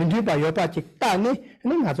 in Minduba Yopachik Tane,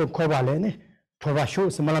 and Natsu Kovalene, Tovashu,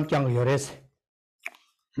 Samalam Jang Yores.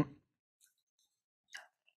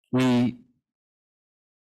 We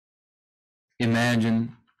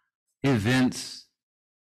imagine events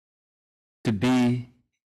to be.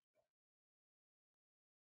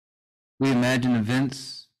 We imagine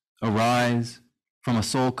events arise from a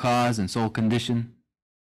soul cause and soul condition,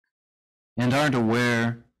 and aren't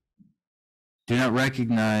aware, do not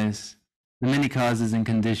recognize the many causes and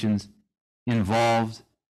conditions involved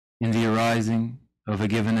in the arising of a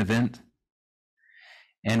given event.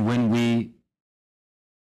 And when we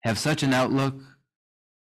have such an outlook,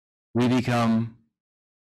 we become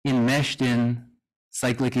enmeshed in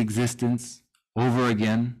cyclic existence over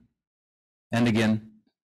again and again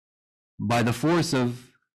by the force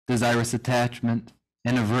of desirous attachment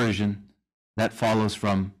and aversion that follows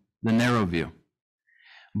from the narrow view.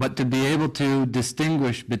 But to be able to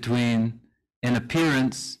distinguish between an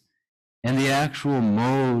appearance and the actual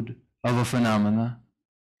mode of a phenomena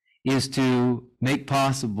is to make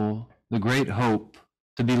possible the great hope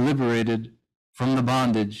to be liberated from the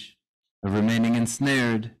bondage of remaining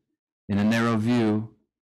ensnared in a narrow view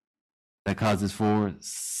that causes for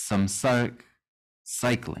samsaric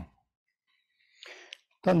cycling.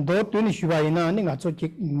 Tan do tuni shuba ina ani nga tso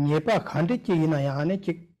chik nyepa khandi chi ina ya ani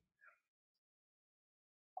chik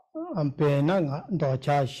ampe na nga do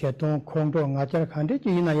cha shetong khongdo nga cha khandi chi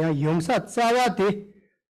ina ya yongsa tsawa de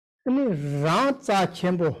ani ra tsa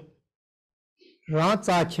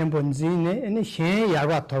chenpo nzi ne ani shen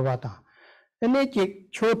yarwa thorwa ta ani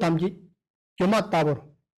chik cho tamji joma tabor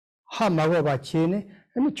ha mago ba che ne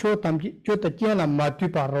ani cho tamji cho ta chen la ma tu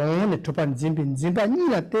pa ro ne thupan zimba ni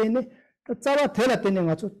la te ne tsawa thela te ne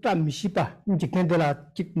nga tso ta mishipa jikten de la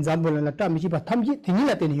chik zambol la ta mishipa tamji thini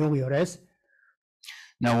la te ne yogo yores.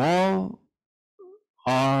 Now all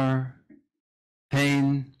our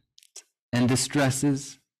pain and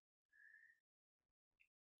distresses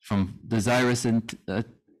from desirous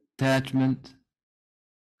attachment,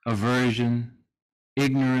 aversion,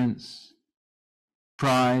 ignorance,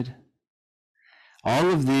 pride,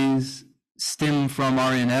 all of these stem from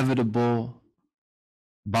our inevitable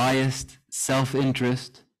biased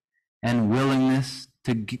self-interest and willingness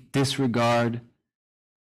to disregard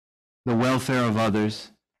the welfare of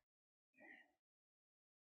others.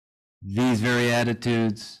 These very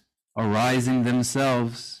attitudes arising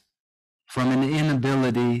themselves from an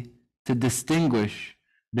inability to distinguish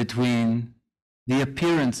between the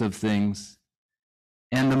appearance of things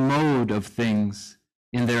and the mode of things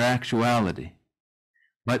in their actuality.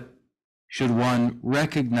 But should one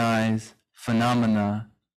recognize phenomena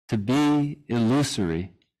to be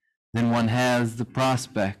illusory, then one has the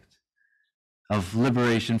prospect of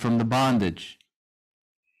liberation from the bondage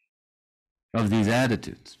of these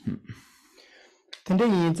attitudes. Tende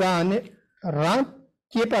yinza ane rang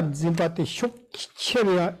kepab zimbate shuk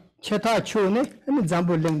cheta cho ne ane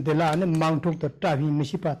zambo leng de la ane mangtok to tabi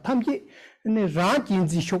mishipa tamji ane rang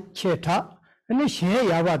jinzi shuk cheta ane shen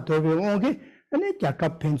yawa dobe onge ane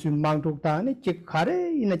jakab pensu mangtok ta ane chik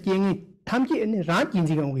khare ina jengi tamji ane rang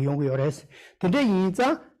jinzi ga onge yongo yores. Tende yinza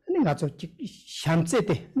ane nga zo chik shamtse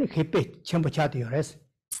te ane kepe chenpo chate yores.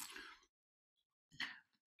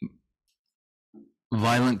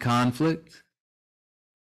 Violent conflict,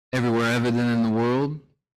 everywhere evident in the world,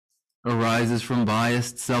 arises from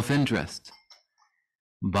biased self-interest.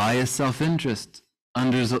 Biased self-interest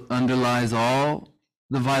underlies all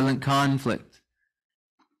the violent conflict.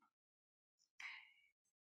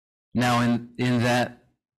 Now, in that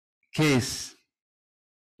case,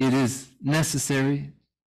 it is necessary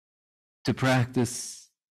to practice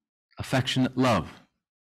affectionate love.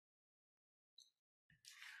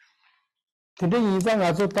 Tende yinza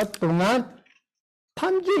nga zo ta tunga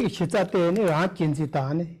tamji shiza tene rang jinzi ta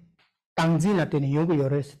ane tangzi na tene yungu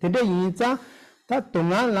yores. Tende yinza ta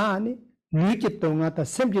tunga la ane luji tunga ta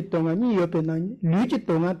semji tunga ni yope na luji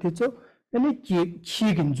tunga tizo ane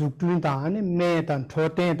chi gin zukdun ta ane me tan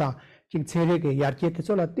thoten ta jik tsere ke yarje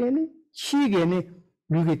tizo la tene chi ge ne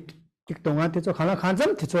luji jik tunga tizo khana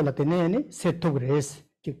khanzam tizo la tene ane setuk res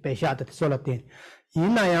jik pesha ta tizo la tene.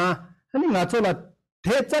 Yina ya ane nga zo la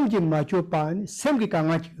te tsamji ma cho pa ane semgi ka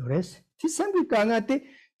nga chi yores. Ti semgi ka nga te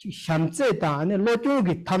shamtse ta ane lo chungu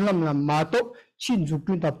ki tamlam la ma to chin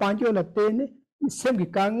zukdun ta pancho la te ane semgi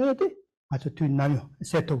ka nga te ma cho tu namyo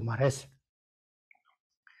setuk ma res.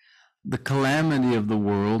 The calamity of the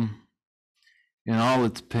world, in all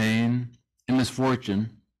its pain and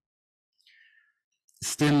misfortune,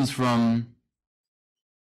 stems from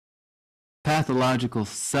pathological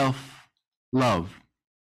self-love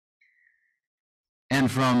and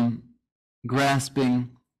from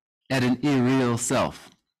grasping at an irreal self.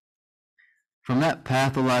 From that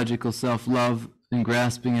pathological self-love and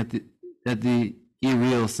grasping at the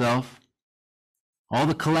irreal self, all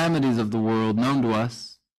the calamities of the world known to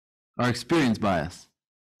us are experienced by us.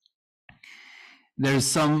 There's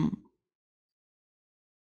some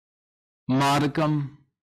modicum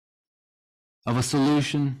of a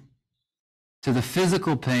solution to the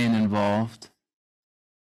physical pain involved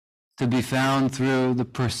to be found through the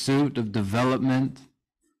pursuit of development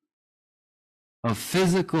of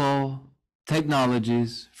physical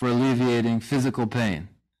technologies for alleviating physical pain.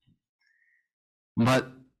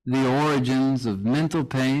 But the origins of mental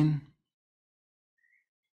pain,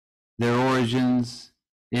 their origins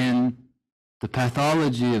in the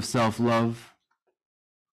pathology of self-love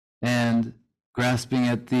and grasping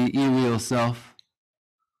at the e-real self,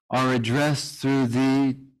 are addressed through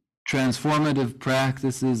the transformative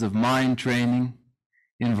practices of mind training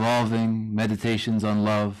involving meditations on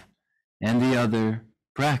love and the other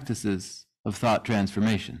practices of thought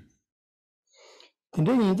transformation.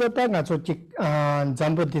 근데 이제 딱 가서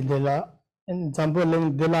잠보들라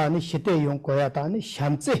잠보랭들라 아니 시대 용 거야다 아니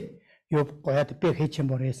샴제 요 거야다 백해치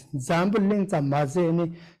모레스 잠보랭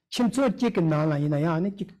잠마제니 침초직 나라이나야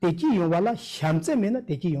아니 대지 용발라 샴제면은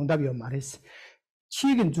대지 용답이요 말레스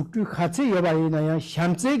치긴 죽주 같이 여바이나야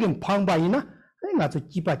샴제긴 방바이나 아니 가서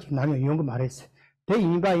기바직 나면 용거 말레스 대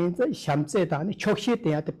인바인자 샴제다 아니 촉시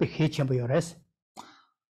때야다 백해치 모레스.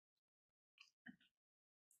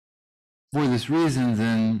 For this reason,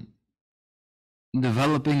 then,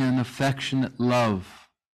 developing an affectionate love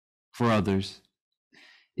for others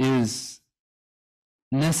is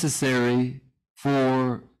necessary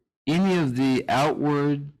for any of the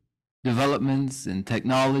outward developments in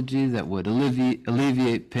technology that would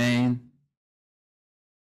alleviate pain.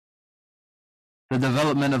 The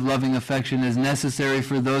development of loving affection is necessary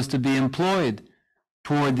for those to be employed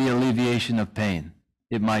toward the alleviation of pain.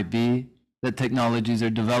 It might be that technologies are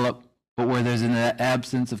developed, but where there's an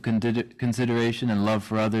absence of consideration and love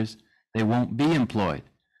for others, they won't be employed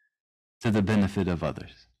to the benefit of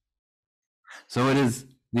others. So it is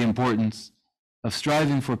the importance of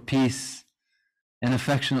striving for peace and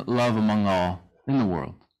affectionate love among all in the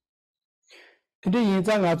world. 근데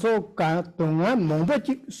인자가 저가 동안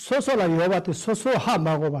뭔가지 소소라 요바도 소소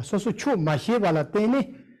하마고바 소소 추 마시발라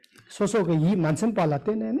때니 소소가 이 만선 발라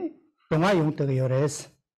때네 동아 용도 요레스.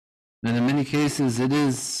 And in many cases, it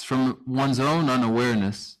is from one's own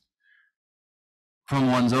unawareness,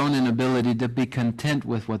 from one's own inability to be content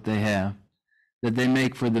with what they have, that they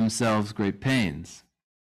make for themselves great pains.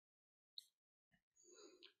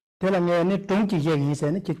 Now, I'm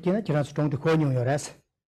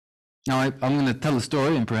going to tell a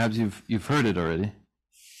story, and perhaps you've heard it already.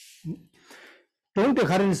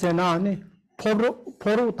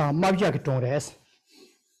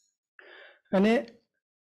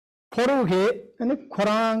 포로게 아니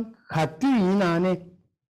코란 가티이나네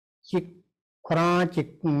직 코란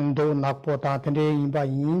직도 낙보다 근데 인바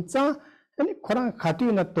인자 아니 코란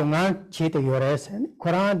가티이나 동안 제대 요래서 아니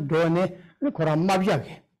코란 도네 아니 코란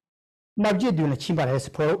마비야게 마비에도나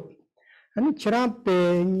침바레스 포로 아니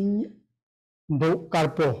치람페 도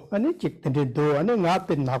깔포 아니 직근데 도 아니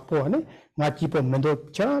나페 낙포 아니 나 지포 men도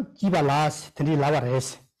차 지발라스 근데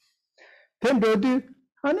라바레스 덴도디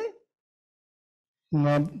아니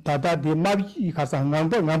다다 디마비 가서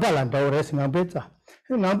남발란다오레스 남베자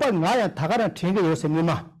남발 나야 다가라 튕게 요새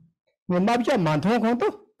미마 마비자 만통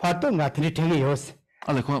공도 파도 나트리 튕게 요새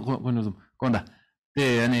알레 좀 건다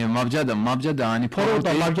네 아니 마비자다 아니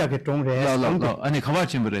포로다 마비자게 동레 아니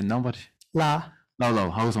가바침브레 남바리 라라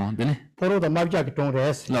하우송 되네 포로다 마비자게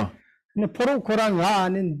동레스 라 근데 포로 코랑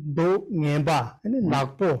아니 도 녜바 아니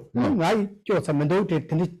낙포 나이 쪼서 men도 데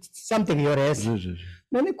something 요레스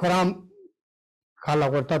네 코람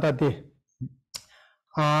칼라고 따다디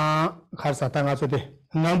가르사탕아서데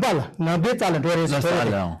남베 잘은 도레스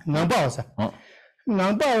남바오사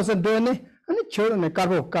남바오사 도네 아니 초르네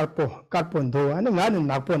까포도 아니 나는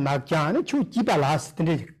낙포 낙자 아니 추 지발라스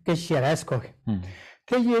근데 게시라스 거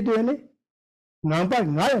대예도네 남바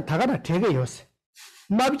나야 다가다 되게 요스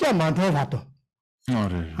마비자 많다 봐도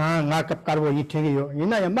나갑 까르고 이 되게요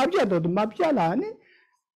이나야 마비자도 마비자라 아니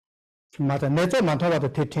맞아 내저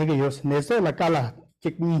많다고도 되게 요스 내저 라깔라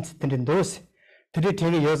직민스 된 도스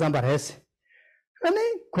되게 요산 바레스 아니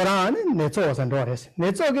코란은 내저 오산 도레스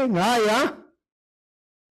내저게 나야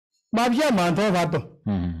마비자 많다 봐도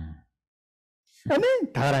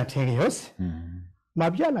아니 다라 되게 요스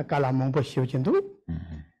마비자 라깔라 몽보 시오진도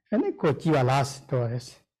아니 고지와라스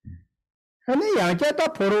도레스 아니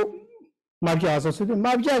양자다 포로 마비자서 수도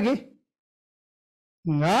마비자게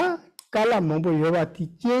나 깔라 몽보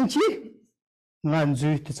요바티 젠치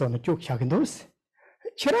난주 뜻어는 쭉 작은도스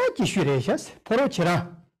치라 기슈레샤스 포로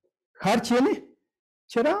치라 가르치네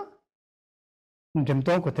치라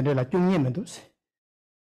좀더 고트들라 중님은도스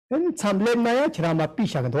엔 참레나야 치라마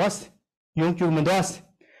피샤근도스 용주문도스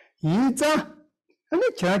인자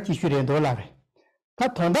아니 치라 기슈레도라레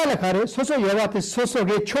다 돈달라 가래 소소 여와테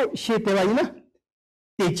소소게 초 시대와이나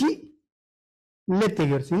대지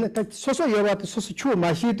렛대거스이나 다 소소 여와테 소소 추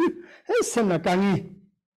마시도 셈나 강이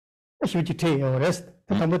아시지 태요 레스트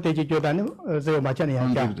담보 대지 교단은 저 마찬이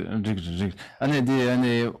하자 아니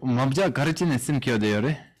맘자 가르치는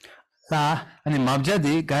심켜대요래 라 아니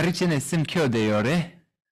맘자디 가르치는 심켜대요래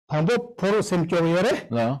담보 포로 셈교요래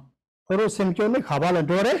라 포로 셈교네 가발은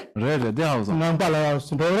도래 레레 대하우서 남발라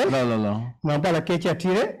도래 라라라 남발라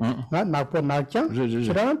깨치티래 나 나포 나짱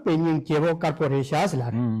그러면 베닝 제보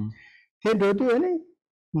카르포레샤스라 헤도도네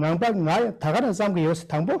남발 나 다가는 삼게 요스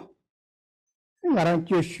담보 나랑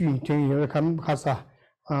교슈 되게 감 가사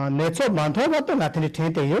내초 많다고 나한테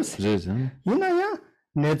되대요스 이나야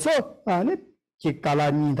내초 안에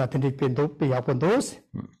기깔아니 다한테 벤도 빼야본도스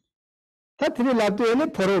다들이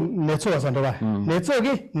라도에는 포로 내초 와서더라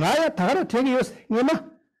내초기 나야 다가는 되게 요스 이나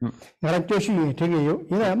나랑 교슈 되게요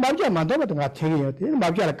이나 마비아 만도도 나 되게요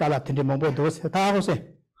마비아 깔아 된데 뭐도스 다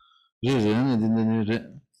하고세 네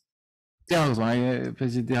대하고서 아예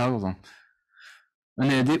페지 대하고서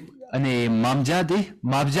아니 맘자디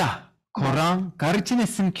맘자 코랑 가르치는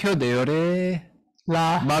심켜대요래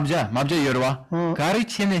라 맘자 여러와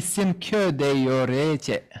가르치는 심켜대요래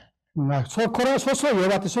제 나 소코라 소소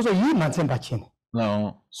여바트 소소 이 만천 받친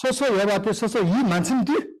소소 여바트 소소 이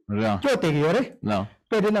만천디 껴대기요래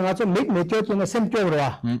빼드나 가서 맥 메줘지는 셈껴로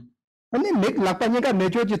와 아니 맥 락파니까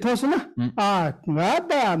메줘지 토스나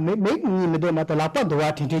나다 맥 니메도 마다 락파도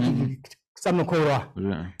와 tinti 삼는 코라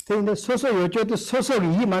근데 소소 여줘도 소소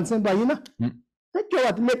이 만천 받이나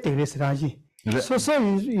껴와도 맥대리스라지 소소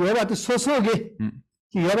여바트 소소게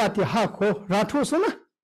여바트 하고 라토스나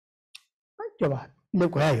껴봐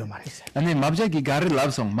내거야요 말했어. 아니 맙자기 가를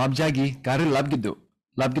랍송 맙자기 가를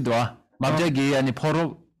랍기도와 맙자기 아니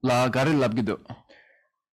포로 라 가를 랍기도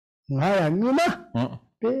나야 니마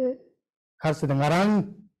베 가서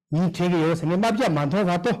나랑 인테리 요새 내 맙자 만도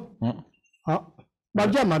가도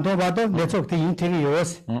맙자 만도 가도 내 쪽에 인테리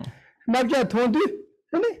요새 맙자 돈도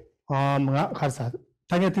아니 뭐가 가서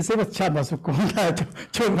당연히 드세요 참아서 공부하자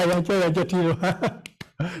좀 봐야 저 뒤로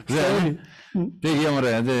그래 되게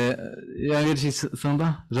영어래 네 양결식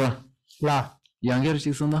쓴다 라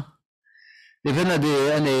양결식 쓴다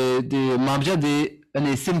데페나데 아니 디 맘자디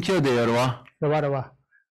아니 심켜대요와 봐봐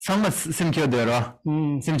상마 심켜대요와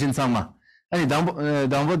심진 상마 아니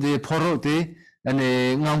담보디 포로디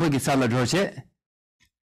아니 낭보기 살라 조체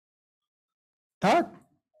다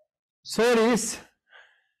소리스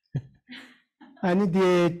아니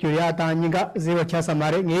디 교야다니가 제가 차사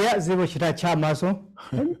말에 내야 제가 시다 차마소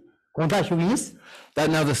That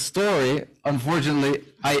now the story, unfortunately,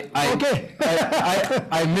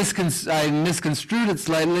 I misconstrued it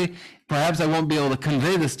slightly. Perhaps I won't be able to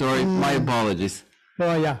convey the story. My apologies.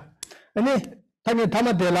 Oh yeah. 아니 당연히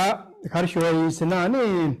담아대라 가르쳐 있으나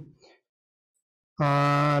아니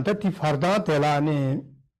다티 파르다 대라 아니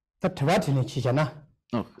다트바티니 치잖아.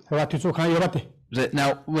 다트 쪽한 여바테.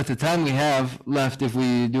 Now, with the time we have left, if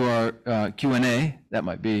we do our Q&A, that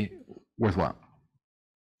might be worthwhile.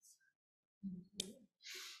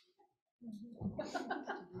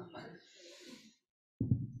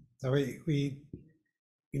 So we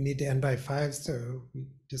need to end by 5, so we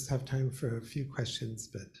just have time for a few questions,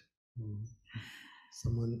 but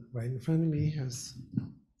someone right in front of me has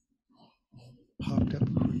popped up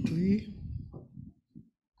quickly.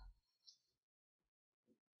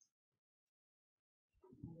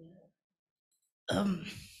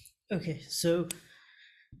 Okay, so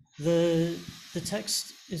the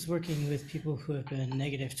text is working with people who have been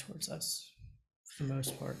negative towards us for the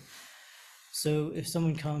most part. So if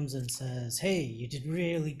someone comes and says, hey, you did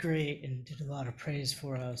really great and did a lot of praise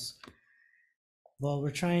for us, well,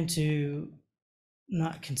 we're trying to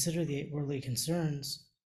not consider the 8 worldly concerns.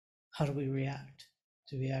 How do we react?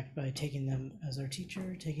 Do we act by taking them as our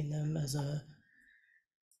teacher, taking them as a,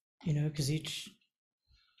 because each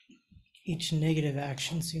negative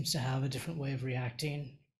action seems to have a different way of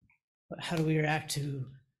reacting. But how do we react to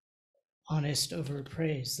honest over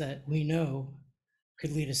praise that we know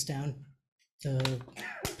could lead us down the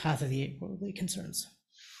path of the 8 worldly concerns?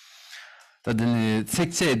 다들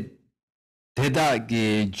색채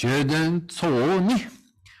대다게 저든 소니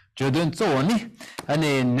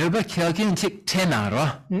아니 너가 키하긴 책 테나로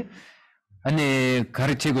아니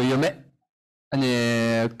가르치고 요매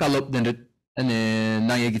아니 깔롭된 아니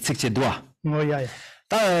나에게 색채 도와 뭐야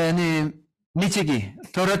다니 미치기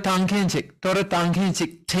도르탕켄 책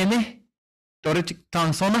테네 도르직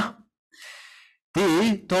당소나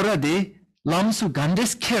디 도라디 람수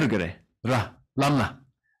간데스 케르그레 라 람나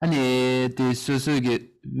아니 디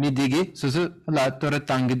수수기 미디기 수수 라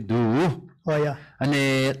도르탕게 두 뭐야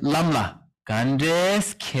아니 람라 Gandes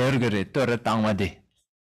kergere tora tangwadi.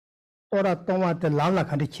 Tora tongwa te lamla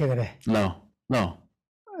khandi chegare. Lo.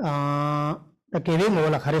 The giving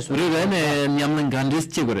all a caris. 우리가 냠는 간데스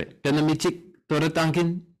chegore. Tena michik tora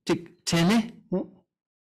tangkin chik chene.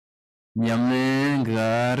 냠는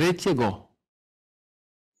gare chego.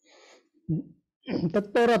 The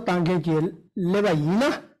Tora Tangi Leva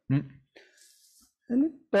Yina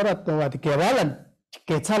and Tora Tova the Kevalan,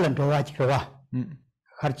 Ketsalan to Vajrava.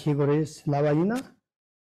 Harchigoris, Lavayina.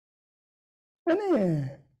 And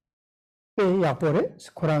Yapore,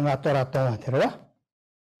 Kuranga Tora Tova Terra.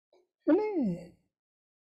 And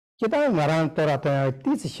Kitan Maran Tora Tova,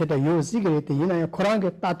 this shit a use cigarette, Yina,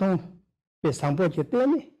 Kuranga Tatum, Pesampo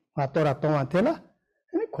Jeteni, Tora Tova Tela,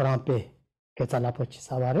 and Kurampe, Ketalapoch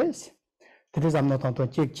Savares. That is, I'm not on to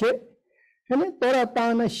check. And Tora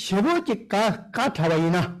Tana Shivoji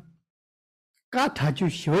Katavayina Kataju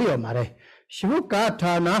Shivoyo Mare. Shivu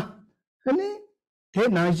Katana, and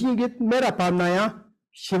Tenaji get Merapanaya,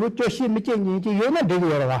 Shivuchoshi Michi Yona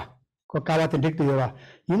Diviora, Kokawat and Dictura,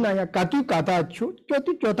 Yunaya Katu Kata Chu,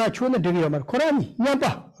 Jota Chuna Divioma, Korani,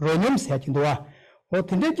 Yamba, Ronum Satindoa, or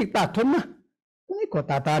Tindiki Tatuna,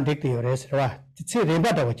 Nikotata Dictures, it's a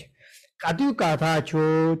rebuttal. Katu Kata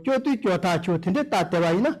Chu, Jota Chu, Tindeta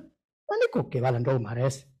Tevaina, and Niko Kevalando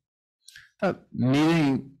Mares.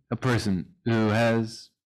 Meeting a person who has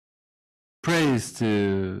praise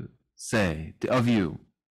to say of you,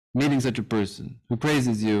 meeting such a person who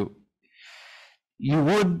praises you, you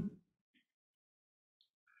would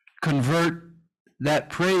convert that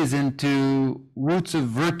praise into roots of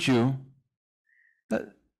virtue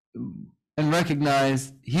and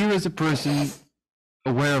recognize here is a person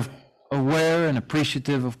aware and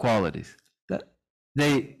appreciative of qualities. That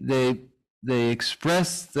they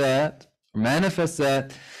express that, manifest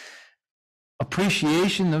that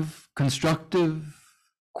appreciation of constructive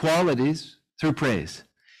qualities through praise.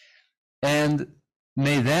 And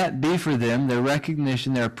may that be for them, their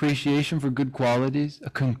recognition, their appreciation for good qualities, a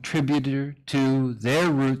contributor to their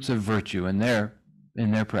roots of virtue in their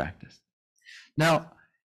practice. Now,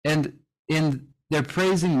 and they're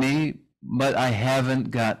praising me, but I haven't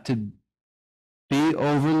got to be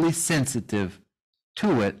overly sensitive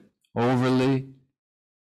to it, overly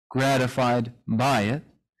gratified by it.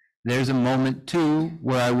 There's a moment too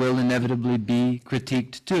where I will inevitably be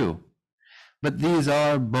critiqued too. But these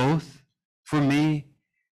are both, for me,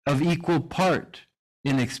 of equal part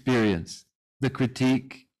in experience. The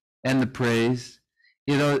critique and the praise,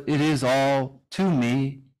 it is all to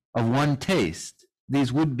me of one taste.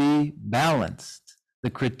 These would be balanced,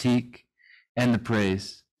 the critique and the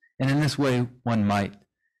praise. And in this way, one might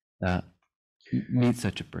meet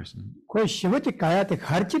such a person. Ko Shivaji Kaya te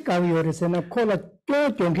Harchi Kaviorasena, Kola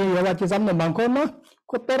Jonke Yavachizam the Mankona,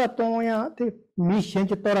 Kotora Toya, the Mission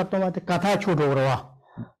Tora Toma, the Katachu Dora.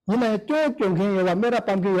 In a Jonke Yava Mera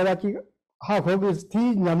Pampi Yavaki, how Hogis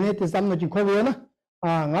tea, Namate Samnaji Koviana,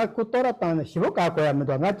 Nakutora Tan, Shivoka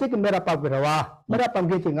Koyamado, not taking Mera Pagura, Mera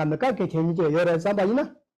Pamgating and the Kaki Yora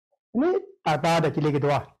Zabaina, Tata the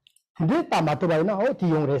Kiligua. Today, Tamatobaina, or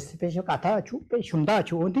Tion special Katachu,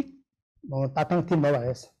 Shumdachu, Undi.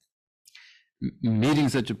 Meeting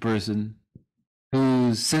such a person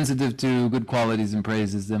who's sensitive to good qualities and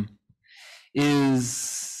praises them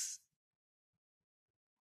is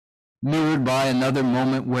mirrored by another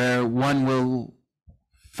moment where one will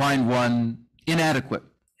find one inadequate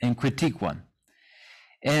and critique one,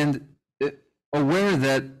 and aware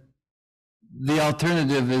that the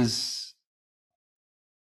alternative is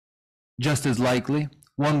just as likely.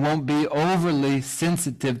 One won't be overly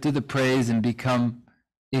sensitive to the praise and become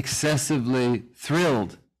excessively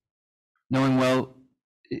thrilled, knowing, well,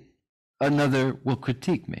 another will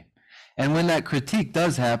critique me. And when that critique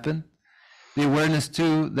does happen, the awareness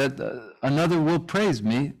too that another will praise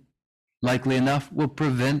me, likely enough, will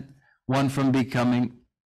prevent one from becoming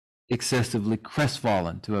excessively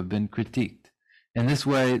crestfallen to have been critiqued. In this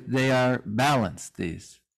way, they are balanced,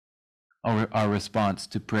 these, our response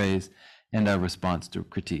to praise and our response to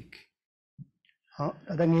critique. Now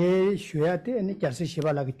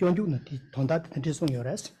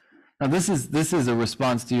this is a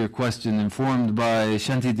response to your question informed by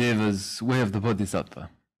Shantideva's way of the bodhisattva.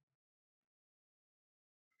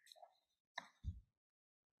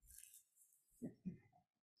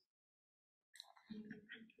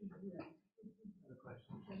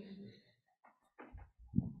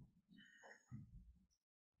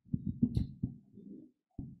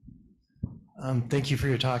 Thank you for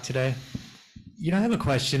your talk today. I have a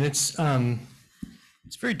question. It's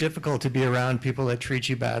very difficult to be around people that treat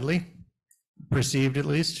you badly, perceived at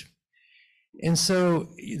least. And so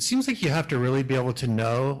it seems like you have to really be able to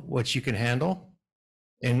know what you can handle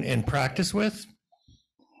and practice with.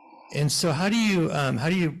 And so how do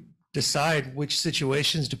you decide which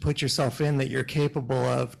situations to put yourself in that you're capable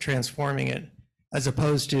of transforming it, as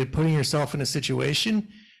opposed to putting yourself in a situation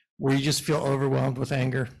where you just feel overwhelmed with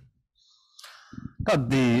anger?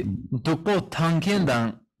 The Dukpo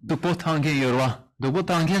Tangkendang Yorwa, Dukpo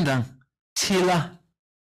Tangkendang Chila,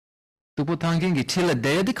 Dukpo Tangkengi Chila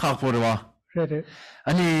Dea de Kaporwa.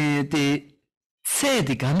 Ani the say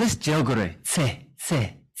the Gandis Jogore, say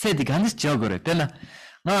the Gandis Jogore, Pena,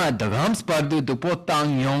 the Rams Pardu Dukpo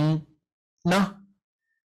Tang Yong na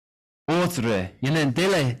Otre, Yen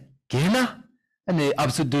Dele Gena, and the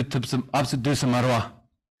absolute Samarwa.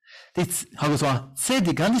 It's Hagoswa, say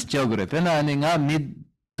the Gandis Jogore, Penanga mid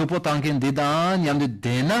Tupotankin Didan, Yam the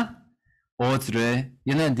Dena, Otre,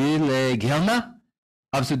 Yenadile Gelna,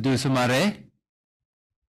 Absolute Sumare,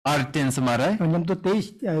 Arten Samare, Yam to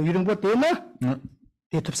taste, you don't put Dena,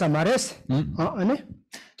 it of Samares, Anne.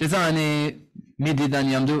 Desani Mididan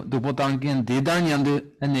Yamdu, Tupotankin, Didan Yamdu,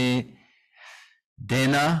 and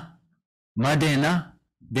Dena, Madena,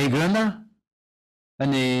 Degrana,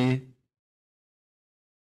 and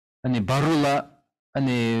Ani barula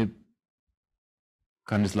ani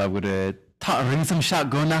kandislav gure ta ring some shot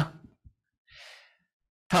gona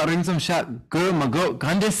ta ring some shot go mago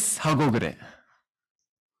gandis hago gure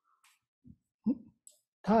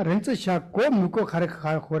Ta ring the shot go muko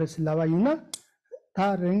karaka chorus lava yuna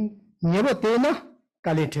ta ring never tena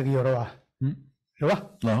kalete yorwa.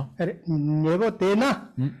 no Never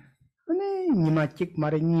tena Nimachik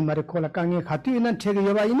Marini Maricola Hatu and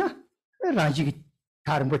Tegayina Raji.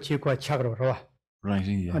 Tarimbo Chikwa Chagro, right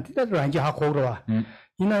yeah and that Ranja Hakora.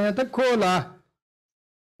 In a cola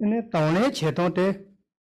in a town, Chetonte,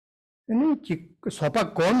 and a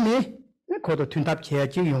sopa gomni, and called a tuned up chair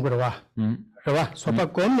Yungura. Sopa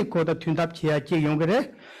gomni called a tuned up chair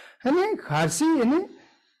Yungere, and then Kasi and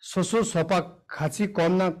so sopa Kasi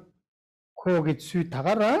gomna Kogitsu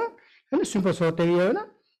Tagara, and a super soteana,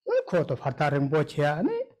 and called of Hatarimbo chair,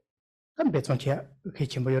 and bets on chair,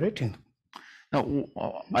 kitchen by your rating. now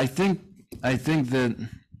I think that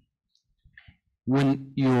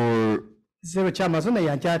when you're no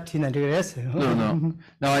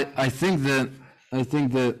I think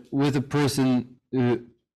that with a person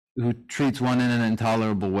who treats one in an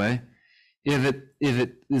intolerable way, if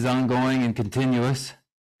it is ongoing and continuous,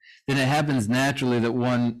 then it happens naturally that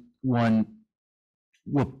one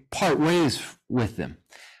will part ways with them.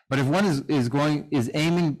 But if one is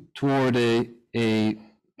aiming toward a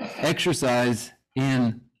exercise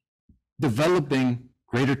in developing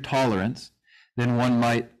greater tolerance, then one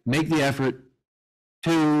might make the effort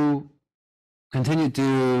to continue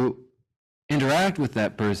to interact with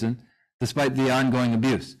that person despite the ongoing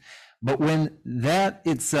abuse. But when that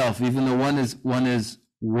itself, even though one is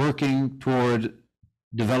working toward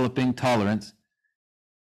developing tolerance,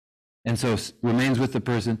 and so remains with the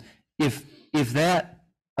person, if that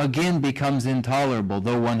again becomes intolerable,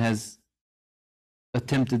 though one has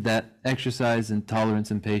attempted that exercise in tolerance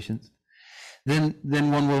and patience, then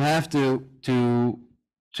one will have to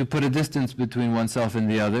put a distance between oneself and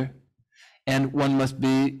the other, and one must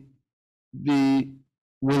be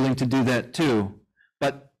willing to do that too,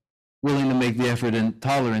 but willing to make the effort in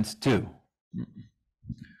tolerance too.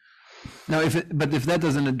 Now, if that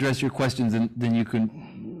doesn't address your questions, then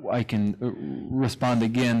I can respond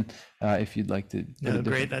again if you'd like to. No,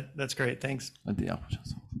 great. That's great. Thanks.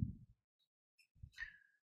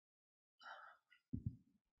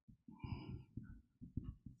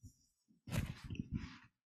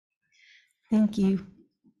 Thank you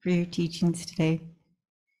for your teachings today.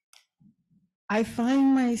 I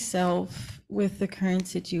find myself with the current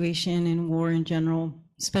situation in war in general,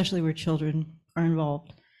 especially where children are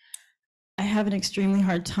involved. I have an extremely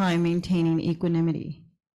hard time maintaining equanimity.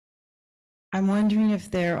 I'm wondering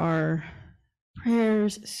if there are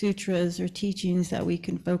prayers, sutras, or teachings that we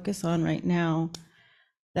can focus on right now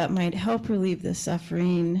that might help relieve the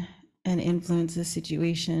suffering and influence the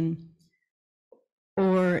situation,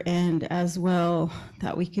 and as well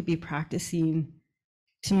that we could be practicing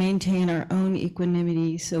to maintain our own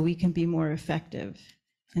equanimity so we can be more effective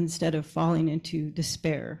instead of falling into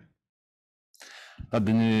despair.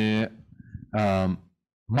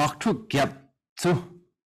 Maktuk Gyatso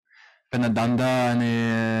Penadanda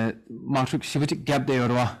ne Maktuk Shivitik Gyap de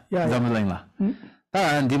Orwa Zamalangla.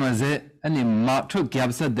 Ta Dimaze any Maktuk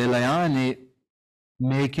Gyapsa de Layani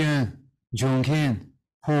Maken Junkin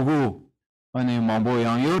Hogu ani Mambo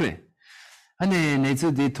Yang Yore. Ani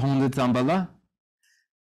Netsu de Tong de Zambala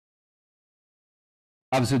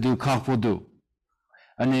Absudu Kafodu.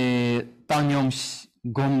 아니 땅용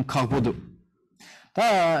곰 카보도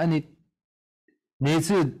다 아니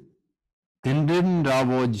네스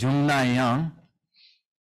딘딘라보 중나양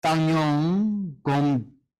땅용 곰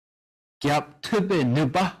갭 트베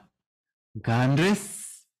느바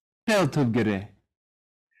간레스 펠투그레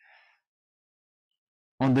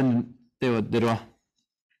온든 때워들어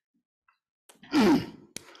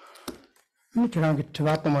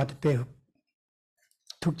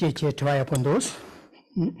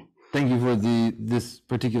Thank you for this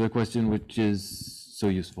particular question, which is so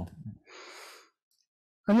useful.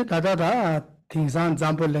 Things on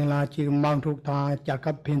example like Mount Ta,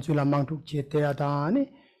 Jacob Peninsula, Mount Cheteadani,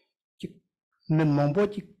 Memombo,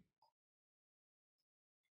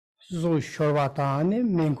 so Shorvatani,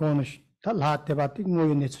 Menkonish, Talatebati, no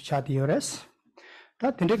units of Chatiores.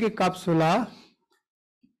 That Tindeki capsula.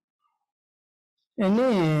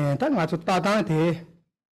 Any Tangatu Tadante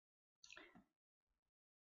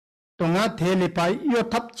Donga Telepai, your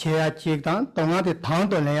top chair check down, Donga the town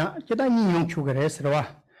Donea, Jedani young sugar esra.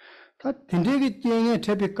 That Tindigi Jing a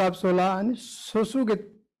tepi capsula and Sosuget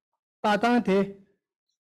Tadante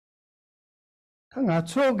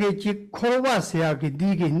Tangatso get Korvasia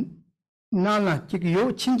digging Nana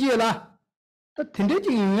Chikio Chinjela. That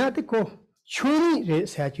Tindigi Yatiko Chuni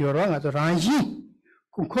race at your run at the Ranji.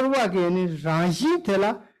 Kurwa again Ranji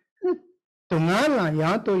Tela Tungala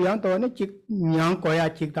Yanto and a chick young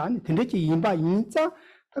Koya chick down, Tindichi Yimba Yinza,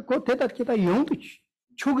 the Koteta Kita young to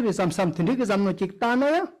Chugri something is I'm not chick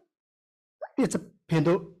tana. It's a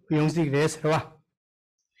pedo young race.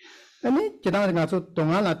 And it Kedan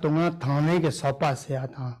Tungala Tunga Tanega Sopa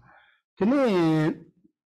Seata. Tene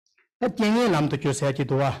that Jing Lam to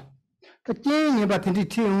Josetitua. The Jing about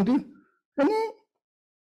Tinti and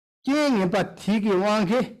Jing but Tigi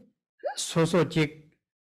Wanke, so chick,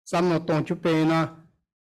 some not don't you pay na.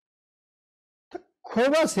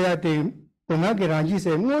 Kova said the Donagi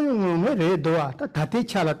said, no, doa, Tati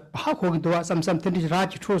Chalat, Hako doa, something is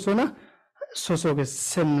Raj Trosona, so is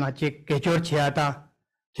similar chick, get your chiata.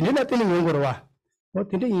 Tinilla Tiningua.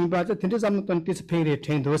 What did he but it is anticipated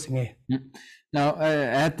change those things. Now,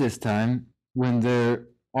 at this time, when there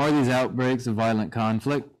are these outbreaks of violent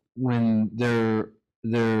conflict, when there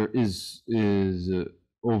is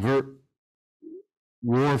overt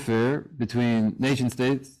warfare between nation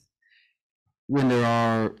states, when there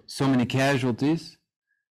are so many casualties,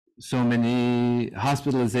 so many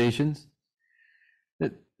hospitalizations,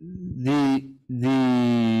 that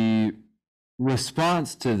the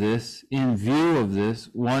response to this, in view of this,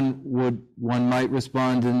 one might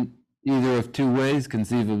respond in either of two ways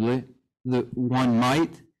conceivably. One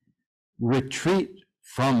might retreat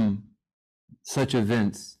from such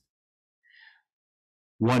events.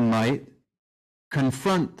 One might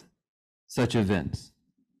confront such events.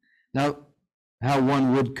 Now, how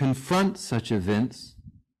one would confront such events,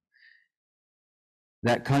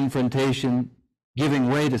 that confrontation giving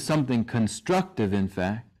way to something constructive, in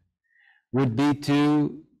fact, would be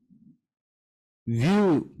to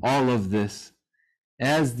view all of this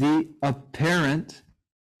as the apparent,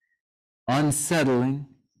 unsettling,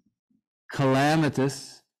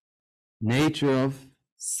 calamitous nature of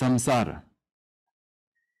samsara.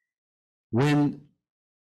 When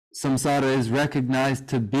samsara is recognized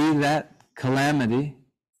to be that calamity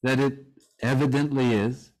that it evidently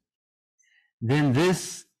is, then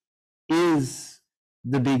this is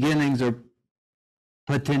the beginnings or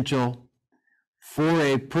potential for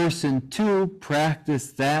a person to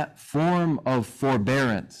practice that form of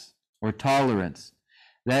forbearance or tolerance.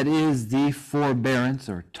 That is the forbearance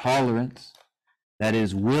or tolerance, that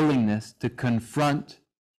is willingness to confront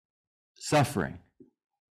suffering.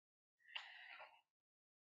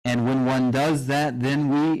 And when one does that, then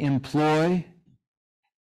we employ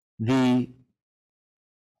the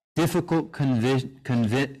difficult condition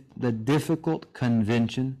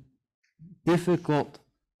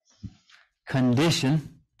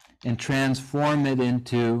and transform it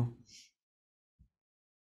into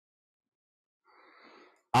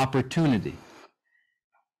opportunity.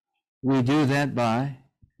 We would do that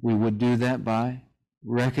by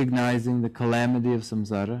recognizing the calamity of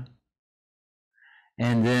samsara.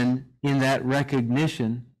 And then in that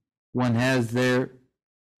recognition, one has their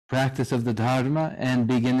practice of the dharma and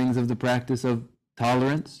beginnings of the practice of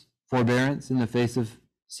tolerance, forbearance in the face of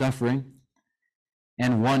suffering.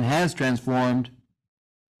 And one has transformed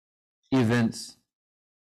events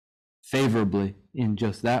favorably in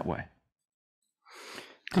just that way.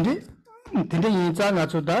 Today,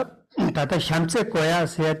 Tata Shamse Koya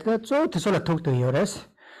said that so Tisola took to yours.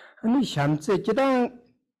 And Shamse Chidang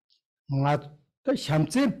또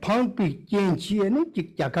샴제 방비 겐치에는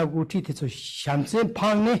직자가구티 돼서 샴제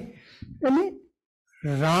방네 아니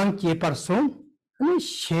랑 제퍼송 아니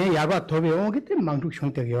셰 야바 도베 오게 때 망둑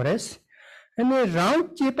형태 요레스 아니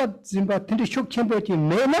랑 제퍼 짐바 텐데 쇼켐버티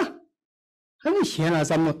메나 아니 셰나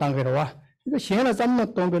잠노 땅게로와 이거 셰나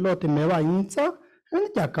잠노 동벨로테 메와 인자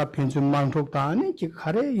아니 자가 편주 망둑다 아니 지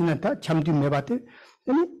가래 이나다 참디 메바테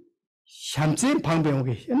아니 샴제 방배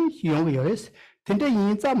오게 아니 용게 요레스 근데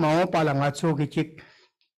인자 마오 발랑아 쪽에 직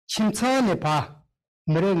침차네 봐.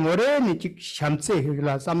 뭐래니 직 샴세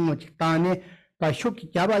흘라 삼노 직단에 바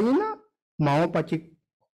쇼키 잡아이나 마오 빠직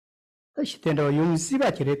다시 된다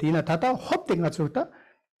용시바 지레디나 다다 헛된가 좋다.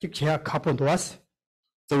 직 제가 가본도 왔어.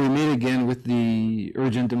 So we meet again with the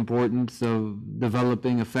urgent importance of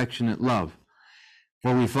developing affectionate love.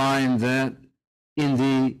 For we find that in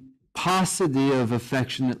the paucity of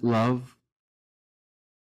affectionate love,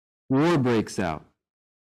 war breaks out,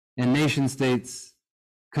 and nation states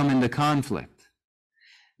come into conflict.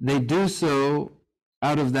 They do so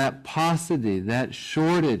out of that paucity, that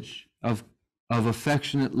shortage of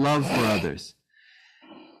affectionate love for others.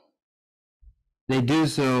 They do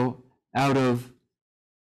so out of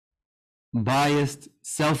biased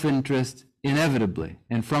self-interest inevitably.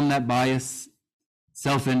 And from that biased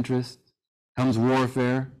self-interest comes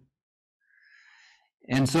warfare.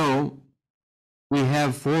 And so we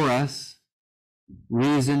have for us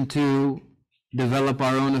reason to develop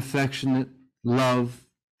our own affectionate love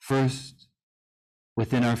first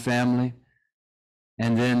within our family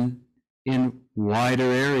and then in wider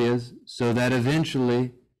areas so that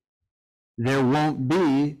eventually there won't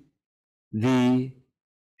be the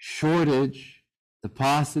shortage, the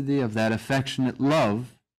paucity of that affectionate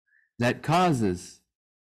love that causes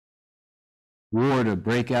war to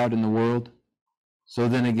break out in the world. So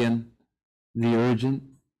then again, the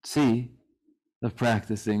urgency of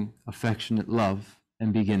practicing affectionate love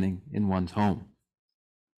and beginning in one's home.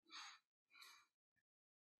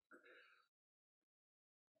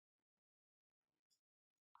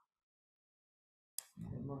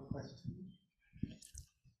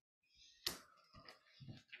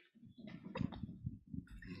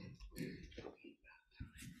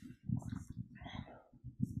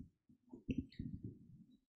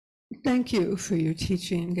 Thank you for your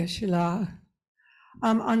teaching, Geshe La.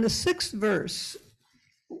 On the 6th verse,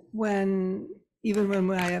 even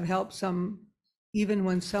when I have helped even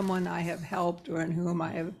when someone I have helped or in whom I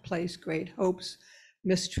have placed great hopes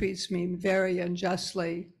mistreats me very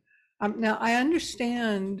unjustly. Now I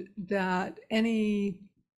understand that any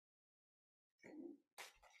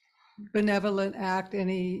benevolent act,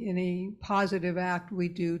 any positive act we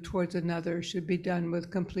do towards another should be done with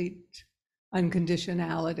complete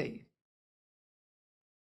unconditionality.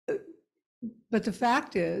 But the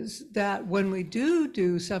fact is that when we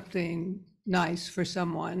do something nice for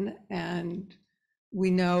someone and we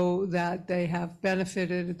know that they have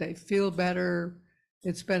benefited, they feel better,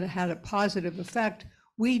 it's had a positive effect,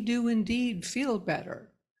 we do indeed feel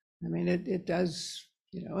better. I mean, it does,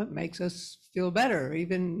 it makes us feel better.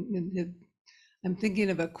 I'm thinking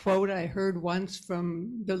of a quote I heard once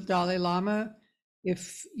from the Dalai Lama: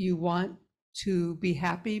 if you want to be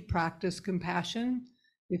happy, practice compassion.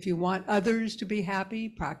 If you want others to be happy,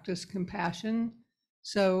 practice compassion.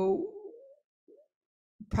 So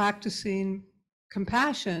practicing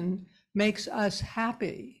compassion makes us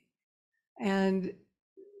happy. And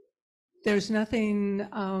there's nothing,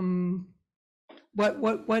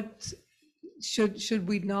 what should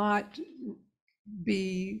we not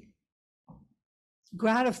be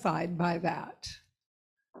gratified by that?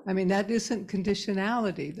 I mean, that isn't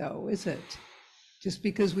conditionality though, is it? Just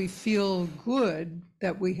because we feel good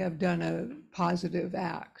that we have done a positive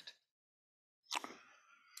act.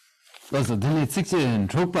 그래서 드니 직진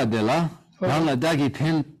족바데라 라마 다기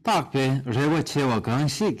펜 딱베 레와 체와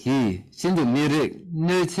간식이 신도 미렉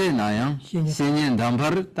네체 나양 신년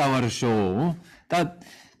담바르 타와르쇼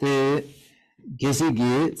따데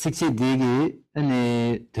게시기 직시디기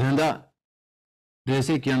아니 된다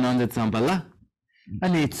레세견난데 잠발라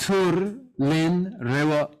아니 추르린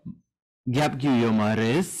레와 Gyapgi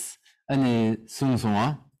yomares ane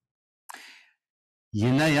sungsongwa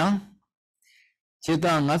yinayang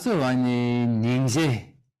cheta ngaso ani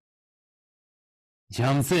ningje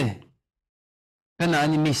jamse kana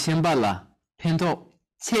ani mi shembala pento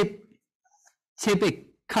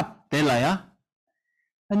chebe kap delaya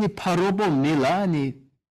ani parobo mila ani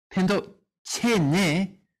pento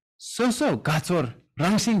chene soso gatsor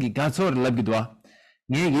rangsingi gatsor labgidwa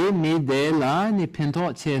Negi mi de la ni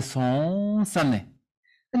pento che son samne.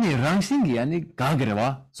 Ani rangsingi ani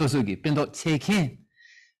gagrewa sosugi pento che ken.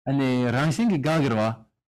 Ani rangsingi gagrewa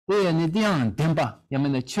te ani diang dempa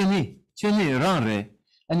yamene chuni rang re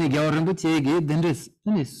ani gyawarambu chege dendres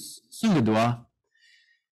ani sungdwa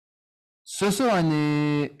soso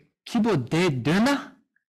ani kibo de dena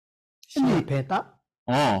Ani peta.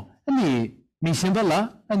 ani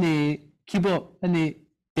mishembala ani kibo ani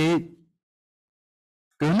de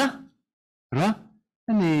dena ra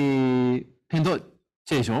ani pendo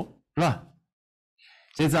chejo ra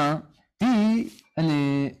제장 디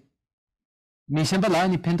아니 미션발라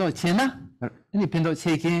아니 펜도 체나 아니 펜도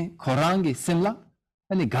체긴 거랑기 심라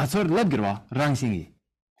아니 가솔 랩기와 랑싱이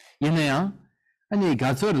얘네야 아니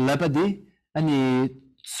가솔 랩디 아니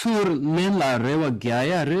술 렌라 레와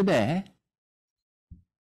갸야 레베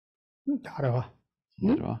다르와.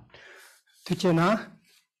 들어 투체나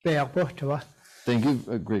배약보 좋아. Thank you,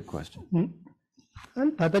 a great question.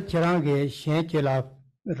 안 다다 저랑게 신체라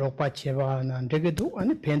로파 체바나 데게도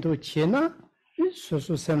아니 펜도 체나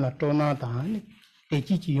소소셈라 토나다 아니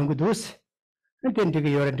에지지 용도스 근데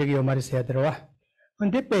되게 요런 되게 요 말이 세야 들어와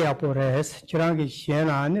근데 배약보레스 저랑게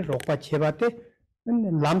신나 아니 로파 체바테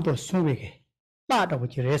람도 숨베게 빠다고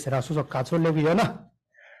지레스라 소소 가솔레기요나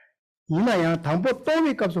이나야 당보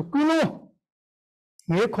또미 값을 끊어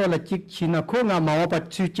왜 콜라 찍치나 코나 마와바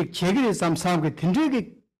찍 제기를 삼삼게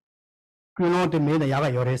든지게 끊어도 매나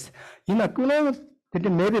야가 요레스 이나 끊어 근데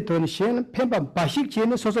매비 돈 시에는 펜반 바식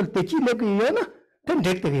지는 소설 때지 내기요나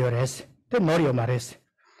던데게 요레스 던 머리요 말레스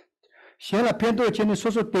시에나 펜도 지는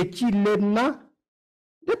소설 때지 렛나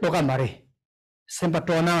너가 말해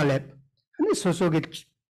셈바토나레 아니 소소게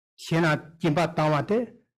시에나 김바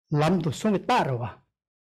따와데 람도 송이 따라와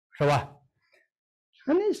좋아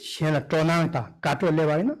아니 시에나 토나다 가토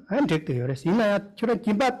레바이나 안 되게 요레스 이나야 저런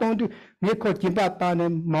김바 동도 메코 김바 따네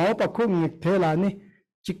마오바 코미 테라니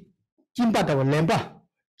김바다고 렘바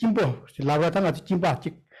김보 라바타가 김바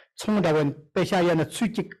총다원 빼샤야나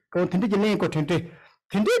수직 그 텐데 내고 텐데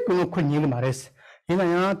그거 kunyi 말했어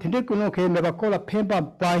이나야 텐데 그거 개 메바 콜라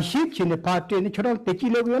펜바 바식 진에 파티니 저런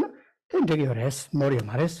때기려고나 텐데 요레스 머리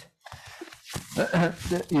말했어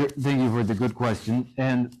Thank you for the good question.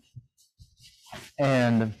 And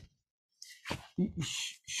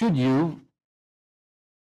should you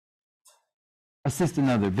assist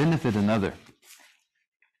another, benefit another,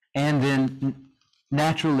 and then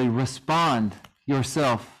naturally respond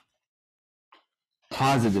yourself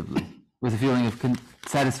positively with a feeling of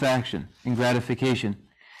satisfaction and gratification,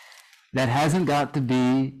 that hasn't got to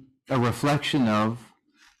be a reflection of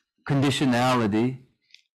conditionality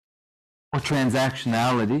or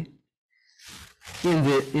transactionality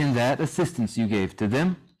in that assistance you gave to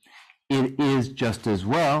them. It is just as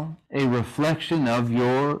well a reflection of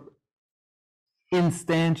your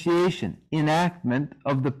instantiation, enactment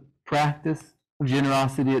of the practice of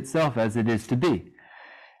generosity itself as it is to be.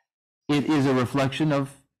 It is a reflection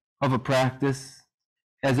of a practice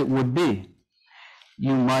as it would be.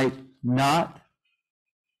 You might not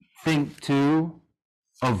think to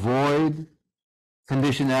avoid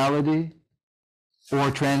conditionality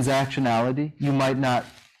or transactionality. You might not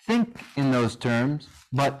think in those terms,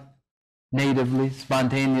 but natively,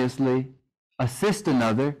 spontaneously assist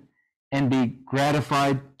another and be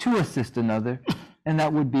gratified to assist another, and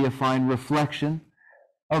that would be a fine reflection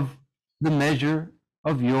of the measure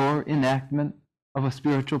of your enactment of a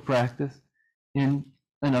spiritual practice and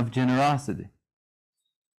of generosity.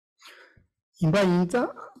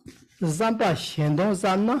 인바인자 잠바 신동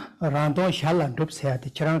잔나 란동 샬란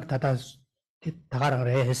룹세야데 저랑 다다 다가랑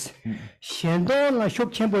레스 신동나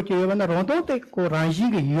쇼쳔보지 요나 론도데 고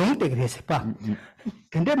란징게 용데 그래서 봐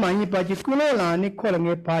근데 많이 빠지 꾸노라니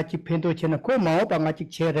콜랑에 빠지 펜도체나 고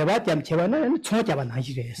마오방아지 제레바 잠 제바는 초자바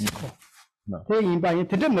나지레스 그 인바인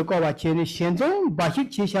근데 뭐가 와체니 신종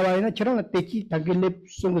바식 제샤바이나 저랑 때기 다길레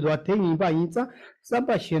송도 와테 인바인자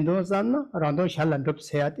잠바 신동 잔나 란동 샬란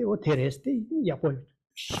룹세야데 오 테레스데 야보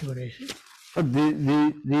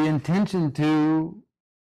The intention to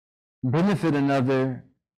benefit another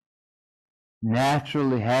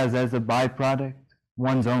naturally has as a byproduct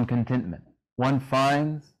one's own contentment. One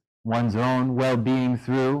finds one's own well-being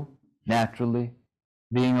through naturally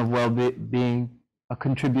being of well-being, a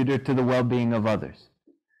contributor to the well-being of others.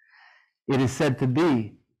 It is said to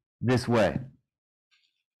be this way,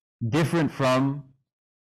 different from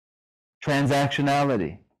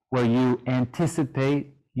transactionality, where you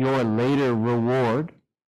anticipate your later reward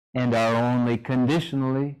and are only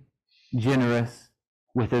conditionally generous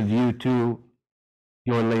with a view to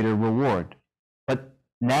your later reward. But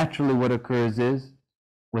naturally what occurs is,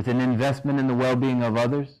 with an investment in the well-being of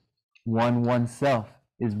others, oneself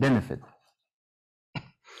is benefited.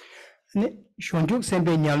 shonjuk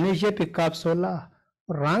sembe nyalne jepe kapsola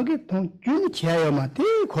rangi tong juni chiayo ma te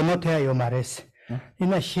kono te ayo mares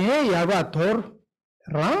ina she yaba tor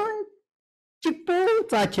rang chikpo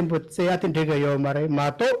cha chimbo tseyatin dega yo mare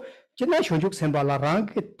mato china shunjuk sembala rang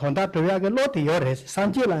thonda toya ge lot yores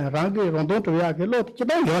sanji la rang ge rondo toya ge lot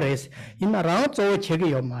chida yores ina rang zo chege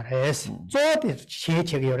yo mares zo de she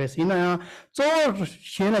chege yores ina zo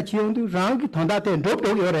she na chiung rang ge thonda te ndop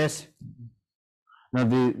do yores. Now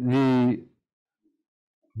the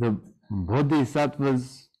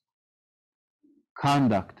bodhisattva's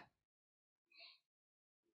conduct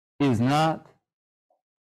is not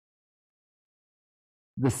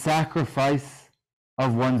the sacrifice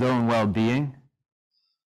of one's own well-being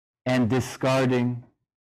and discarding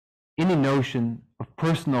any notion of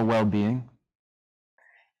personal well-being.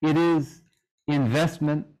 It is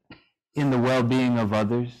investment in the well-being of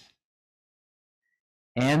others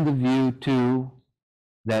and the view too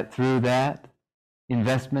that through that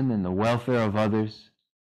investment in the welfare of others,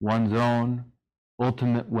 one's own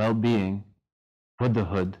ultimate well-being,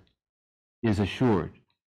 Buddhahood, is assured.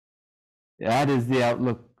 That is the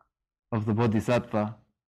outlook of the Bodhisattva.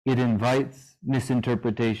 It invites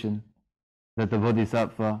misinterpretation that the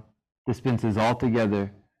Bodhisattva dispenses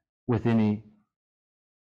altogether with any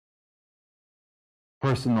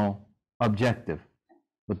personal objective.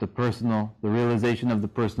 But the realization of the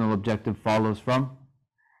personal objective follows from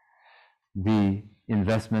the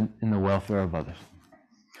investment in the welfare of others.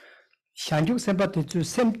 Shanjuk sempati tu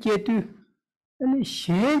semketu ani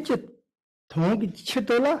shenje thong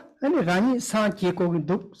chitola ani rani san che ko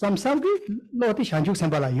duk samsam gi loti shanjuk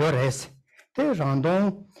sempala yores te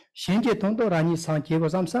randon shenje thong to rani san che ko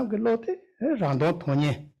samsam gi lote randon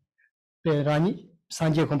thonye pe rani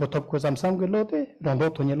sanje ko top ko samsam gi lote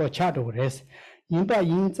randon thonye lo cha do res inda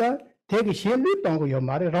inza te ge shenlu tong ko yo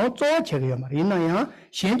mare ro zo che ge yo mare ina ya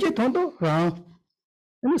shenje thong to rang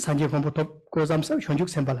ani sanje ko top ko samsam shanjuk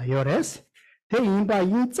sempala yores te inda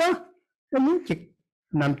inza ani ki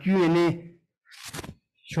namkyu ne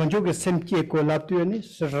shonjo ge semke ko laptu ne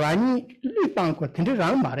rani lipang ko tinde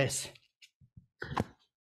rang mares.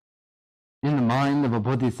 In the mind of a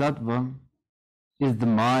bodhisattva is the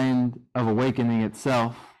mind of awakening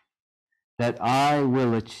itself, that I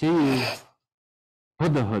will achieve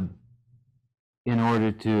Buddhahood in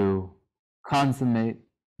order to consummate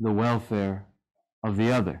the welfare of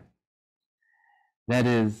the other. That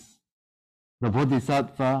is, the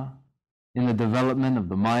bodhisattva in the development of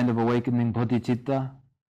the mind of awakening bodhicitta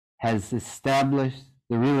has established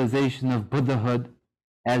the realization of Buddhahood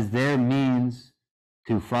as their means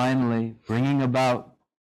to finally bringing about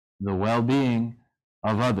the well-being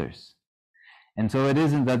of others. And so it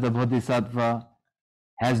isn't that the bodhisattva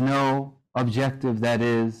has no objective that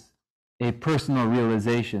is a personal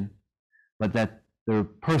realization, but that the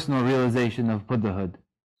personal realization of Buddhahood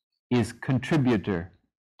is contributor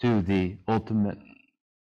to the ultimate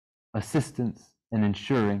assistance and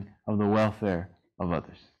ensuring of the welfare of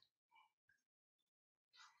others.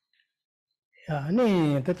 Ya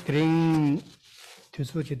ne the green to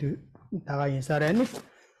switch to daga insarani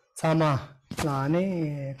sama la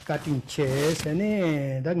ne cutting chairs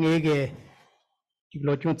ne da ngege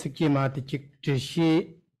tiklochon tsiki ma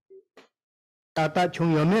tikchi tata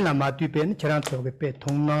chung yome la ma tu pen charan so ge pe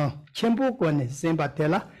thongna chenpo ko ne semba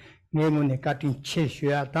tela ngemu ne cutting chair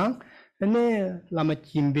shya tang ne lama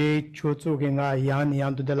Jinpa chozo ge nga yan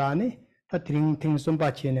yan du de la ne ta ting ting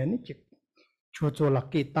somba chene ne chozo la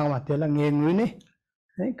ki tang wa de la ngemu ne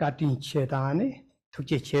cutting chair ta ne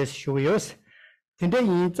tukje chair shuyos tinde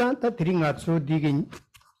yin za ta ting nga chu di ge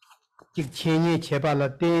jik chenye cheba la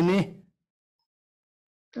de ne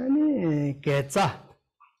ani ge za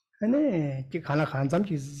ani ki khana khan jam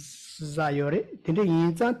ji za yore tinde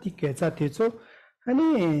yin za ti ge za de zo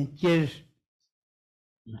ani ge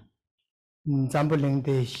Zambuling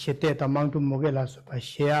de shete tamang tu mogela so pa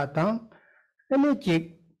shea tang ene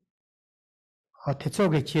ki tetso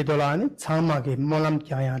ge chidola ne chama ge molam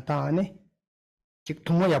kya ta ne chik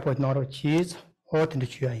tumo ya po noro cheese hot in the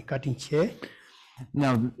chui cutting che.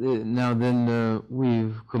 Now then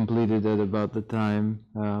we've completed at about the time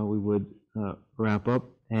we would wrap up,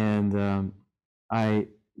 and I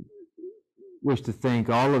wish to thank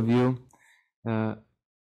all of you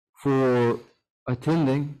for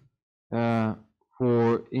attending,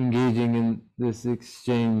 for engaging in this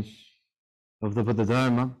exchange of the Buddha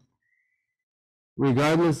Dharma,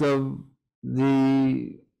 regardless of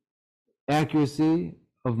the accuracy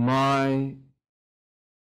of my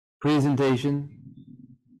presentation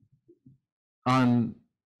on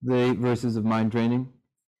the 8 verses of mind training.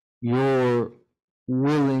 Your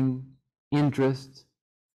willing interest,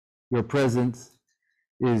 your presence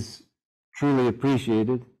is truly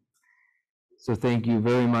appreciated. So thank you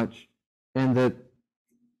very much. And that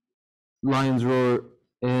Lion's Roar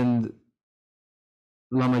and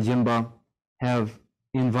Lama Jinpa have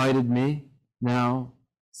invited me now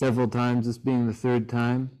several times, this being the third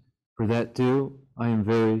time. For that too, I am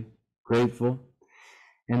very grateful.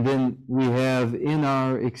 And then we have in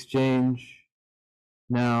our exchange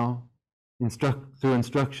now, through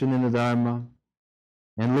instruction in the Dharma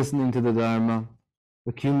and listening to the Dharma,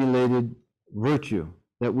 accumulated virtue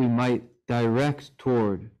that we might direct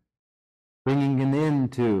toward bringing an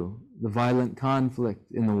end to the violent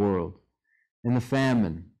conflict in the world, and the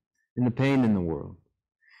famine, and the pain in the world.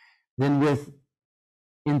 Then with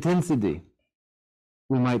intensity,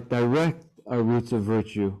 we might direct our roots of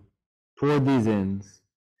virtue toward these ends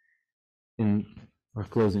in our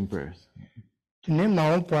closing prayers. Ne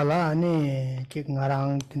mao pala ne ke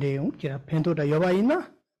ngarang tne ung kira pento da yoba ina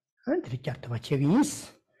an tri kya ta chegis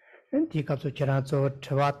an ti ka so chara so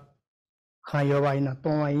thwa kha yoba ina to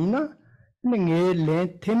ina ne nge le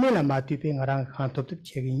theme la ma ti pe ngarang kha to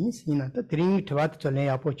chegis ina ta tring thwa to le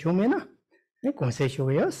apo chume na ne konse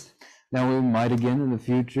shoyos. Now we might again in the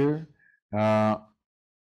future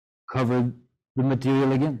cover the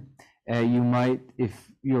material again. You might,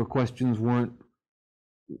 if your questions weren't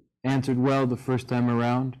answered well the first time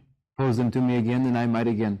around, pose them to me again, and I might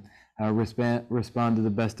again respond to the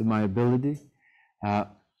best of my ability.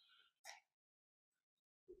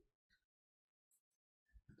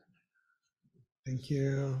 Thank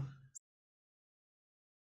you.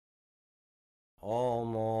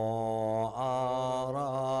 Omo